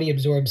each body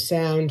absorbs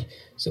sound,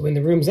 so when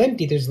the room's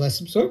empty, there's less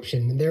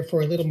absorption, and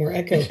therefore a little more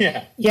echo.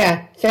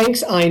 Yeah,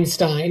 thanks,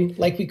 Einstein.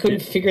 Like, we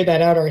couldn't figure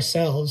that out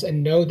ourselves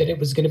and know that it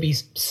was going to be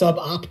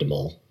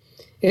suboptimal.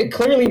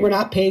 Clearly, we're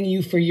not paying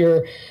you for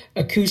your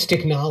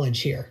acoustic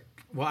knowledge here.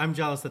 Well, I'm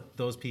jealous that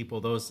those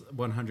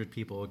 100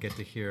 people, will get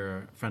to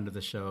hear a friend of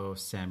the show,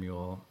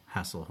 Samuel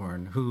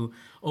Hasselhorn, who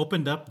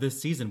opened up this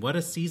season. What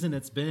a season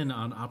it's been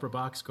on Opera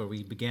Box Score.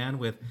 We began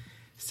with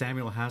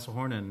Samuel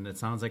Hasselhorn, and it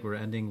sounds like we're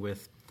ending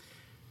with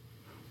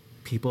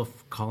people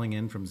calling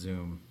in from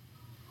Zoom.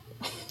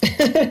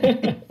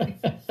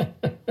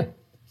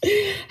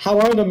 How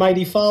are the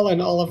mighty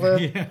fallen, Oliver?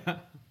 Yeah.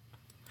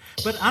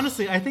 But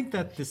honestly, I think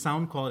that the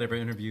sound quality of our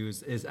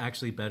interviews is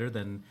actually better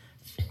than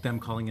them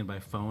calling in by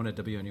phone at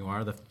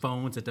WNUR. The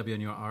phones at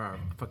WNUR are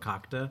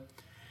fakakta.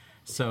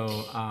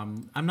 So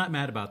I'm not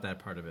mad about that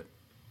part of it.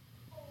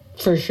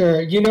 For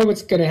sure. You know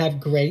what's going to have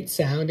great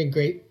sound and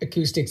great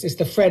acoustics is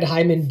the Fred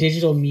Hyman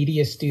Digital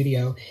Media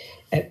Studio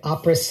at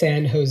Opera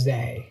San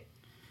Jose.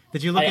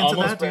 Did you look into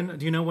that?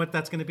 Do you know what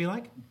that's going to be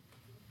like?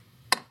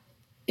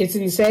 It's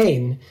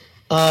insane.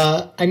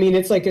 I mean,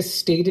 it's like a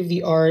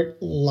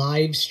state-of-the-art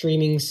live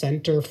streaming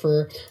center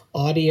for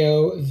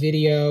audio,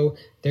 video.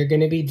 They're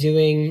going to be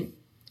doing,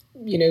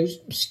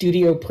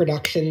 studio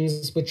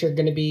productions, which are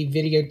going to be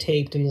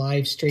videotaped and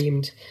live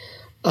streamed.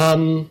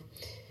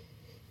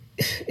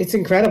 it's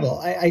incredible.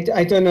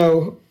 I don't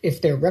know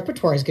if their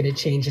repertoire is going to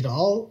change at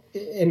all.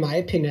 In my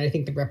opinion, I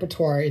think the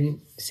repertoire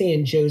in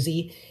San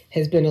Josie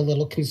has been a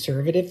little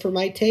conservative for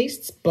my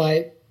tastes,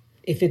 but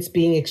if it's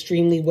being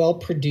extremely well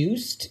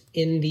produced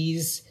in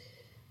these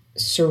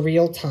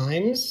surreal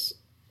times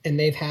and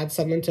they've had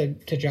someone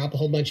to drop a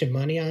whole bunch of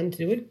money on to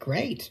do it,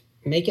 great.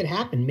 Make it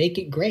happen. Make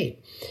it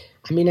great.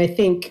 I mean, I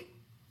think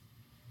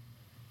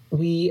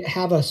we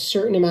have a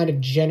certain amount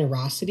of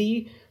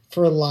generosity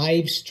for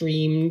live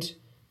streamed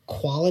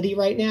quality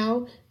right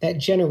now. That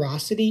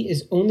generosity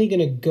is only going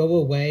to go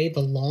away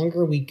the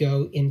longer we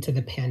go into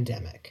the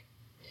pandemic.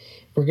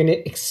 We're going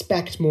to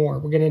expect more.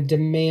 We're going to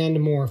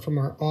demand more from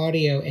our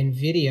audio and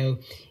video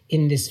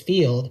in this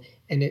field.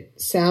 And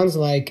it sounds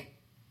like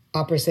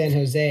Opera San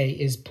Jose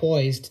is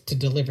poised to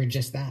deliver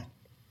just that.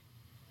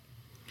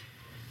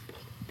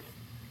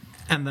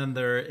 And then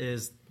there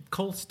is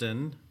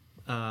Colston,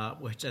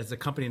 which as a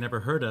company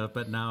never heard of,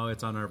 but now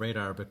it's on our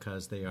radar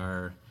because they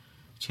are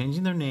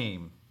changing their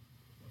name.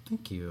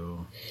 Thank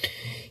you.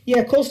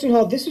 Yeah, Colston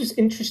Hall, this was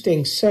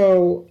interesting.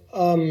 So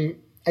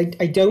I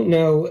don't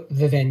know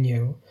the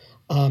venue,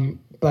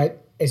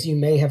 but as you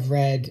may have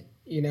read,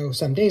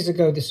 some days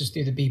ago, this was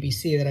through the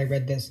BBC that I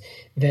read this,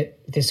 that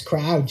this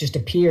crowd just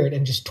appeared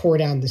and just tore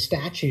down the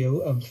statue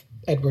of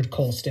Edward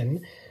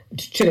Colston,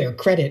 to their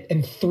credit,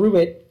 and threw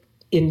it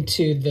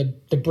into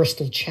the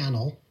Bristol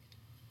Channel.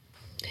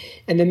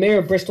 And the mayor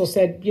of Bristol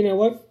said, you know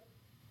what?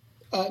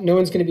 No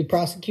one's going to be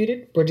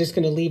prosecuted. We're just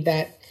going to leave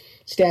that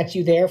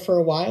statue there for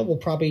a while. We'll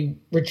probably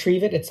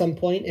retrieve it at some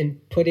point and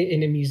put it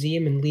in a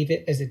museum and leave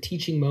it as a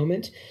teaching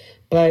moment.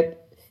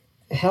 But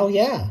hell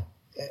yeah,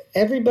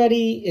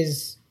 everybody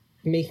is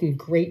making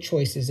great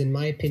choices, in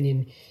my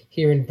opinion,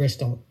 here in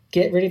Bristol.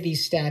 Get rid of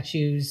these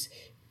statues,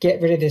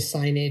 get rid of this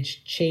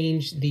signage,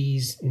 change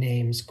these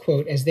names,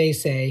 quote, as they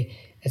say,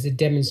 as a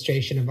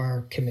demonstration of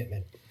our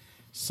commitment.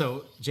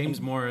 So James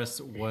Morris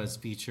was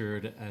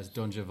featured as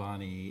Don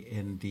Giovanni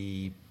in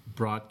the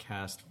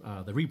broadcast,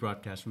 the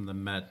rebroadcast from the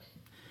Met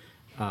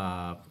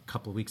a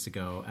couple of weeks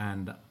ago,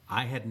 and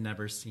I had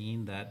never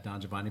seen that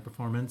Don Giovanni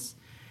performance.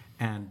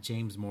 And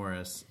James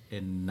Morris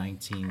in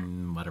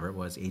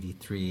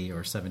 83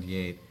 or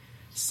 78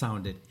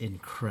 sounded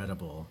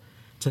incredible.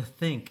 To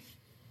think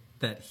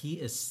that he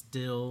is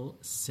still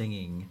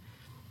singing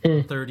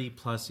 30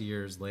 plus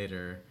years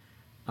later,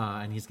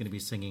 and he's going to be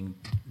singing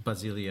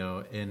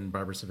Basilio in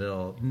Barber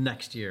Seville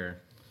next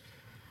year.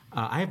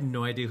 I have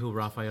no idea who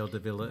Rafael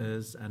Davila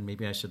is, and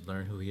maybe I should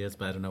learn who he is,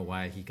 but I don't know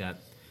why he got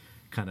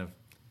kind of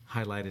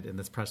highlighted in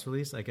this press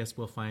release. I guess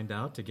we'll find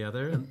out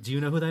together. Do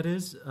you know who that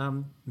is,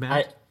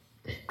 Matt?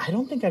 I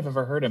don't think I've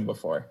ever heard him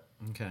before.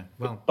 Okay,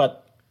 well,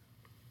 but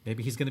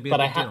maybe he's going to be a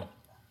big deal.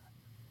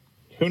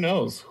 Who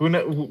knows?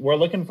 We're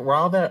looking for. We're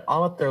all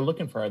out there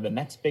looking for the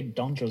next big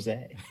Don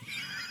Jose.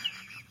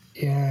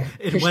 Yeah,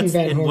 what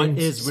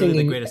is really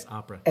the greatest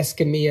opera?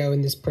 Escamillo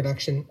in this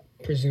production,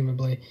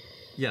 presumably.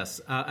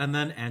 Yes, and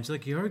then Angela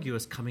Gheorghiu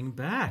is coming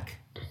back.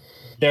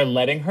 They're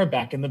letting her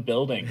back in the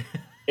building.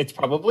 It's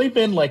probably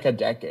been like a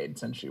decade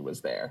since she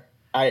was there.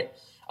 I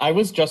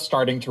was just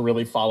starting to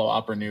really follow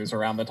opera news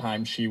around the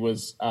time she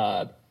was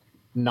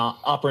not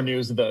opera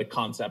news, the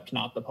concept,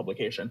 not the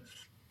publication.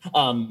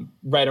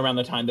 Right around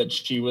the time that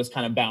she was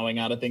kind of bowing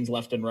out of things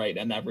left and right,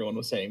 and everyone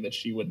was saying that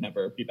she would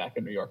never be back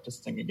in New York to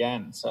sing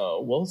again.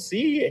 So we'll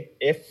see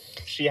if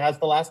she has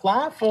the last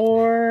laugh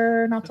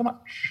or not so much.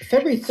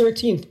 February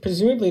 13th,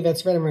 presumably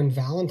that's right around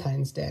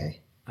Valentine's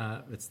Day.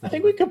 I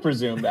think we could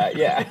presume that,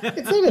 yeah.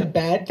 That's not a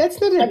bad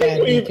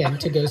weekend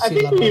to go see. I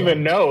think we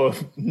even know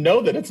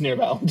that it's near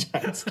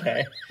Valentine's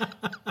Day.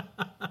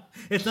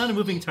 It's not a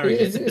moving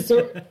target.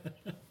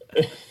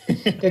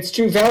 It's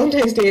true.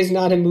 Valentine's Day is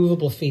not a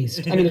movable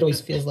feast. I mean, it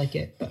always feels like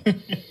it. But,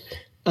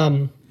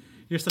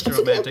 you're such a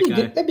romantic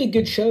guy. That'd be a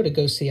good show to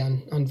go see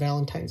on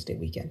Valentine's Day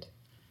weekend.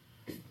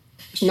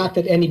 Not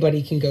that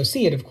anybody can go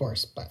see it, of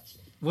course, but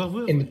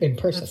in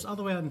person. It's all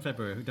the way out in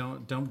February.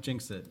 Don't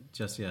jinx it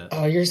just yet.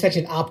 Oh, you're such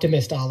an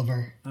optimist,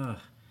 Oliver.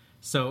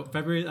 So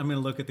February, I'm going to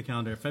look at the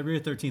calendar.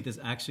 February 13th is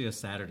actually a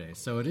Saturday,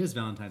 so it is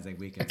Valentine's Day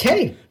weekend.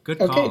 Okay, good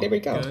call. Okay, there we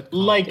go.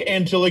 Like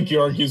Angela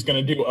Gheorghiu's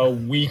going to do a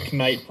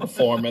weeknight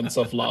performance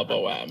of La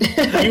Boheme.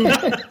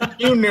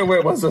 You knew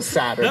it was a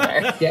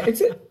Saturday. Yeah,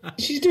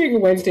 she's doing a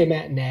Wednesday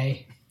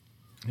matinee.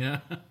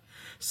 Yeah.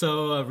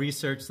 So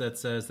research that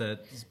says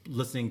that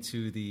listening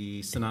to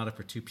the sonata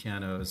for two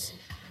pianos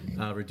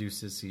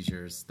reduces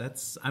seizures.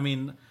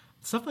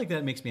 Stuff like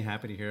that makes me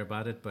happy to hear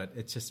about it, but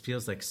it just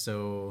feels like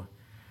so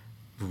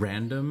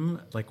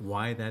random. Like,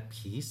 why that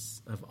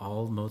piece of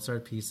all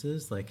Mozart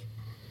pieces? Like,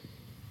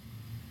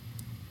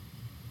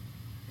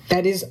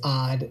 that is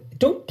odd.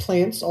 Don't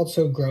plants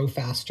also grow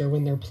faster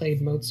when they're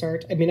played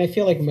Mozart? I mean, I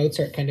feel like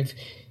Mozart kind of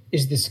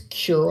is this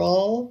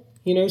cure-all,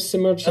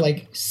 similar to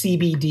like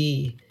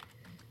CBD.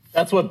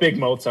 That's what Big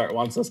Mozart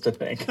wants us to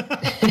think.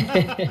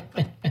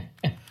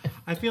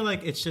 I feel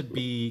like it should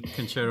be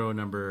Concerto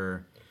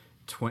number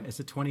 20. Is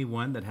it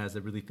 21 that has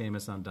a really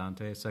famous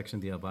Andante section,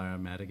 the Elvira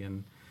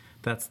Madigan?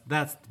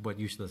 That's what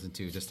you should listen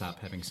to to stop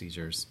having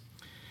seizures.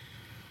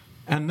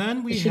 And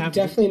then we it should have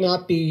definitely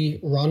not be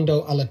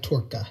Rondo alla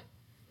Turca.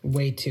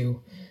 Way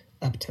too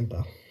up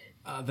tempo.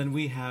 Then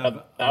we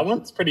have that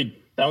one's pretty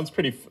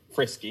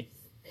frisky.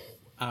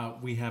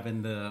 We have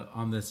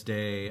on this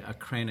day a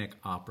Kreinik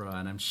opera,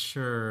 and I'm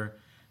sure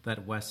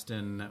that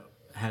Weston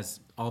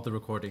has all the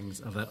recordings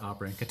of that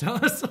opera and could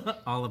tell us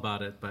all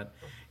about it, but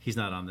he's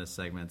not on this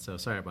segment, so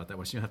sorry about that,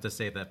 Weston. You'll have to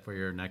save that for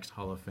your next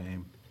Hall of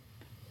Fame.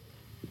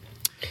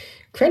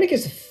 Kreinik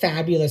is a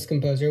fabulous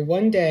composer.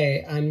 One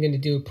day I'm going to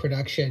do a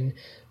production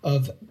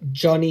of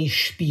Johnny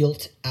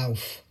Spielt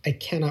auf. I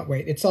cannot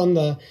wait. It's on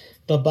the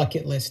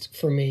bucket list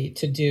for me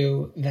to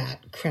do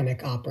that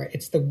Kreinik opera.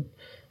 It's the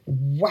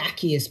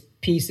wackiest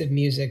piece of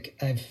music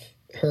I've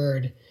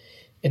heard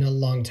in a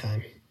long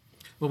time.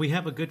 Well, we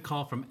have a good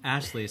call from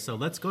Ashley, so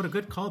let's go to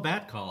good call,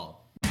 bad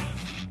call.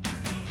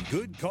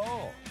 Good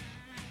call,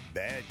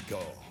 bad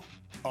call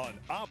on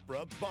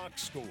Opera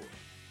Box Score.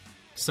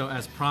 So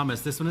as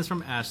promised, this one is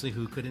from Ashley,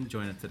 who couldn't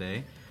join us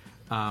today.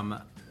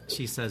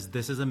 She says,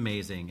 this is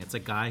amazing. It's a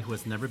guy who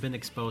has never been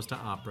exposed to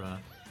opera,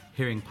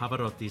 hearing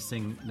Pavarotti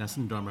sing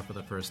Nessun Dorma for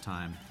the first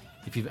time.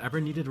 If you've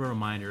ever needed a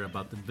reminder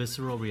about the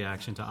visceral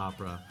reaction to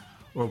opera,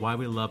 or why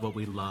we love what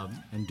we love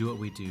and do what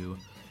we do,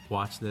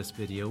 watch this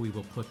video. We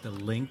will put the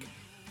link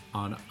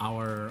on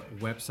our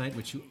website,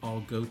 which you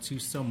all go to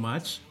so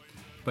much.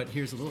 But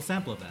here's a little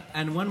sample of that.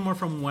 And one more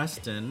from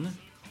Weston,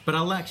 but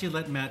I'll actually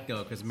let Matt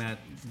go because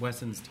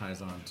Weston's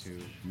ties on to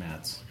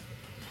Matt's.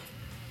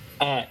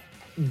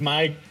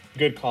 My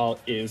good call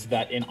is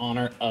that in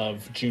honor of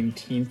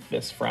Juneteenth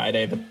this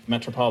Friday, the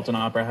Metropolitan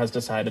Opera has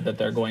decided that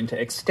they're going to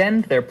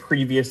extend their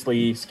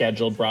previously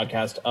scheduled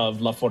broadcast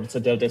of La Forza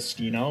del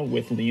Destino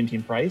with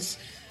Leontyne Price.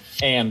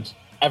 And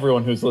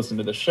everyone who's listened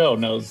to the show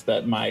knows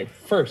that my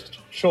first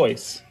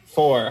choice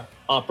for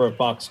Opera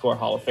Box Score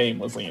Hall of Fame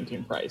was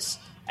Leontyne Price.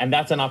 And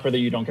that's an opera that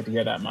you don't get to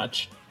hear that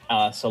much.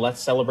 So let's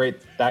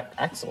celebrate that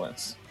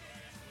excellence.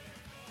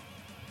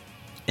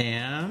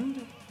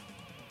 And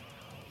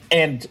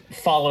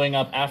following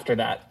up after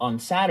that on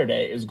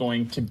Saturday is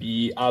going to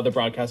be the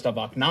broadcast of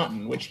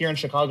Akhenaten, which here in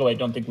Chicago I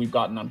don't think we've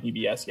gotten on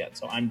PBS yet.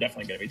 So I'm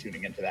definitely going to be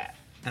tuning into that.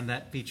 And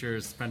that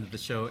features friend of the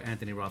show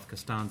Anthony Roth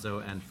Costanzo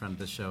and friend of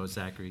the show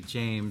Zachary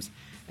James,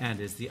 and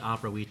is the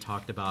opera we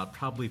talked about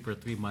probably for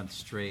 3 months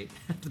straight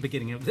at the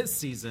beginning of this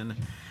season.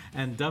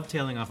 And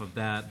dovetailing off of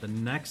that, the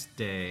next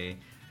day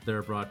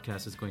their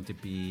broadcast is going to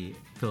be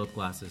Philip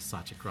Glass's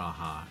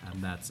Satyagraha,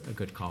 and that's a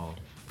good call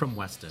from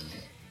Weston.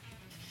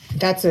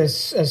 That's a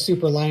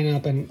super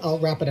lineup, and I'll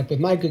wrap it up with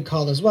my good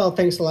call as well.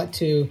 Thanks a lot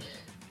to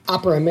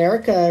Opera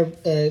America.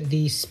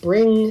 The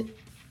spring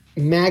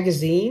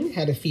magazine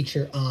had a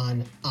feature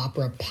on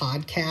opera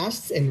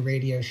podcasts and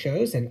radio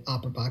shows, and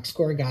Opera Box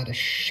Score got a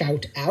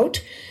shout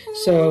out.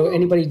 So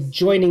anybody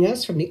joining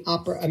us from the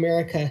Opera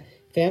America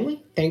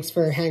family, thanks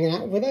for hanging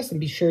out with us, and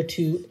be sure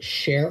to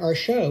share our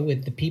show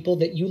with the people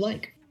that you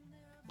like.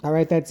 All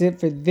right, that's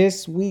it for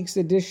this week's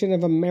edition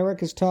of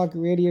America's Talk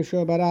radio show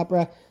about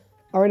opera.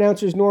 Our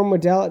announcer is Norm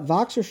Waddell at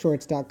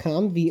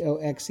VoxerShorts.com,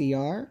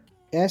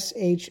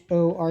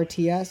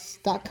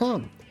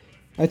 VoxerShorts.com.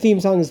 Our theme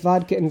song is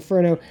Vodka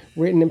Inferno,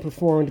 written and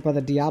performed by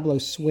the Diablo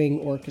Swing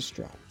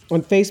Orchestra.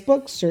 On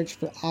Facebook, search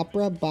for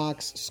Opera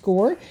Box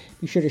Score.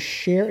 Be sure to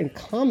share and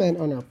comment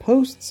on our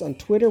posts. On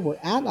Twitter, we're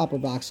at Opera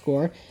Box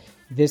Score.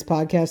 This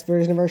podcast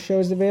version of our show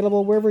is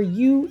available wherever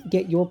you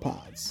get your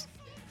pods.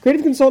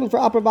 Creative consultant for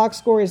Opera Box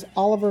Score is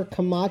Oliver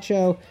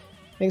Camacho.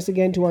 Thanks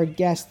again to our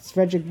guests,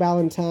 Frederick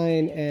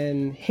Ballantyne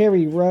and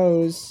Harry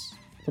Rose.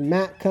 From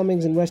Matt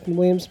Cummings and Weston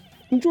Williams,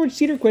 I'm George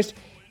Cedarquist,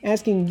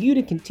 asking you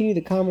to continue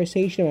the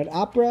conversation about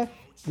opera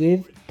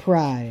with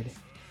pride.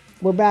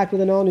 We're back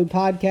with an all-new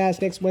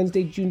podcast next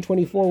Wednesday, June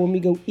 24, when we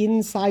go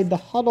inside the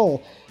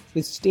huddle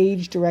with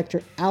stage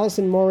director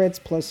Allison Moritz,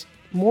 plus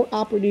more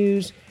opera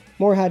news,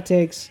 more hot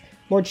takes,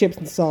 more chips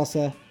and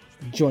salsa.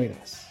 Join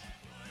us.